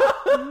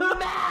so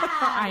mad.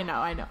 I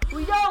know.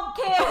 We don't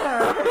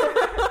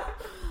care.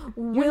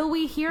 Will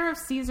we hear of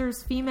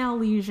Caesar's female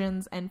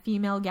legions and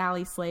female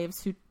galley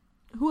slaves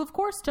who of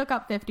course took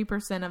up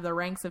 50% of the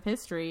ranks of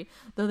history,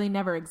 though they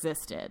never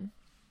existed?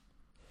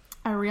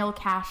 A real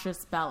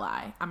Cassius Belli.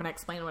 I'm going to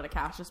explain what a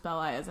Cassius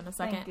Belli is in a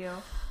second. Thank you.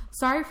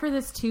 Sorry for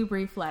this too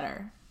brief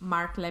letter.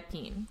 Marc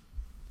Lepine.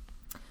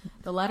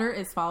 The letter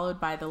is followed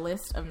by the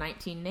list of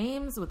 19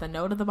 names with a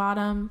note at the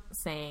bottom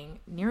saying,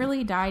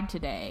 nearly died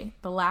today.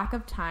 The lack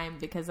of time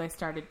because I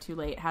started too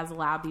late has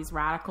allowed these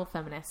radical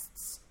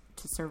feminists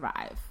to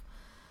survive.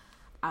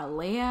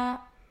 Alea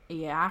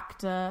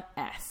iacta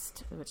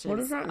est, which What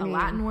is does that a mean?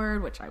 Latin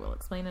word, which I will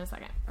explain in a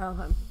second.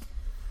 Okay.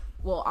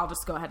 Well, I'll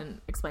just go ahead and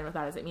explain what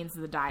that is. It means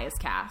the die is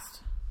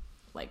cast.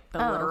 Like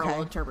the Oh, literal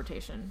okay.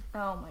 interpretation.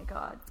 Oh my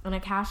god. And a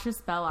Cassius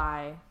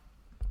Belli,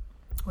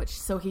 which,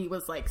 so he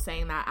was like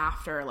saying that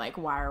after, like,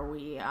 why are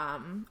we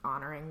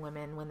honoring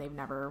women when they've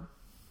never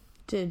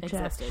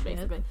existed,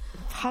 basically.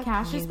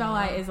 Cassius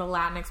Belli is a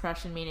Latin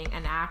expression meaning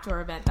an act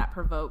or event that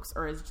provokes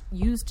or is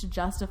used to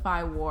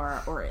justify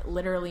war, or it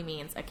literally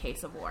means a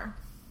case of war.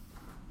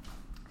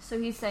 So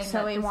he's saying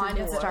So that he this wanted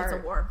to is war. start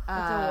It's a war. It's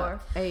a war.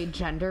 a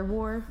gender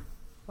war.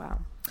 Wow.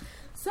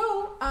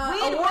 So,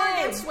 We'd a war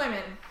win. against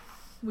women.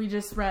 We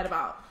just read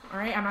about. All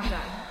right, I'm not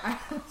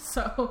done.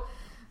 So,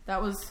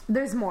 that was.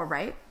 There's more,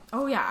 right?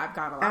 Oh yeah, I've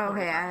got a lot. more to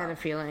Okay, talk I had about. a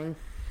feeling.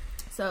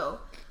 So,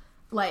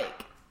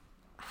 like,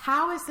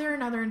 how is there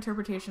another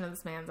interpretation of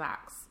this man's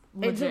acts?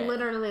 It's Legit.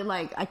 literally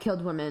like I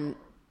killed women.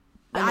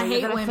 I know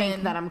hate you're gonna think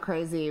women. that I'm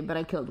crazy, but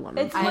I killed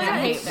women. It's I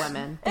literally- hate them.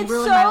 women. They It's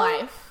ruined so my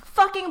life.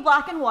 fucking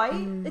black and white.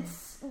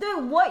 It's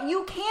the what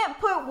you can't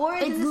put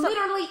words It's into.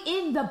 literally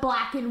in the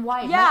black and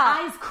white. Yeah.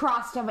 My eyes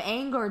crossed of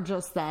anger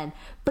just then,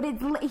 but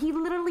he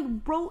literally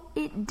wrote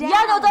it down.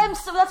 Yeah, no,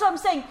 that's what I'm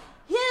saying.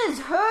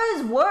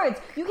 Hers words.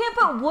 You can't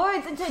put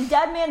words into a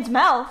dead man's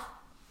mouth.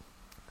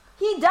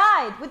 He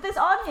died with this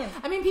on him.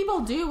 I mean, people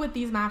do with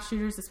these mass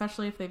shooters,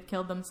 especially if they've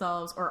killed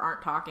themselves or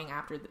aren't talking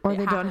after. Or it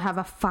they don't happened. have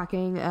a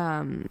fucking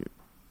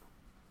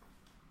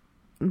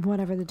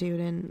whatever the dude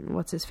in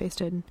what's his face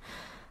did.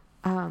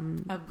 a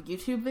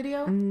YouTube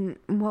video,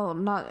 Well,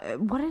 not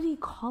what did he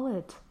call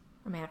it?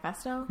 a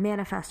manifesto.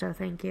 Manifesto.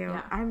 Thank you.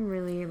 Yeah. I'm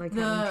really like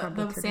having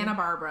trouble The today. Santa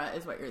Barbara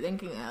is what you're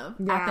thinking of.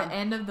 Yeah. At the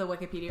end of the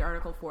Wikipedia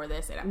article for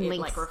this, it Links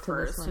like to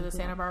refers this to one, the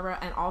yeah. Santa Barbara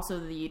and also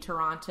the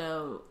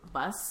Toronto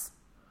bus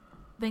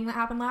thing that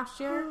happened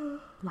last year.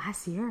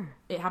 Last year.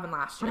 It happened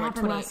last year, What like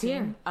happened last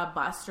 2018. year? A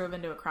bus drove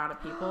into a crowd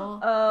of people.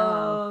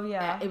 Oh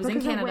yeah. It was Because in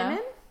of Canada.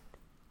 women?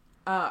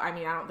 I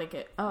mean, I don't think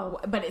it. Oh.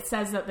 But it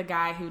says that the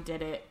guy who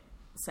did it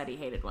said he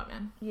hated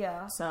women.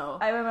 Yeah. So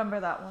I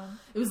remember that one.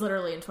 it was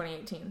literally in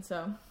 2018.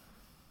 So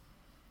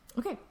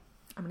okay,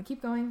 I'm gonna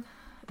keep going.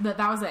 That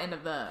was the end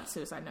of the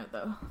suicide note,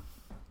 though.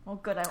 Well,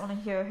 good. I want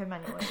to hear him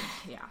anyway.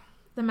 Yeah.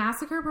 The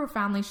massacre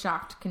profoundly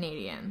shocked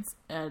Canadians.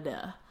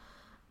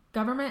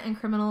 Government and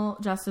criminal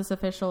justice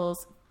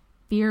officials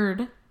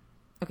feared...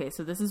 Okay,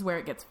 so this is where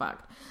it gets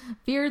fucked.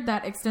 Feared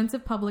that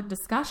extensive public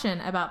discussion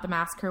about the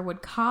massacre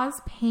would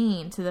cause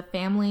pain to the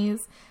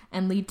families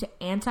and lead to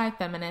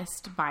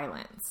anti-feminist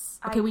violence.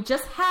 Okay, we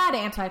just had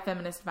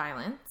anti-feminist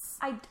violence.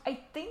 I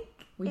think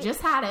We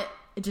just had it.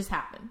 It just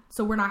happened.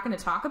 So we're not going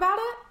to talk about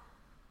it?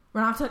 We're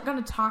not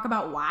going to talk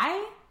about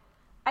why?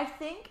 I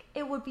think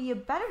it would be a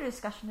better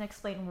discussion to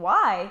explain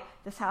why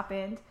this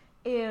happened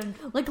and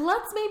Like,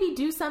 let's maybe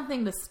do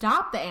something to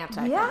stop the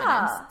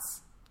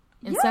anti-feminists.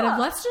 Yeah. Instead Yeah. of,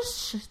 let's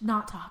just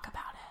not talk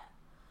about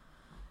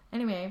it.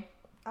 Anyway,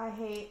 I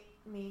hate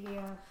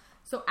media.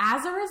 so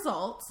as a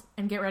result,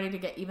 and get ready to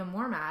get even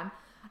more mad,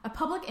 a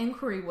public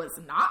inquiry was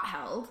not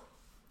held,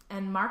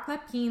 And Mark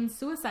Lepkine's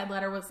suicide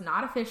letter was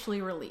not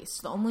officially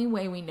released. The only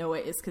way we know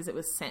it is because it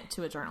was sent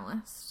to a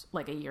journalist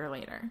like a year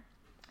later.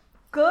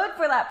 Good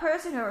for that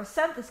person who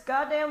sent this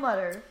goddamn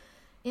letter.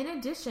 In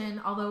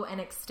addition, although an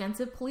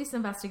extensive police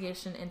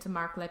investigation into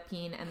Mark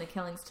Lepkine and the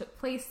killings took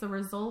place, the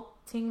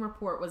resulting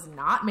report was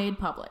not made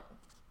public.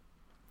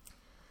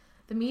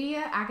 The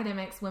media,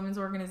 academics, women's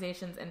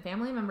organizations, and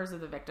family members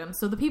of the victims,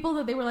 so the people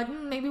that they were like,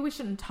 maybe we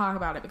shouldn't talk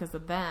about it because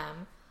of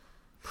them,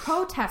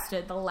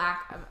 protested the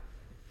lack of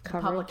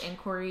public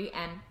inquiry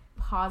and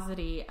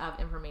paucity of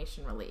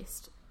information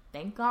released.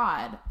 Thank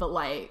God. But,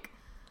 like,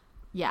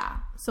 yeah.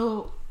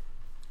 So,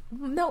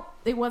 nope,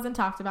 it wasn't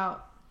talked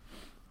about.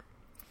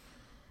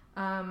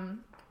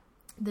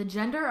 The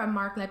gender of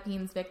Mark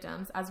Lepkine's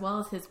victims, as well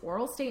as his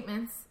oral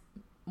statements.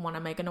 Want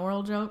to make an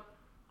oral joke?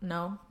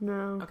 No?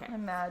 No. Okay.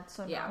 I'm mad,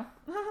 so Yeah.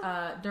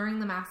 no. During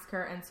the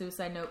massacre and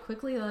suicide note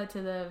quickly led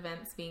to the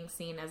events being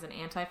seen as an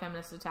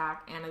anti-feminist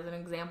attack and as an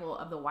example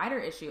of the wider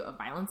issue of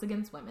violence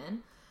against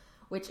women,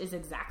 which is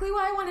exactly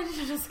why I wanted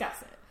to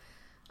discuss it.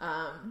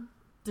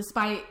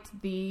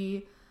 Despite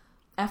the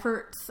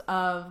efforts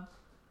of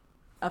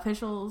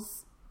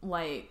officials,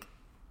 like,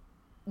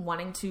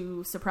 wanting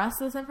to suppress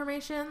this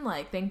information,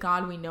 like, thank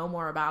God we know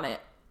more about it.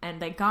 And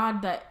thank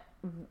God that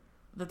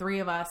the 3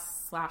 of us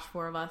 /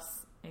 4 of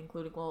us,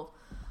 including Wolf,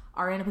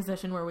 are in a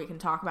position where we can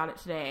talk about it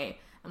today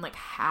and, like,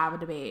 have a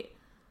debate.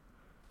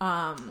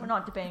 We're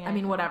not debating I mean,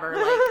 anything.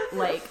 whatever.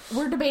 Like,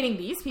 we're debating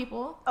these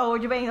people. Oh, we're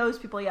debating those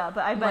people, yeah.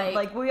 But I bet,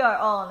 like, we are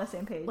all on the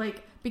same page.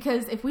 Like,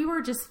 because if we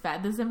were just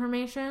fed this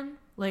information,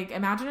 like,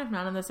 imagine if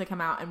none of this had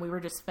come out and we were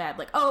just fed,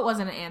 like, oh, it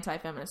wasn't an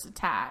anti-feminist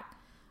attack.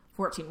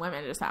 14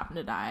 women just happened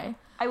to die.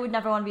 I would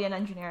never want to be an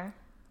engineer.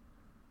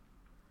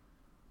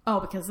 Oh,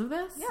 because of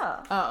this?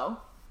 Yeah.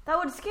 Oh. That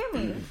would scare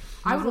me.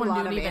 I There's would a want lot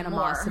to of do it even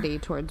animosity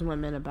towards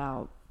women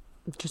about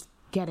just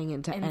getting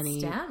into In any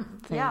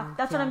STEM. thing. Yeah,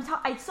 that's what I'm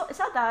I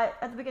said that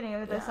at the beginning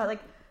of this. Yeah. That,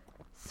 like,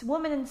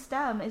 women in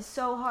STEM is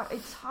so hard.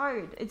 It's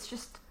hard. It's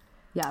just...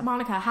 Yeah,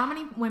 Monica, how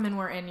many women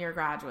were in your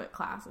graduate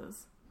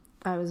classes?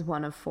 I was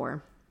one of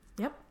 4.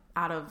 Yep.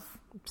 Out of...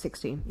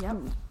 60. Yep.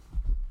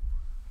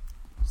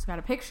 She's got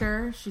a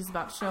picture. She's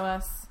about to show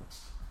us.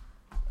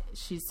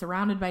 She's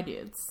surrounded by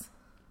dudes.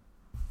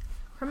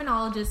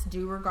 Criminologists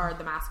do regard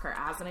the massacre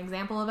as an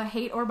example of a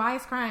hate or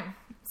bias crime.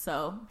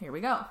 So, here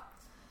we go.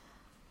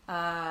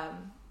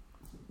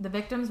 The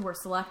victims were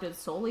selected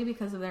solely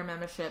because of their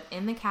membership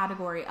in the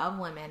category of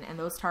women, and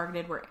those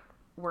targeted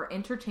were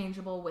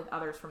interchangeable with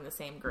others from the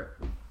same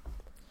group.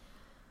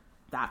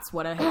 That's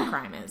what a hate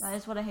crime is. That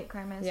is what a hate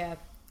crime is. Yeah.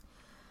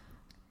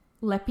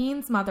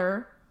 Lepkine's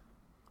mother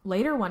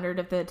later wondered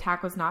if the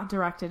attack was not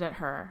directed at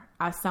her,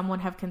 as some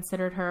would have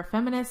considered her a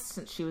feminist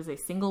since she was a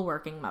single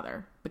working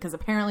mother. Because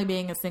apparently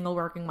being a single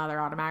working mother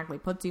automatically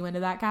puts you into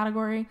that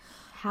category.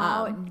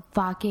 How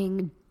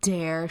fucking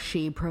dare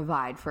she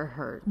provide for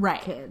her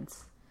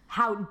kids?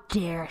 How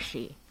dare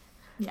she?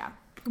 Yeah.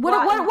 What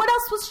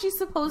else was she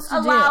supposed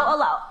to do?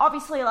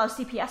 Obviously allow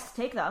CPS to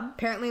take them.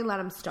 Apparently let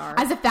him starve.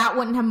 As if that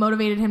wouldn't have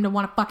motivated him to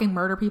want to fucking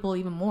murder people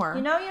even more.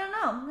 You don't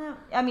know. No.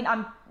 I mean,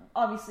 I'm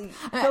obviously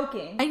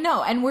joking. I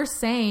know, and we're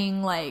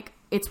saying, like,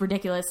 it's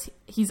ridiculous.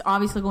 He's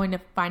obviously going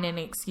to find an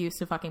excuse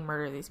to fucking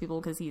murder these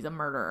people because he's a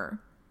murderer.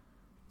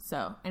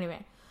 So,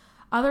 anyway.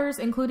 Others,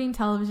 including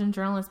television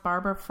journalist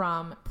Barbara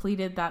Frum,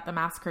 pleaded that the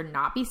massacre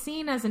not be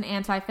seen as an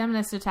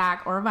anti-feminist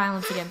attack or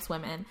violence against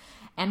women,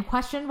 and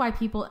questioned why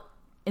people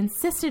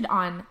insisted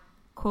on,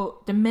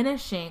 quote,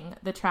 diminishing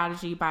the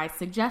tragedy by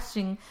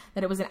suggesting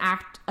that it was an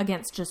act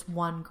against just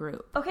one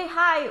group. Okay,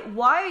 hi.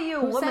 Why are you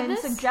a Who said woman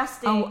this?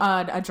 suggesting... Oh,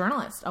 a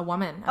journalist. A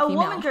woman. a female.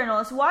 woman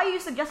journalist. Why are you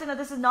suggesting that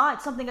this is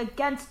not something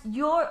against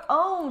your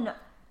own...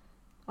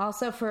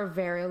 Also, for a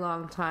very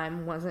long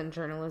time, wasn't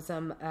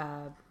journalism...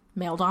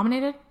 Male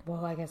dominated?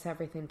 well, I guess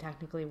everything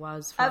technically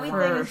was. For Everything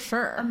For is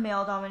sure. a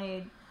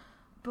male-dominated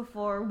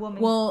before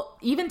women. Well,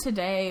 even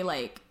today,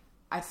 like,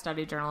 I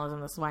studied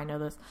journalism, this is why I know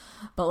this,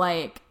 but,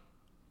 like,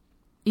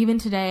 even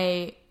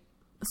today,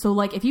 so,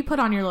 like, if you put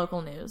on your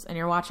local news and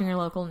you're watching your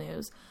local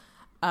news,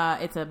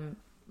 it's a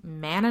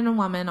man and a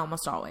woman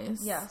almost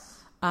always. Yes.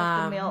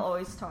 Like the male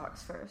always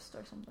talks first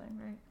or something,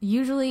 right?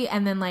 Usually,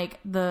 and then, like,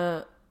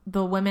 the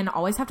women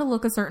always have to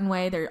look a certain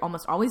way. They're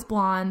almost always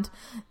blonde.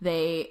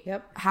 They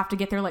have to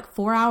get there, like,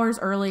 4 hours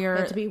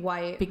earlier. to be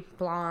white,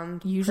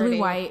 blonde, Usually pretty.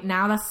 white.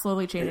 Now that's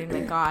slowly changing,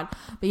 thank God.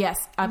 But yes,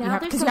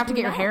 because you have to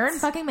get your hair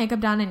and fucking makeup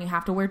done, and you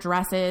have to wear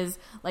dresses.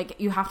 Like,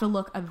 you have to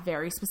look a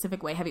very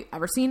specific way. Have you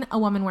ever seen a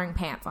woman wearing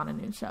pants on a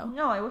news show?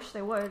 No, I wish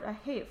they would. I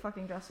hate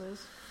fucking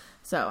dresses.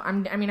 So,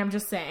 I'm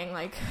just saying,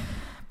 like,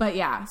 but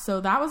yeah, so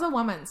that was a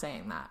woman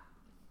saying that.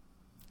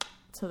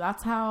 So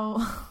that's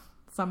how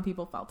some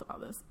people felt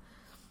about this.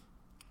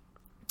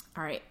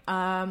 All right.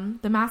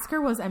 The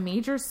massacre was a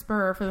major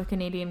spur for the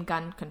Canadian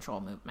gun control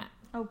movement.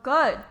 Oh,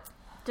 good.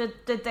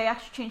 Did they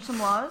actually change some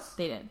laws?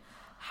 They did.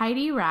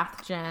 Heidi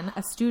Rathjen,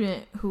 a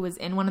student who was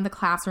in one of the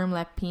classroom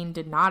Lepkine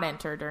did not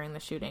enter during the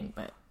shooting,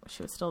 but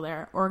she was still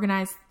there,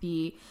 organized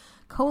the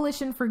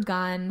Coalition for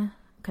Gun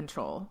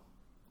Control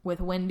with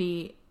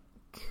Wendy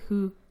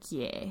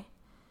Cukier.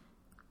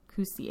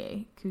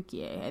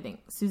 Cuquier, I think.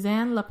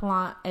 Suzanne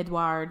Laplante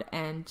Edouard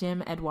and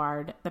Jim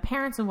Edouard, the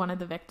parents of one of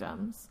the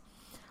victims,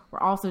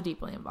 were also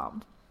deeply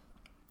involved.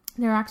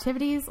 Their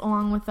activities,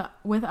 along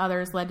with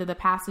others, led to the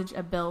passage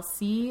of Bill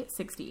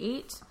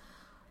C-68,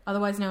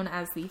 otherwise known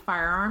as the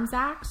Firearms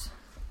Act,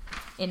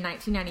 in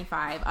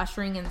 1995,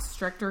 ushering in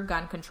stricter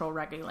gun control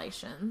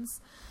regulations.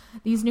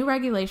 These new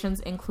regulations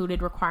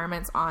included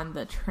requirements on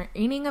the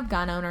training of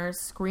gun owners,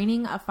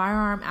 screening of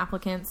firearm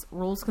applicants,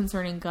 rules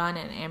concerning gun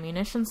and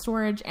ammunition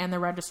storage, and the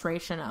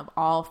registration of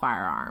all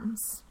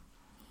firearms.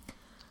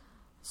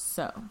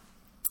 So,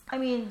 I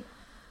mean,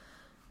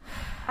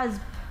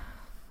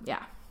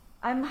 yeah.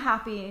 I'm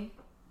happy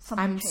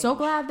something I'm changed. so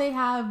glad they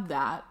have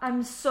that.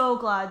 I'm so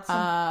glad.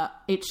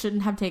 It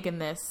shouldn't have taken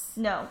this.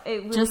 No,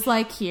 it really Just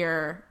like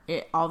here,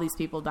 all these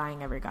people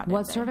dying every goddamn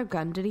What day. sort of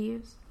gun did he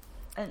use?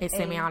 A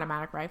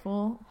semi-automatic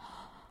rifle,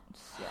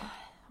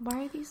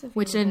 Why are these available?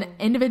 which an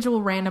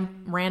individual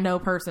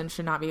rando person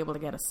should not be able to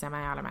get a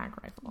semi-automatic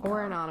rifle.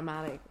 Or an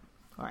automatic.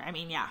 Or I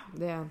mean, yeah.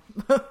 Yeah.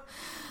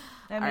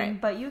 I mean,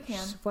 right. but you can.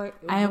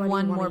 I have what do you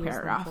one wanna more use them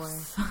paragraph.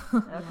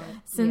 Okay.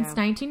 Since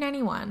Yeah.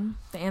 1991,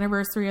 the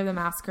anniversary of the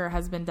massacre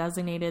has been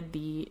designated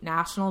the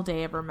National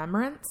Day of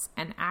Remembrance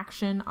and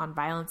Action on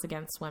Violence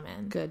Against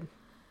Women. Good.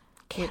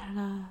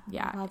 Canada.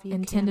 Yeah, Love you,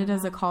 intended as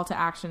a Canada. call to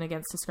action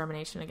against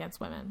discrimination against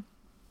women.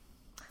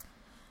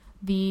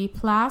 The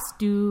Place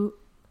du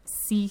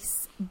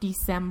 6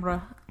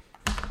 Décembre,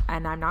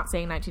 and I'm not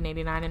saying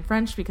 1989 in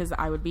French because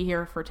I would be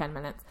here for 10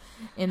 minutes,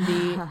 in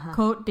the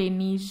Côte des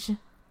Neiges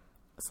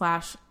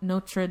 /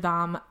 Notre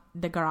Dame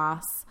de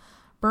Grâce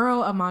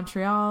borough of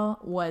Montreal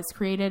was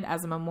created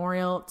as a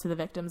memorial to the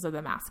victims of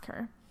the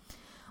massacre.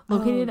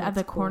 Located at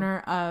the corner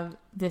of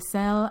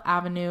Desailles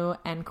Avenue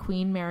and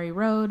Queen Mary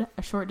Road,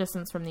 a short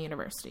distance from the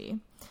university.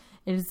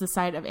 It is the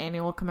site of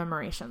annual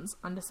commemorations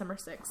on December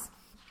 6th.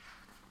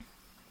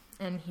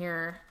 And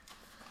here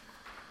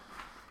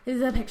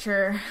is a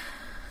picture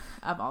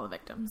of all the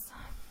victims.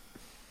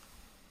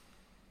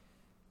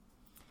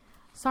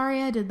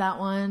 Sorry I did that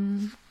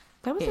one.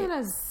 That wasn't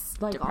as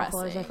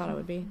awful as I thought it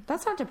would be.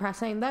 That's not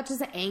depressing. That's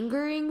just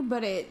angering,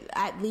 but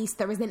at least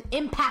there was an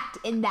impact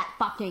in that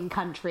fucking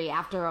country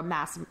after a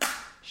mass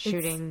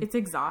shooting. It's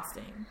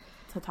exhausting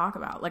to talk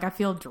about. Like, I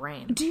feel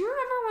drained. Do you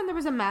remember when there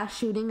was a mass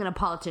shooting and a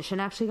politician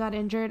actually got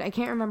injured? I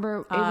can't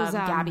remember. It was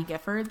Gabby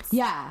Giffords.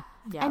 Yeah.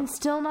 Yeah. And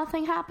still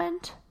nothing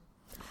happened?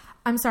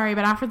 I'm sorry,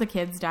 but after the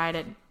kids died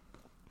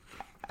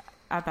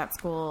at that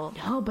school,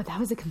 No, but that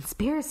was a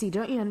conspiracy.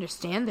 Don't you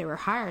understand? They were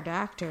hired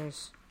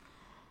actors.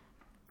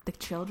 the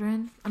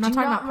children. I'm Do not you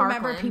talking not about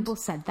remember Parkland. people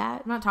said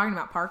that? I'm not talking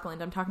about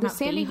Parkland. I'm talking The about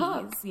Sandy babies.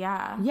 Hook.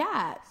 Yeah.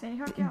 Yeah. Sandy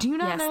Hook, yeah. Do you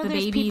not Yes, know the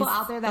there's babies- people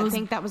out there that those-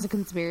 think that was a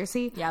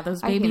conspiracy? Yeah,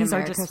 those I hate babies are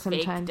America just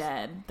fake sometimes.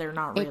 dead. They're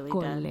not really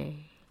dead.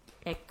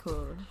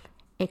 École.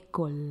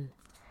 École.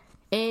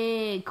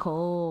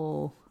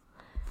 École.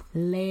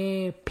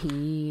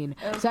 Lepine.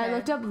 So I Okay.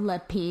 looked up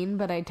lepine,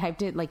 but I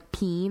typed it like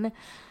peen,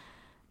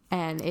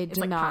 and it did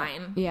like not.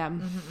 pine. Yeah.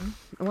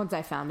 Once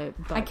I found it,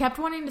 but I kept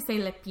wanting to say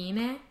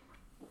Lepine,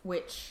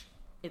 which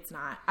it's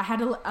not. I had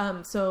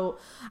to. So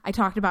I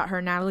talked about her,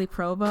 Natalie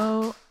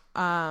Provo.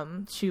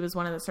 She was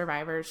one of the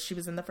survivors. She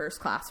was in the first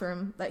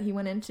classroom that he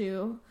went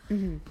into,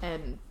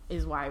 and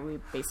is why we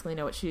basically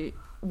know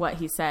what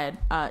he said.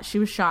 She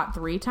was shot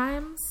 3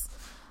 times,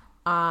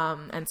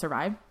 and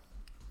survived.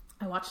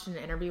 I watched an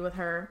interview with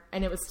her,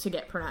 and it was to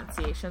get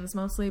pronunciations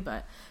mostly,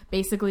 but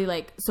basically,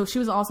 like, so she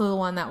was also the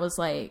one that was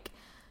like,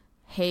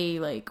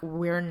 hey, like,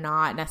 we're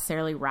not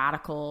necessarily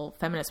radical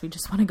feminists. We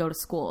just want to go to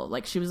school.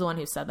 Like, she was the one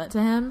who said that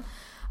to him.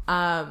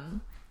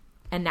 And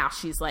now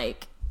she's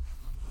like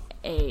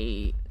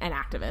an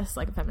activist,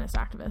 like a feminist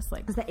activist,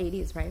 like it's the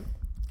 80s, right?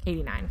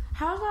 89.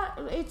 How's that?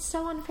 It's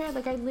so unfair.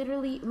 Like I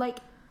literally, like,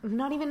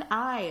 not even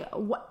I.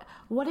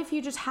 What if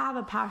you just have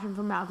a passion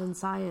for math and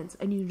science,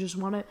 and you just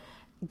want to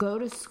go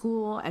to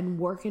school and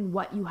work in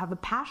what you have a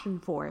passion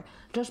for,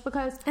 just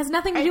because It has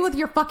nothing to do it's with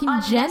your fucking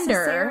gender.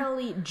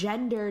 unnecessarily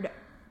gendered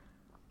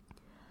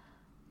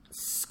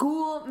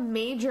school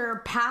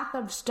major path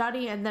of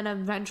study and then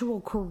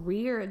eventual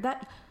career.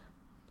 That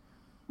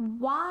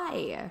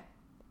why?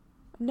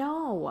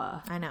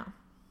 No. I know.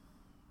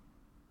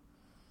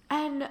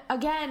 And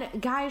again,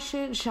 guys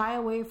shouldn't shy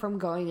away from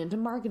going into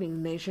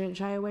marketing. They shouldn't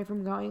shy away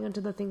from going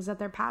into the things that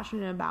they're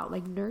passionate about,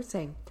 like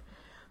nursing,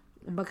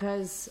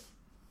 because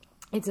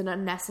it's an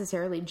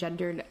unnecessarily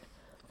gendered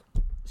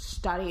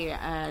study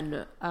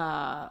and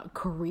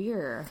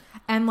career.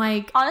 And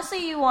like,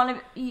 Honestly,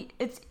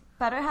 it's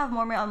better to have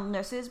more male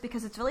nurses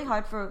because it's really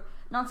hard for,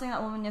 not saying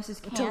that women nurses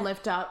can't. To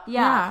lift up.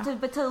 Yeah, Yeah.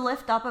 but to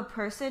lift up a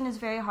person is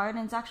very hard,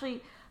 and it's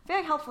actually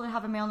very helpful to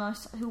have a male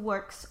nurse who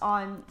works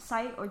on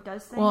site or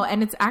does things. well,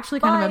 and it's actually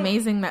kind But- of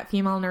amazing that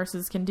female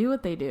nurses can do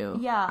what they do.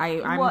 Yeah.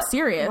 I'm What-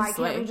 serious. Why can't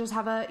we like- just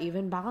have an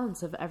even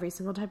balance of every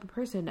single type of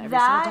person, every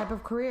That- single type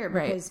of career?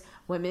 Right. Because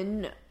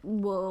women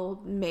will,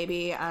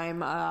 maybe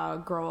I'm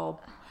a girl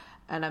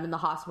and I'm in the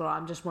hospital,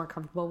 I'm just more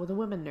comfortable with a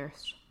woman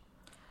nurse.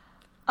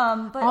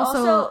 But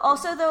Also-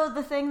 also though,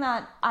 the thing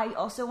that I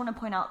also want to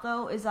point out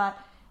though is that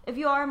if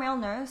you are a male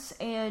nurse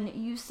and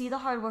you see the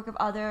hard work of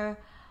other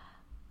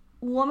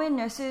woman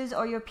nurses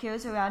or your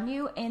peers around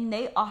you, and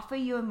they offer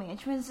you a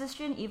management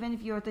position, even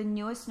if you're the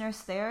newest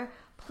nurse there,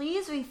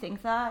 please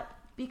rethink that,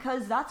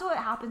 because that's what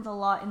happens a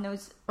lot in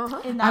those.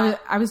 In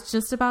that, I was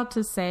just about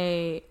to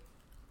say,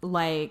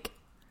 like,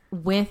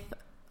 with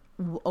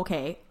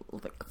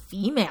like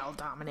female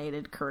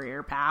dominated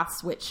career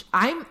paths, which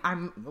I'm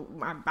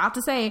about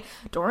to say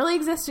don't really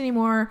exist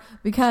anymore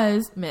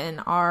because men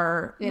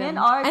are, and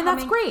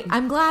that's great.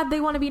 I'm glad they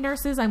want to be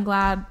nurses. I'm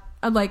glad,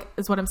 like,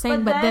 is what I'm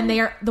saying. But then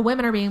the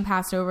women are being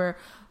passed over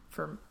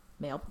for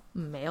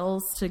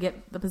males to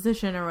get the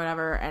position or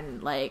whatever,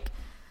 and like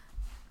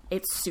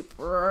it's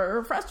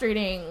super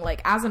frustrating.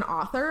 Like, as an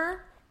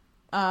author,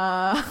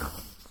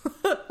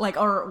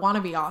 like, or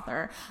wannabe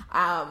author,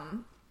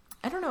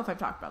 I don't know if I've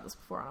talked about this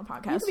before on a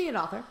podcast. You can be an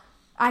author.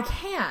 I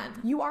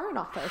can. You are an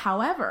author.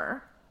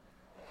 However,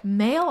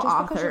 male Just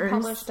authors... because you're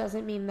published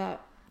doesn't mean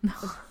that...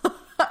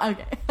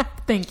 Okay.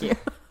 Thank you.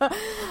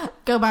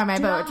 Go buy my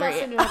Do not poetry.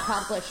 listen to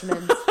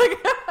accomplishments.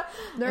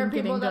 There are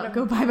people that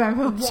go buy my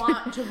poetry.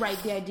 want to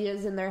write the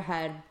ideas in their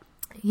head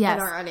Yes.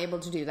 and are unable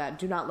to do that.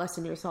 Do not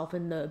lessen yourself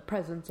in the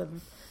presence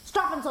of...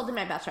 Stop insulting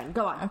my best friend.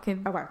 Go on. Okay.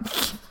 Okay.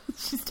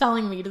 She's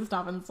telling me to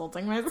stop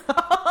insulting myself.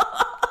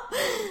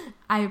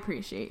 I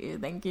appreciate you.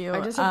 Thank you.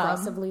 I just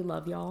aggressively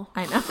love y'all.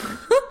 I know.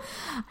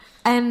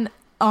 And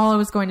all I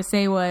was going to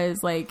say was,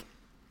 like,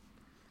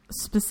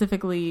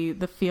 specifically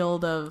the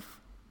field of,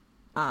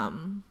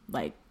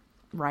 like,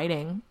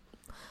 writing.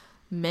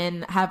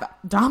 Men have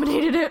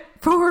dominated it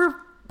for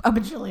a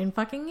bajillion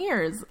fucking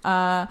years.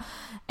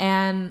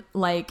 And,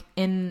 like,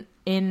 in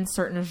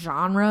certain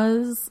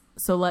genres.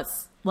 So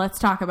let's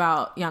talk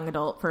about young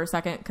adult for a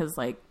second, because,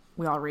 like,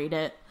 we all read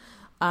it.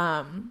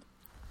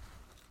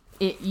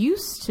 It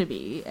used to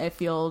be a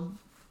field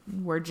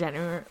where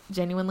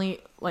generally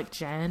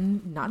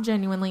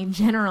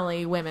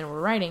women were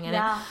writing in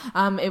it.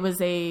 It was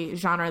a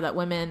genre that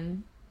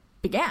women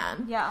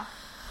began. Yeah.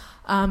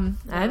 And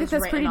I think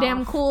that's pretty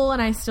damn cool,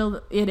 and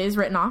it is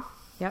written off.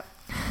 Yep.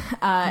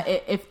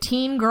 If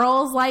teen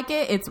girls like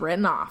it, it's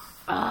written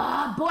off.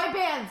 Boy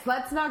bands.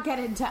 Let's not get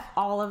into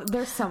all of...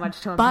 There's so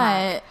much to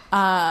unpack.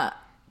 But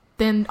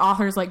then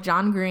authors like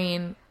John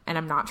Green, and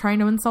I'm not trying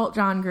to insult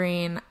John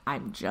Green,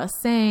 I'm just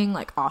saying,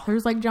 like,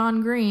 authors like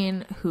John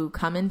Green who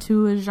come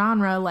into a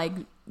genre like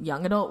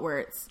young adult where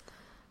it's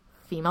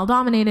female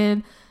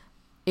dominated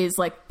is,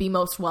 like, the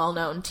most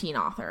well-known teen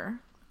author.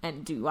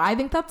 And do I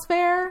think that's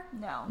fair?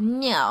 No.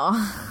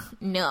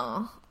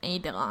 No, I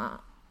don't.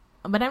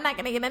 But I'm not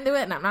going to get into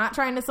it, and I'm not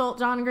trying to insult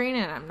John Green,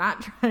 and I'm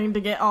not trying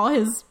to get all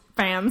his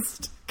fans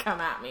to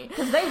come at me.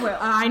 Because they will.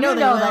 I know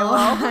they will.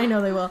 I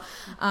know they will.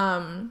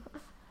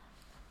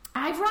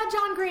 I've read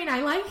John Green.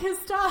 I like his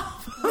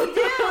stuff. We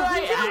do.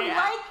 Like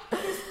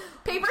his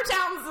Paper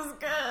Towns is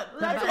good.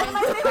 That's one of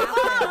my favorite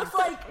books.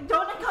 Like,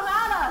 don't come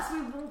at us.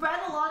 We've read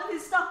a lot of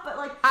his stuff, but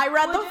like, I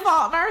read The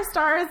Fault in Our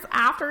Stars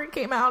after it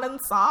came out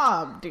and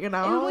sobbed. You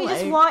know, and we like,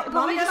 just want.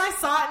 But I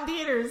saw it in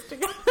theaters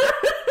together.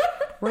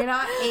 We're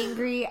not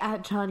angry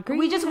at John Green.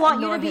 We just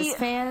want you nor to be his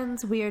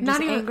fans. We are just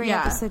Not even- angry yeah.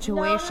 at the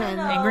situation.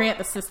 No. Angry at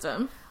the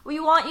system We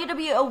want you to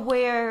be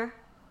aware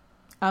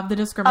of the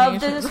discrimination.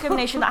 of the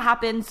discrimination that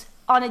happens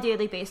on a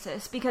daily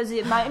basis, because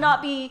it might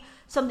not be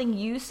something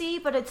you see,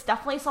 but it's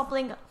definitely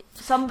something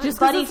somebody Just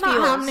because feels. it's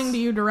not happening to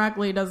you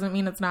directly doesn't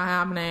mean it's not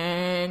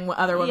happening with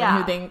other women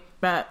who think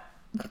that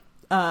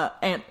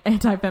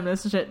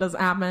anti-feminist shit doesn't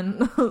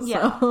happen.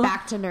 Yeah. So.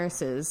 Back to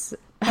nurses.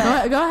 Go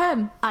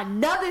ahead.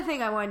 Another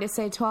thing I wanted to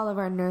say to all of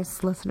our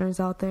nurse listeners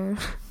out there.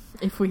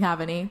 If we have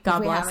any. God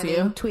If we bless have you.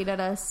 any, tweet at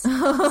us.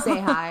 Say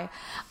hi.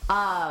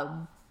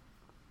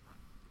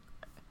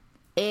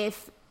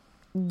 If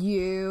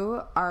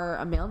you are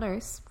a male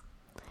nurse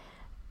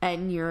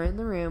and you're in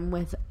the room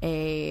with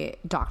a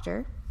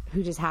doctor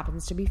who just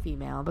happens to be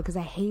female, because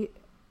I hate...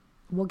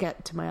 We'll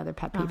get to my other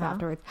pet peeve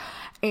afterwards.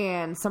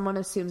 And someone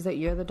assumes that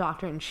you're the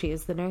doctor and she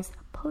is the nurse.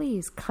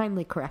 Please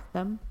kindly correct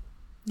them.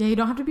 Yeah, you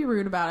don't have to be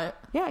rude about it.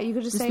 Yeah, you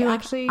could just say, be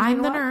like, actually, I'm you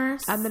know the what?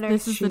 nurse. I'm the nurse.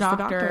 This is She's the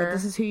doctor.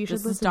 This is who you should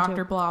this listen is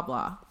Dr. to. Blah,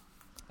 blah.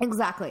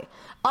 Exactly.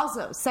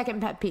 Also,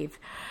 second pet peeve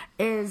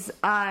is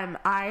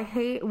I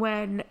hate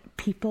when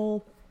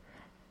people...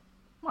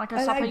 Monica,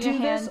 And stop I putting do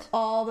your hand. this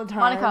all the time.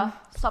 Monica,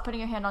 stop putting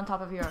your hand on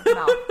top of your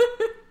mouth.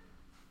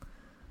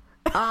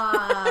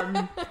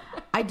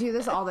 I do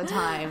this all the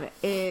time.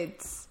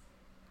 It's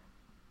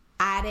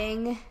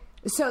adding...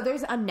 So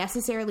there's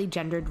unnecessarily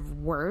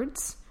gendered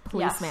words.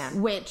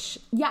 Policeman. Which,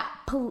 yeah.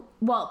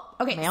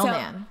 Okay.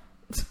 Mailman.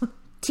 So,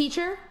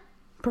 teacher,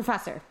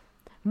 professor.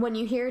 When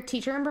you hear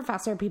teacher and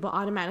professor, people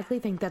automatically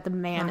think that the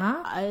man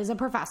is a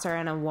professor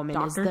and a woman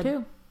Doctor is the...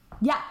 too.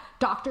 Yeah.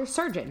 Doctor,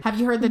 surgeon. Have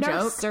you heard the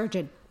Nurse, joke?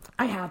 surgeon.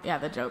 I have. Yeah,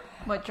 the joke.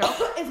 What joke?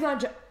 It's not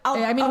a joke.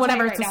 I mean,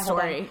 whatever, it's a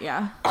story.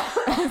 Yeah.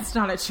 It's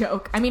not a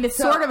joke. I mean, it's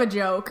sort of a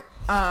joke.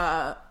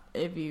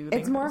 If you think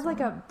It's more of like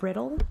a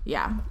riddle.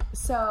 Yeah.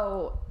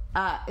 So,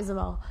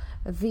 Isabel,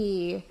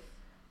 the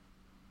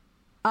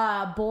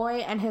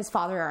boy and his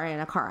father are in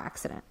a car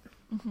accident.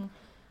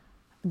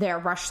 they're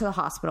rushed to the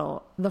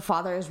hospital. The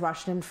father is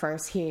rushed in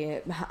first. He,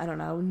 I don't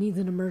know, needs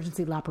an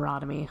emergency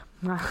laparotomy.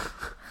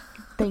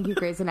 Thank you,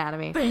 Grey's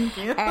Anatomy. Thank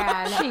you.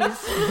 And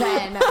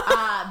then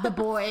the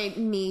boy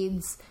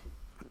needs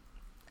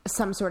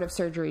some sort of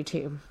surgery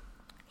too.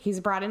 He's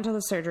brought into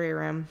the surgery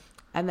room,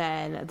 and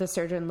then the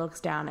surgeon looks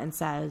down and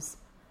says,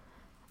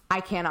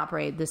 I can't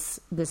operate this.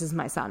 This is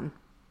my son.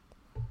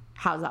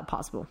 How is that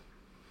possible?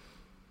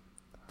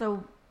 The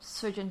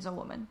surgeon's a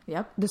woman.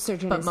 Yep. The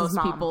surgeon But is most his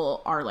mom.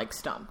 people are like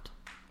stumped.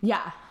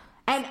 Yeah.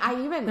 And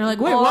I even... They're like,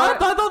 wait, Or-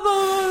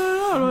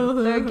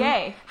 what? They're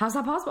gay. How's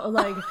that possible?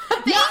 Like...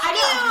 yeah, I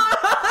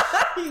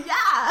know.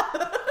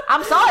 Yeah.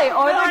 I'm sorry,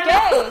 or they're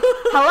gay.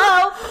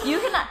 Hello? You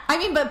can... I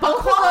mean, but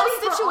both of Equality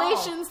those for all.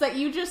 situations that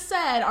you just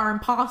said are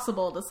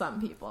impossible to some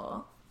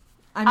people.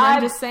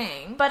 I'm just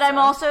saying. But I'm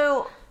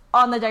also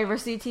on the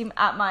diversity team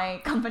at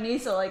my company,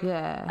 so like,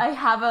 Yeah. I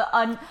have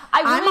I'm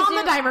on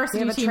the diversity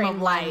We have a team of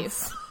trained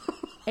life.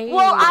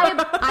 Well,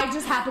 I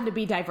just happen to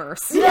be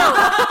diverse. No.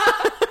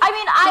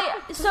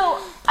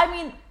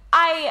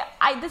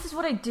 I this is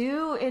what I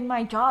do in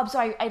my job, so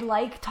I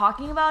like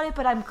talking about it,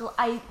 but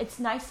it's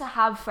nice to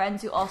have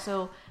friends who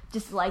also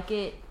just like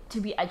it, to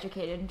be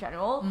educated in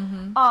general.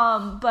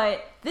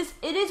 But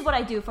it is what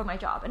I do for my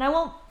job, and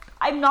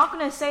I'm not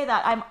going to say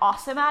that I'm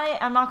awesome at it.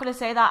 I'm not going to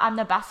say that I'm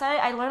the best at it.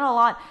 I learn a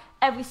lot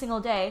every single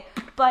day,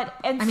 but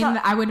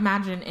I would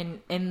imagine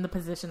in the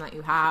position that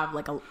you have,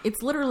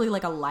 it's literally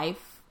like a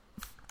life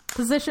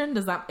position.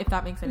 If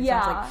that makes any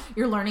sense? Like,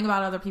 you're learning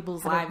about other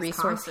people's How to lives,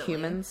 resource constantly.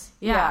 humans.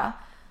 Yeah.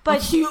 But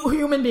Like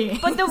human beings.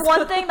 But the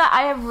one thing that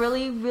I have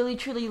really, really,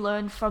 truly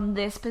learned from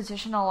this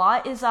position a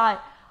lot is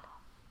that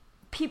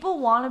people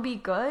want to be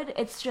good.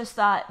 It's just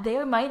that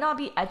they might not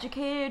be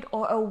educated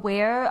or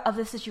aware of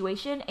the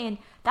situation. And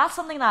that's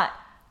something that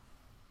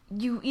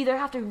you either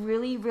have to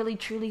really, really,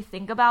 truly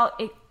think about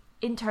it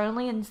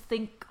internally and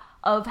think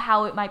of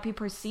how it might be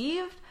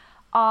perceived,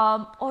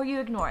 or you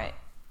ignore it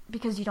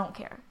because you don't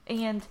care.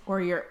 And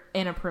or you're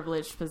in a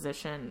privileged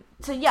position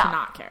so, to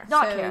not care.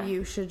 Not So care.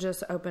 you should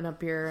just open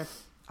up your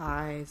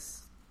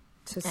eyes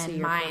to see And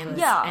your minds privilege.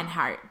 Yeah. and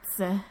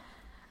hearts.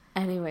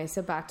 Anyway,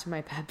 so back to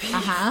my pet peeve.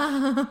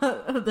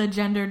 The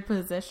gendered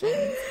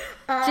positions.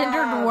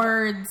 Gendered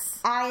words.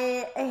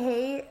 I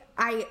hate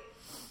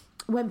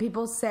when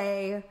people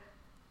say,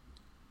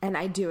 and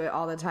I do it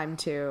all the time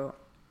too,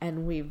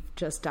 and we've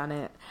just done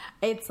it.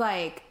 It's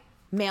like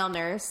male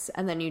nurse,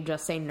 and then you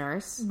just say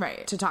nurse,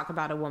 Right. to talk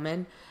about a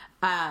woman.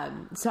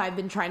 So I've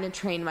been trying to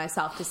train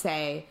myself to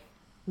say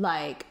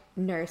like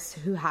nurse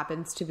who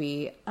happens to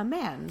be a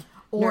man.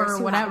 Or Nurse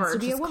who whatever, happens to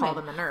be just a call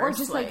woman. them a nurse, Or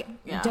just like,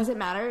 yeah. doesn't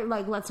matter.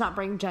 Like, let's not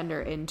bring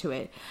gender into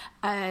it.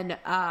 And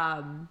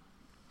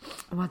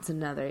what's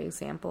another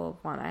example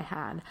of one I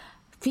had?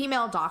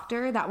 Female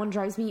doctor. That one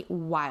drives me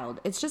wild.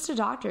 It's just a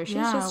doctor. She's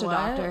Yeah, just a what?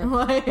 doctor.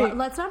 Like- But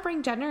let's not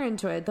bring gender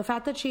into it. The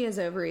fact that she has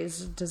ovaries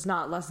does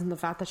not lessen the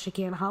fact that she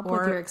can't help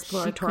with your Or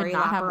exploratory she could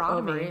not have laparotomy.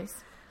 ovaries.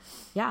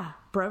 Yeah,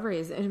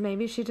 broveries. And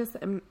maybe she just...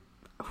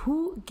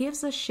 who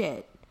gives a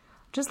shit?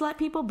 Just let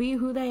people be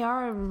who they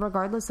are,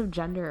 regardless of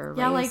gender or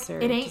Yeah, race like, or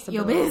it ain't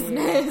your disability.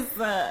 business.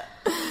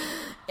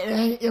 It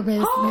ain't your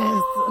business.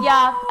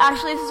 Yeah,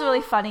 actually, this is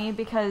really funny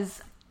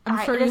because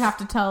I'm sure you have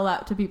to tell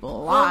that to people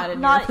a lot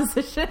in not- your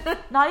position.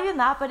 not even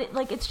that, but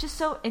it's just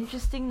so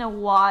interesting to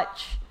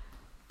watch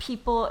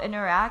people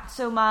interact.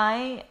 So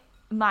my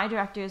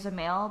director is a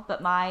male,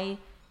 but my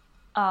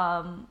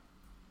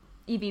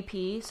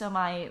EVP, so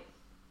my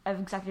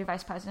executive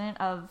vice president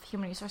of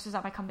human resources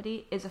at my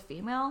company, is a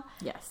female.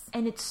 Yes.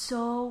 And it's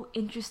so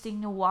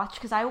interesting to watch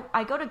because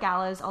I go to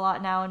galas a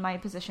lot now in my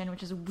position,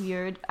 which is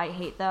weird. I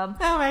hate them.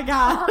 Oh my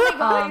god.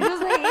 I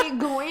just hate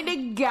going to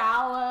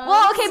galas.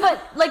 Well, okay,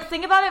 but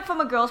think about it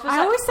from a girl's perspective.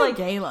 I always say like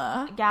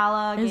gala.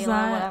 gala, Is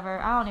that- whatever.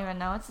 I don't even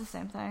know. It's the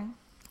same thing.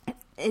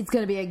 It's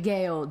gonna be a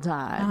gay old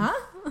time.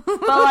 Huh?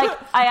 But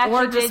I actually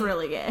Or just did,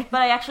 really gay.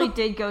 But I actually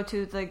did go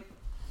to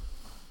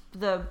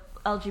the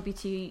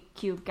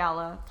LGBTQ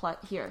gala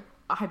here.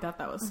 I bet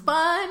that was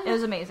fun. It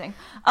was amazing.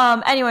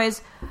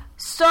 Anyways,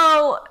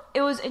 so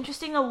it was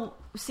interesting to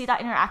see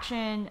that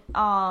interaction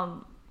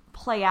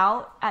play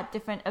out at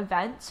different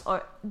events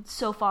or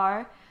so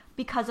far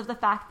because of the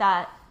fact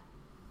that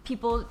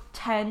people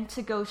tend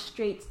to go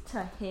straight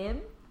to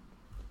him,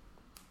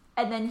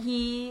 and then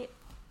he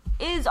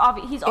is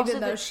obvious. He's also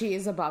Even though she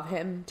is above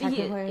him,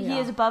 technically. he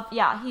is above.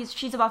 Yeah,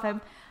 she's above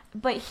him,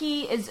 but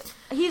he's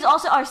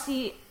also our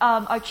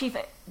chief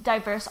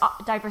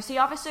diversity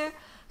officer.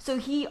 So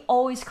he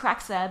always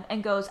corrects them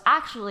and goes,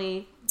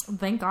 actually,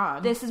 Thank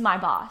God. this is my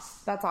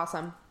boss. That's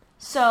awesome.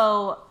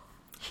 So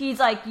he's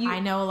like, I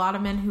know a lot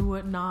of men who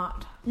would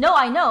not. No,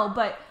 I know,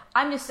 but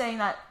I'm just saying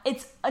that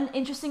it's an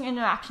interesting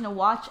interaction to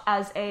watch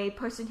as a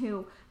person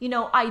who,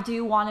 I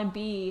do want to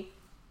be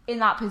in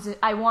that position.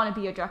 I want to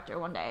be a director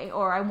one day,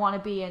 or I want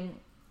to be in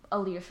a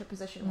leadership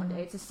position one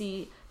day, to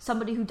see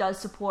somebody who does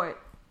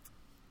support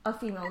a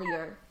female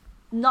leader,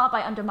 not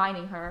by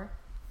undermining her.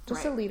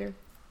 Just Right. a leader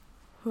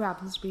who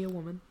happens to be a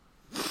woman.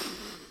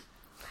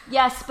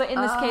 Yes, but in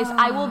this case,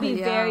 I will be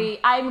yeah.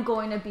 I'm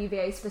going to be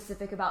very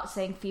specific about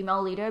saying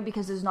female leader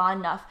because there's not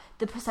enough.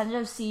 The percentage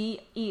of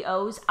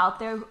CEOs out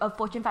there of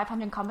Fortune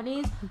 500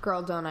 companies.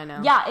 Girl, don't I know?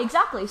 Yeah,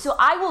 exactly. So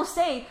I will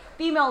say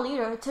female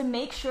leader to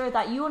make sure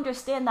that you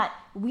understand that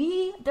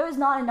there's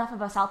not enough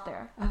of us out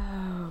there.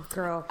 Oh,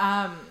 girl.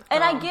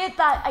 And I get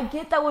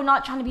that we're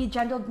not trying to be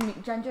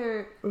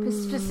gender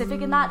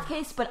specific in that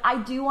case, but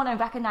I do want to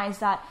recognize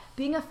that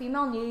being a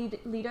female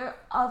leader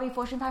of a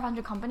Fortune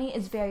 500 company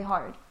is very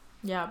hard.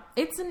 Yeah,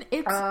 it's an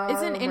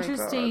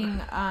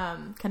interesting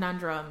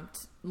conundrum,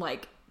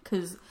 like,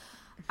 because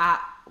I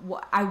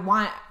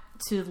want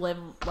to live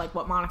like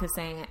what Monica's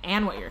saying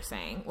and what you're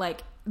saying.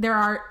 Like,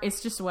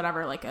 it's just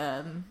whatever, like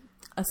a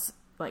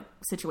like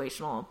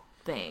situational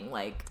thing.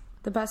 Like,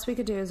 The best we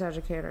could do is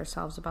educate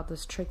ourselves about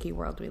this tricky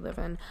world we live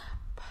in.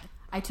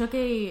 I took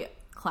a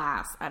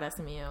class at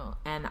SMU,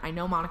 and I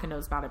know Monica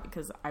knows about it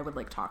because I would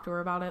like talk to her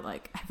about it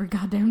like every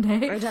goddamn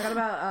day. Are you talking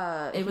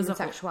about It was human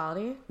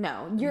sexuality?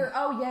 No,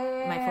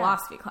 my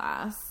philosophy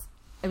class.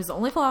 It was the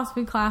only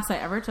philosophy class I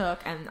ever took,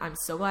 and I'm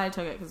so glad I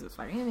took it because it was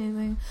fucking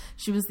amazing.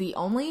 She was the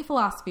only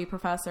philosophy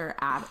professor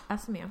at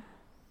SMU.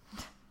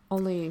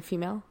 Only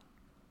female?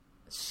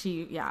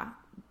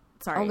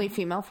 Sorry. Only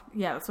female?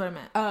 Yeah, that's what I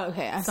meant. Oh,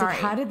 okay. I was Sorry.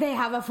 like, how did they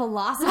have a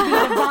philosophy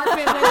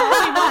department with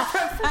only one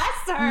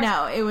professor?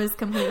 No, it was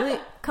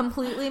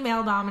completely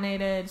male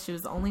dominated. She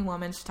was the only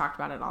woman. She talked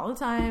about it all the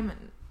time,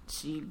 and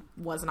she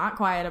was not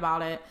quiet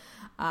about it.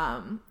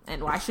 And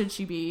why should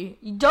she be?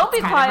 Don't be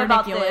Kind of quiet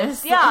about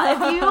ridiculous. this.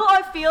 Yeah, if you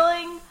are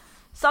feeling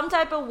some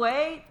type of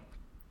way,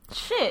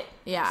 shit.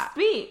 Yeah.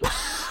 Speak.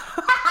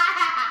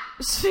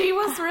 She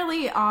was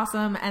really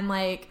awesome, and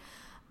like,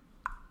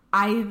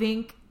 I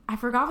think I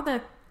forgot what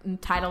the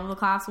title of the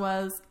class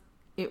was.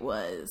 It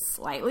was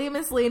slightly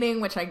misleading,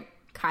 which I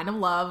kind of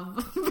love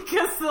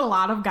because a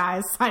lot of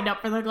guys signed up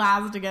for the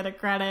class to get a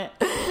credit.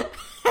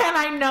 And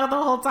I know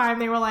the whole time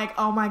they were like,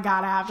 oh my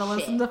god, I have to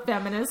listen to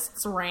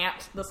feminists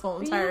rant this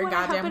whole entire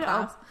goddamn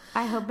class.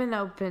 I hope it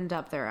opened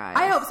up their eyes.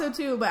 I hope so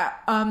too, but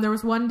there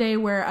was one day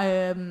where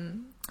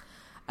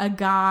a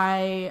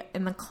guy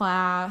in the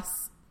class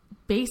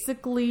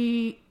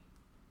basically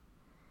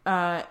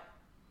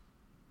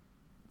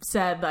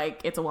said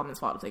like it's a woman's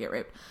fault if they get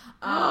raped.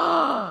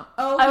 I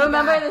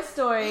remember this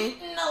story.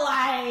 Eaten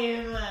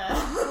alive.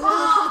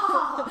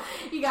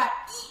 He got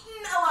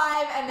eaten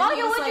alive, and then Monica,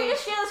 he was what did you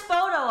just share this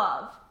photo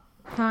of?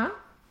 huh?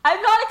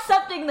 I'm not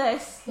accepting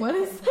this. What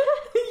is?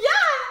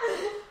 Yeah,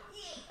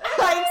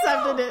 I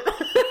accepted it.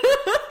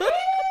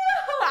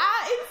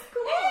 It's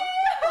cool.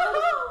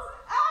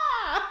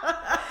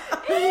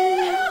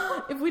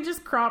 If we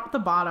just cropped the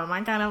bottom,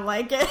 I kind of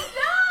like it.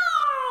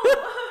 No!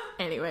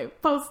 Anyway,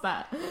 post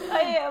that.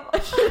 I am.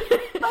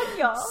 Fuck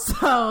y'all.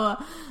 So,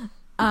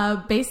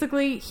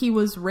 basically, he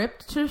was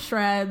ripped to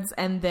shreds,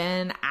 and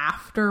then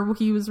after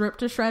he was ripped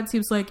to shreds, he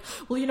was like,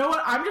 well, you know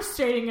what? I'm just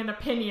stating an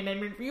opinion,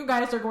 and if you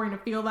guys are going to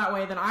feel that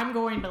way, then I'm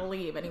going to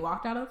leave. And he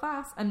walked out of the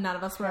class, and none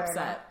of us were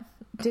upset.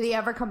 Did he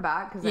ever come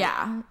back?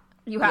 Yeah.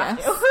 You have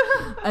Yes.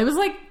 to. I was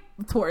like,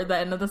 toward the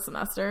end of the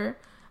semester,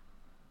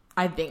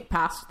 I think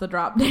past the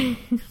drop date.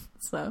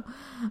 So,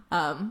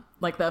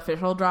 like the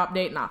official drop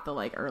date, not the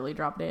like early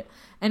drop date.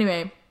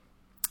 Anyway,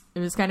 it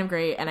was kind of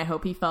great, and I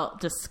hope he felt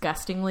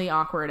disgustingly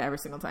awkward every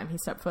single time he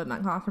stepped foot in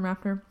that classroom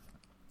after.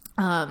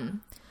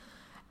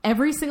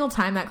 Every single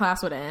time that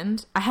class would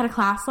end, I had a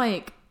class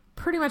like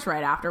pretty much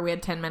right after. We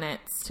had 10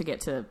 minutes to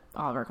get to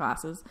all of our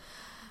classes.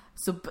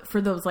 So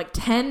for those like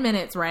 10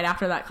 minutes right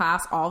after that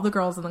class, all the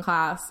girls in the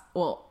class,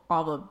 well,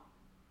 all the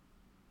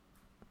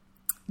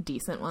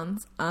decent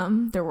ones,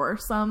 there were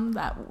some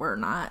that were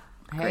not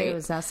great. Hey, it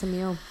was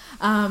SMU.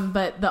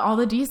 But all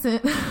the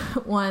decent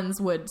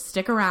ones would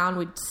stick around.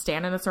 We'd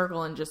stand in a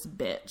circle and just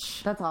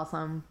bitch. That's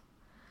awesome.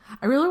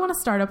 I really want to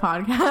start a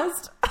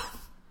podcast.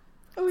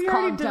 We It's already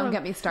called did Don't one.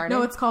 Get Me Started.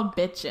 No, it's called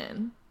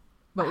Bitchin'.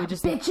 But we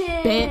just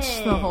Bitchin'.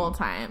 bitch the whole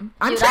time.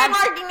 I'm Dude,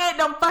 trademarking it.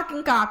 Don't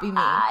fucking copy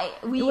me.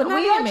 We Wouldn't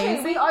that be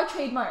amazing? we are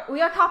trademark.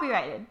 We are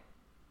copyrighted.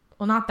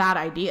 Well, not that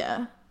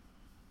idea.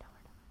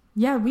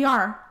 Yeah, we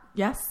are.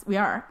 Yes, we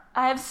are.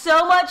 I have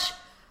so much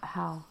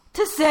How?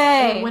 to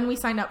say. When we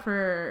signed up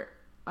for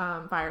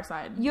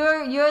Fireside,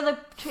 You're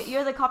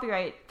the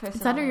copyright person.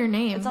 it's under your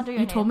name. It's under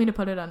your you name. told me to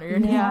put it under your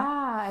name. Yeah,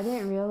 I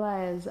didn't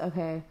realize.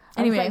 Okay.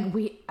 Anyway. I was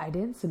like, I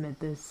didn't submit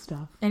this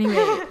stuff. Anyway,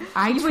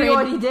 I We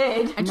already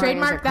did. I Mine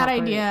trademarked is a that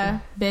copyright.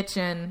 idea.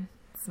 Bitchin'.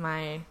 It's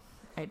my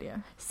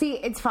idea. See,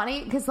 it's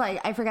funny because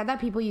like I forget that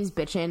people use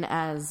bitchin'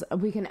 as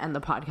we can end the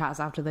podcast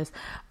after this,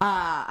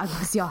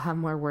 unless y'all have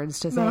more words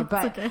to say. No,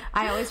 but it's okay.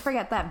 I always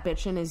forget that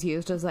bitchin' is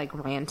used as like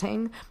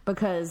ranting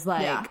because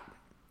like Yeah.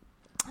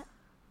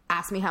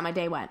 ask me how my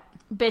day went.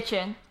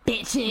 Bitchin'.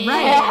 Bitchin'.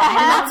 Right.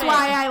 And that's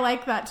why I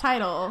like that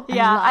title.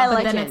 Yeah, I But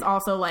like then it. it's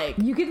also like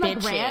You could like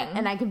bitching. rant,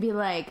 and I could be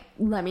like,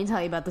 "Let me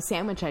tell you about the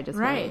sandwich I just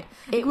Right.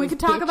 made." It We was could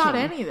talk about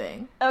bitchin'.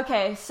 anything.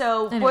 Okay,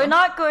 so Anyway. we're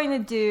not going to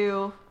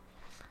do.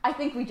 I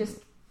think we just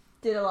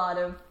did a lot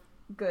of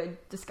good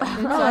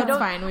discussion. Oh, so I that's don't,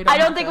 fine. We don't I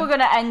don't have think to- we're going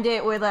to end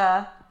it with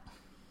a.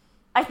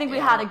 I think we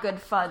Yeah. had a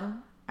good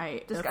fun.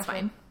 That's Discussion.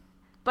 fine.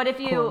 But if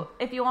you Cool.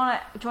 if you want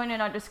to join in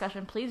our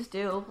discussion, please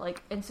do.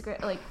 Like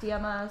Instagram, like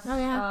DM us. Oh,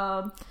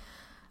 yeah.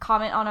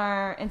 Comment on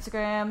our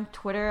Instagram,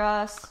 Twitter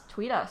us,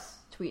 tweet us.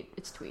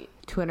 It's tweet.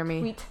 Twitter me.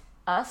 Tweet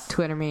us.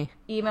 Twitter me.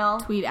 Email.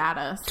 Tweet at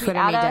us. Twitter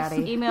at me, us,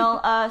 daddy. email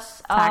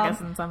us. Tag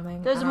us in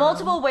something. There's I don't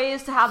multiple know.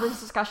 ways to have this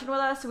discussion with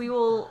us. We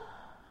will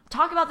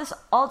talk about this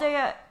all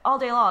day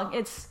long.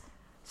 It's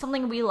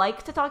something we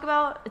like to talk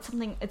about.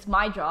 It's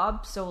my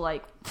job, so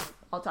like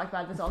I'll talk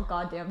about this all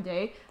goddamn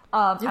day.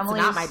 It's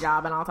Emily's not my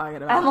job, and I'll talk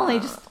about Emily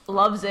it. just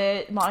loves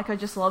it. Monica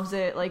just loves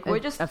it. Like we're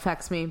It just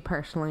affects me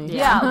personally.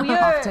 yeah, we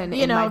are Often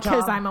You in know, my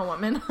because job. I'm a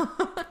woman.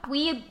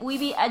 we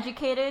be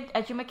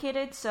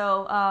educated.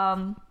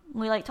 So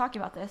we like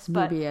talking about this. You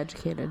But be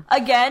educated.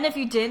 again, if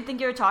you didn't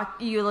think you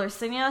were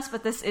listening to us,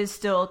 but this is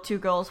still two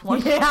girls, one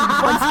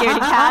scaredy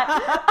cat.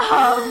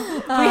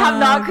 We have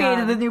not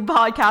created a new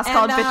podcast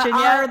called Bitchin'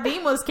 our yet.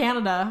 theme was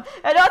Canada.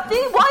 And our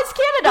theme was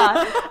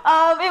Canada.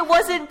 It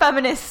wasn't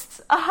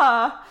feminist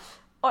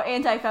or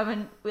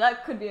anti-feminine.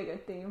 That could be a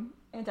good theme.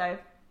 Anti.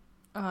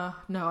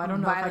 No, I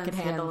don't know if I could Violence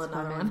handle against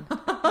another women.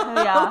 Oh,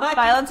 one. yeah,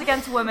 violence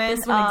against women.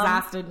 This one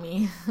exhausted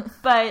me.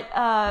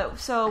 But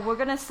so we're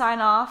gonna sign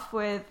off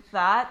with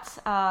that.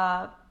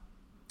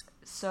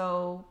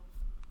 So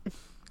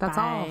That's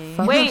Bye.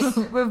 all. wait,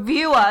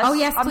 review us. Oh,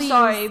 yes, I'm please.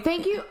 sorry.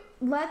 Thank you.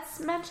 Let's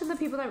mention the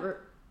people that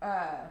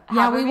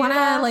Yeah, we reviewed want to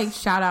us. like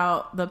shout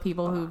out the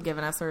people who've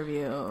given us a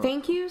review.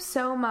 Thank you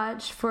so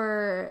much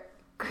for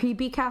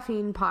Creepy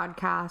Caffeine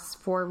Podcast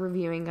for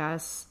reviewing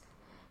us.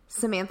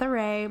 Samantha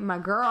Ray, my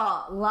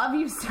girl, love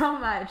you so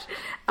much.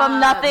 From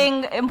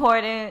Nothing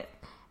Important.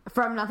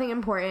 From Nothing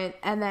Important.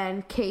 And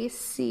then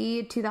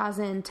KC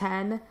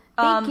 2010.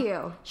 Thank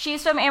you.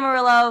 She's from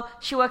Amarillo.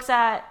 She works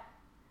at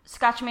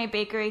Scotch Made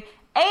Bakery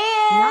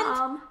and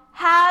Yum.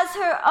 has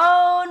her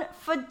own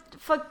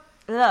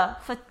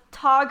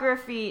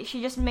photography.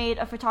 She just made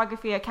a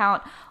photography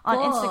account on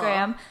Cool.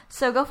 Instagram.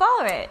 So go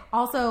follow it.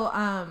 Also,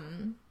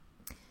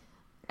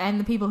 and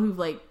the people who've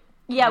like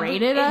Yeah,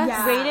 rated us.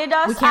 yeah. Rated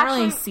us. We can't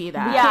really actually- see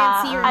that. Yeah,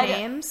 Can't see your I-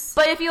 names.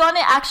 But if you want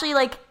to actually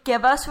like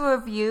give us a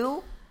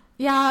review,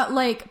 Yeah,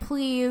 like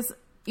please.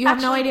 You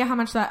have no Actually- idea how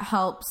much that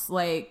helps.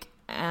 Like,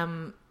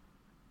 Other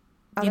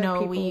you know,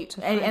 people we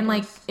to and find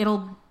like us.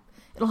 it'll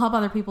help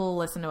other people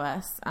listen to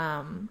us.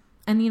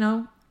 And you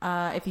know,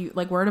 if you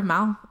like, word of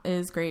mouth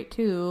is great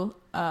too.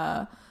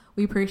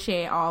 We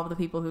appreciate all of the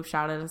people who've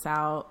shouted us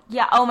out.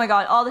 yeah. Oh my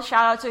god, all the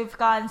shout outs we've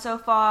gotten so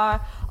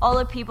far, all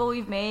the people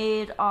we've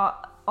made, all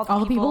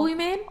the people we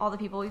made? all the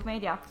people we've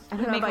made. Yeah, I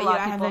we don't know make about a you. lot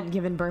I of people. haven't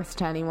given birth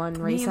to anyone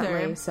recently,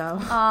 Neither. so.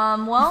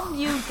 Well,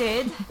 you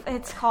did.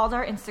 It's called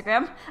our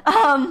Instagram.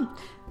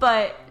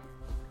 But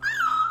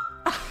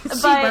She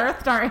But-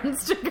 birthed our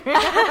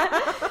Instagram.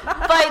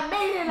 but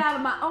Made it out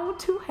of my own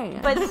two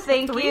hands. but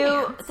thank Three you,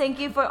 hands. thank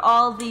you for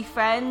all the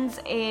friends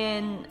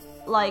in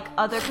like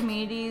other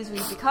communities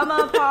we've become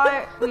a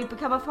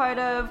part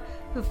of,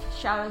 who've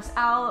shouted us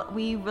out.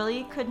 We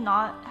really could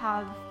not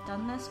have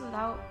done this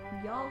without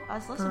y'all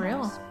as listeners.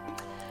 real.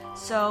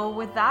 So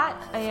with that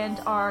and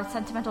our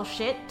sentimental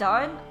shit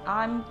done,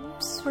 I'm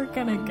We're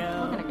gonna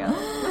go. gonna go.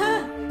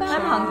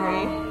 I'm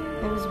hungry.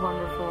 it was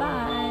wonderful.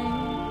 Bye.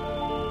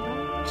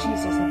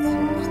 Jesus,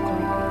 it's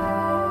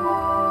so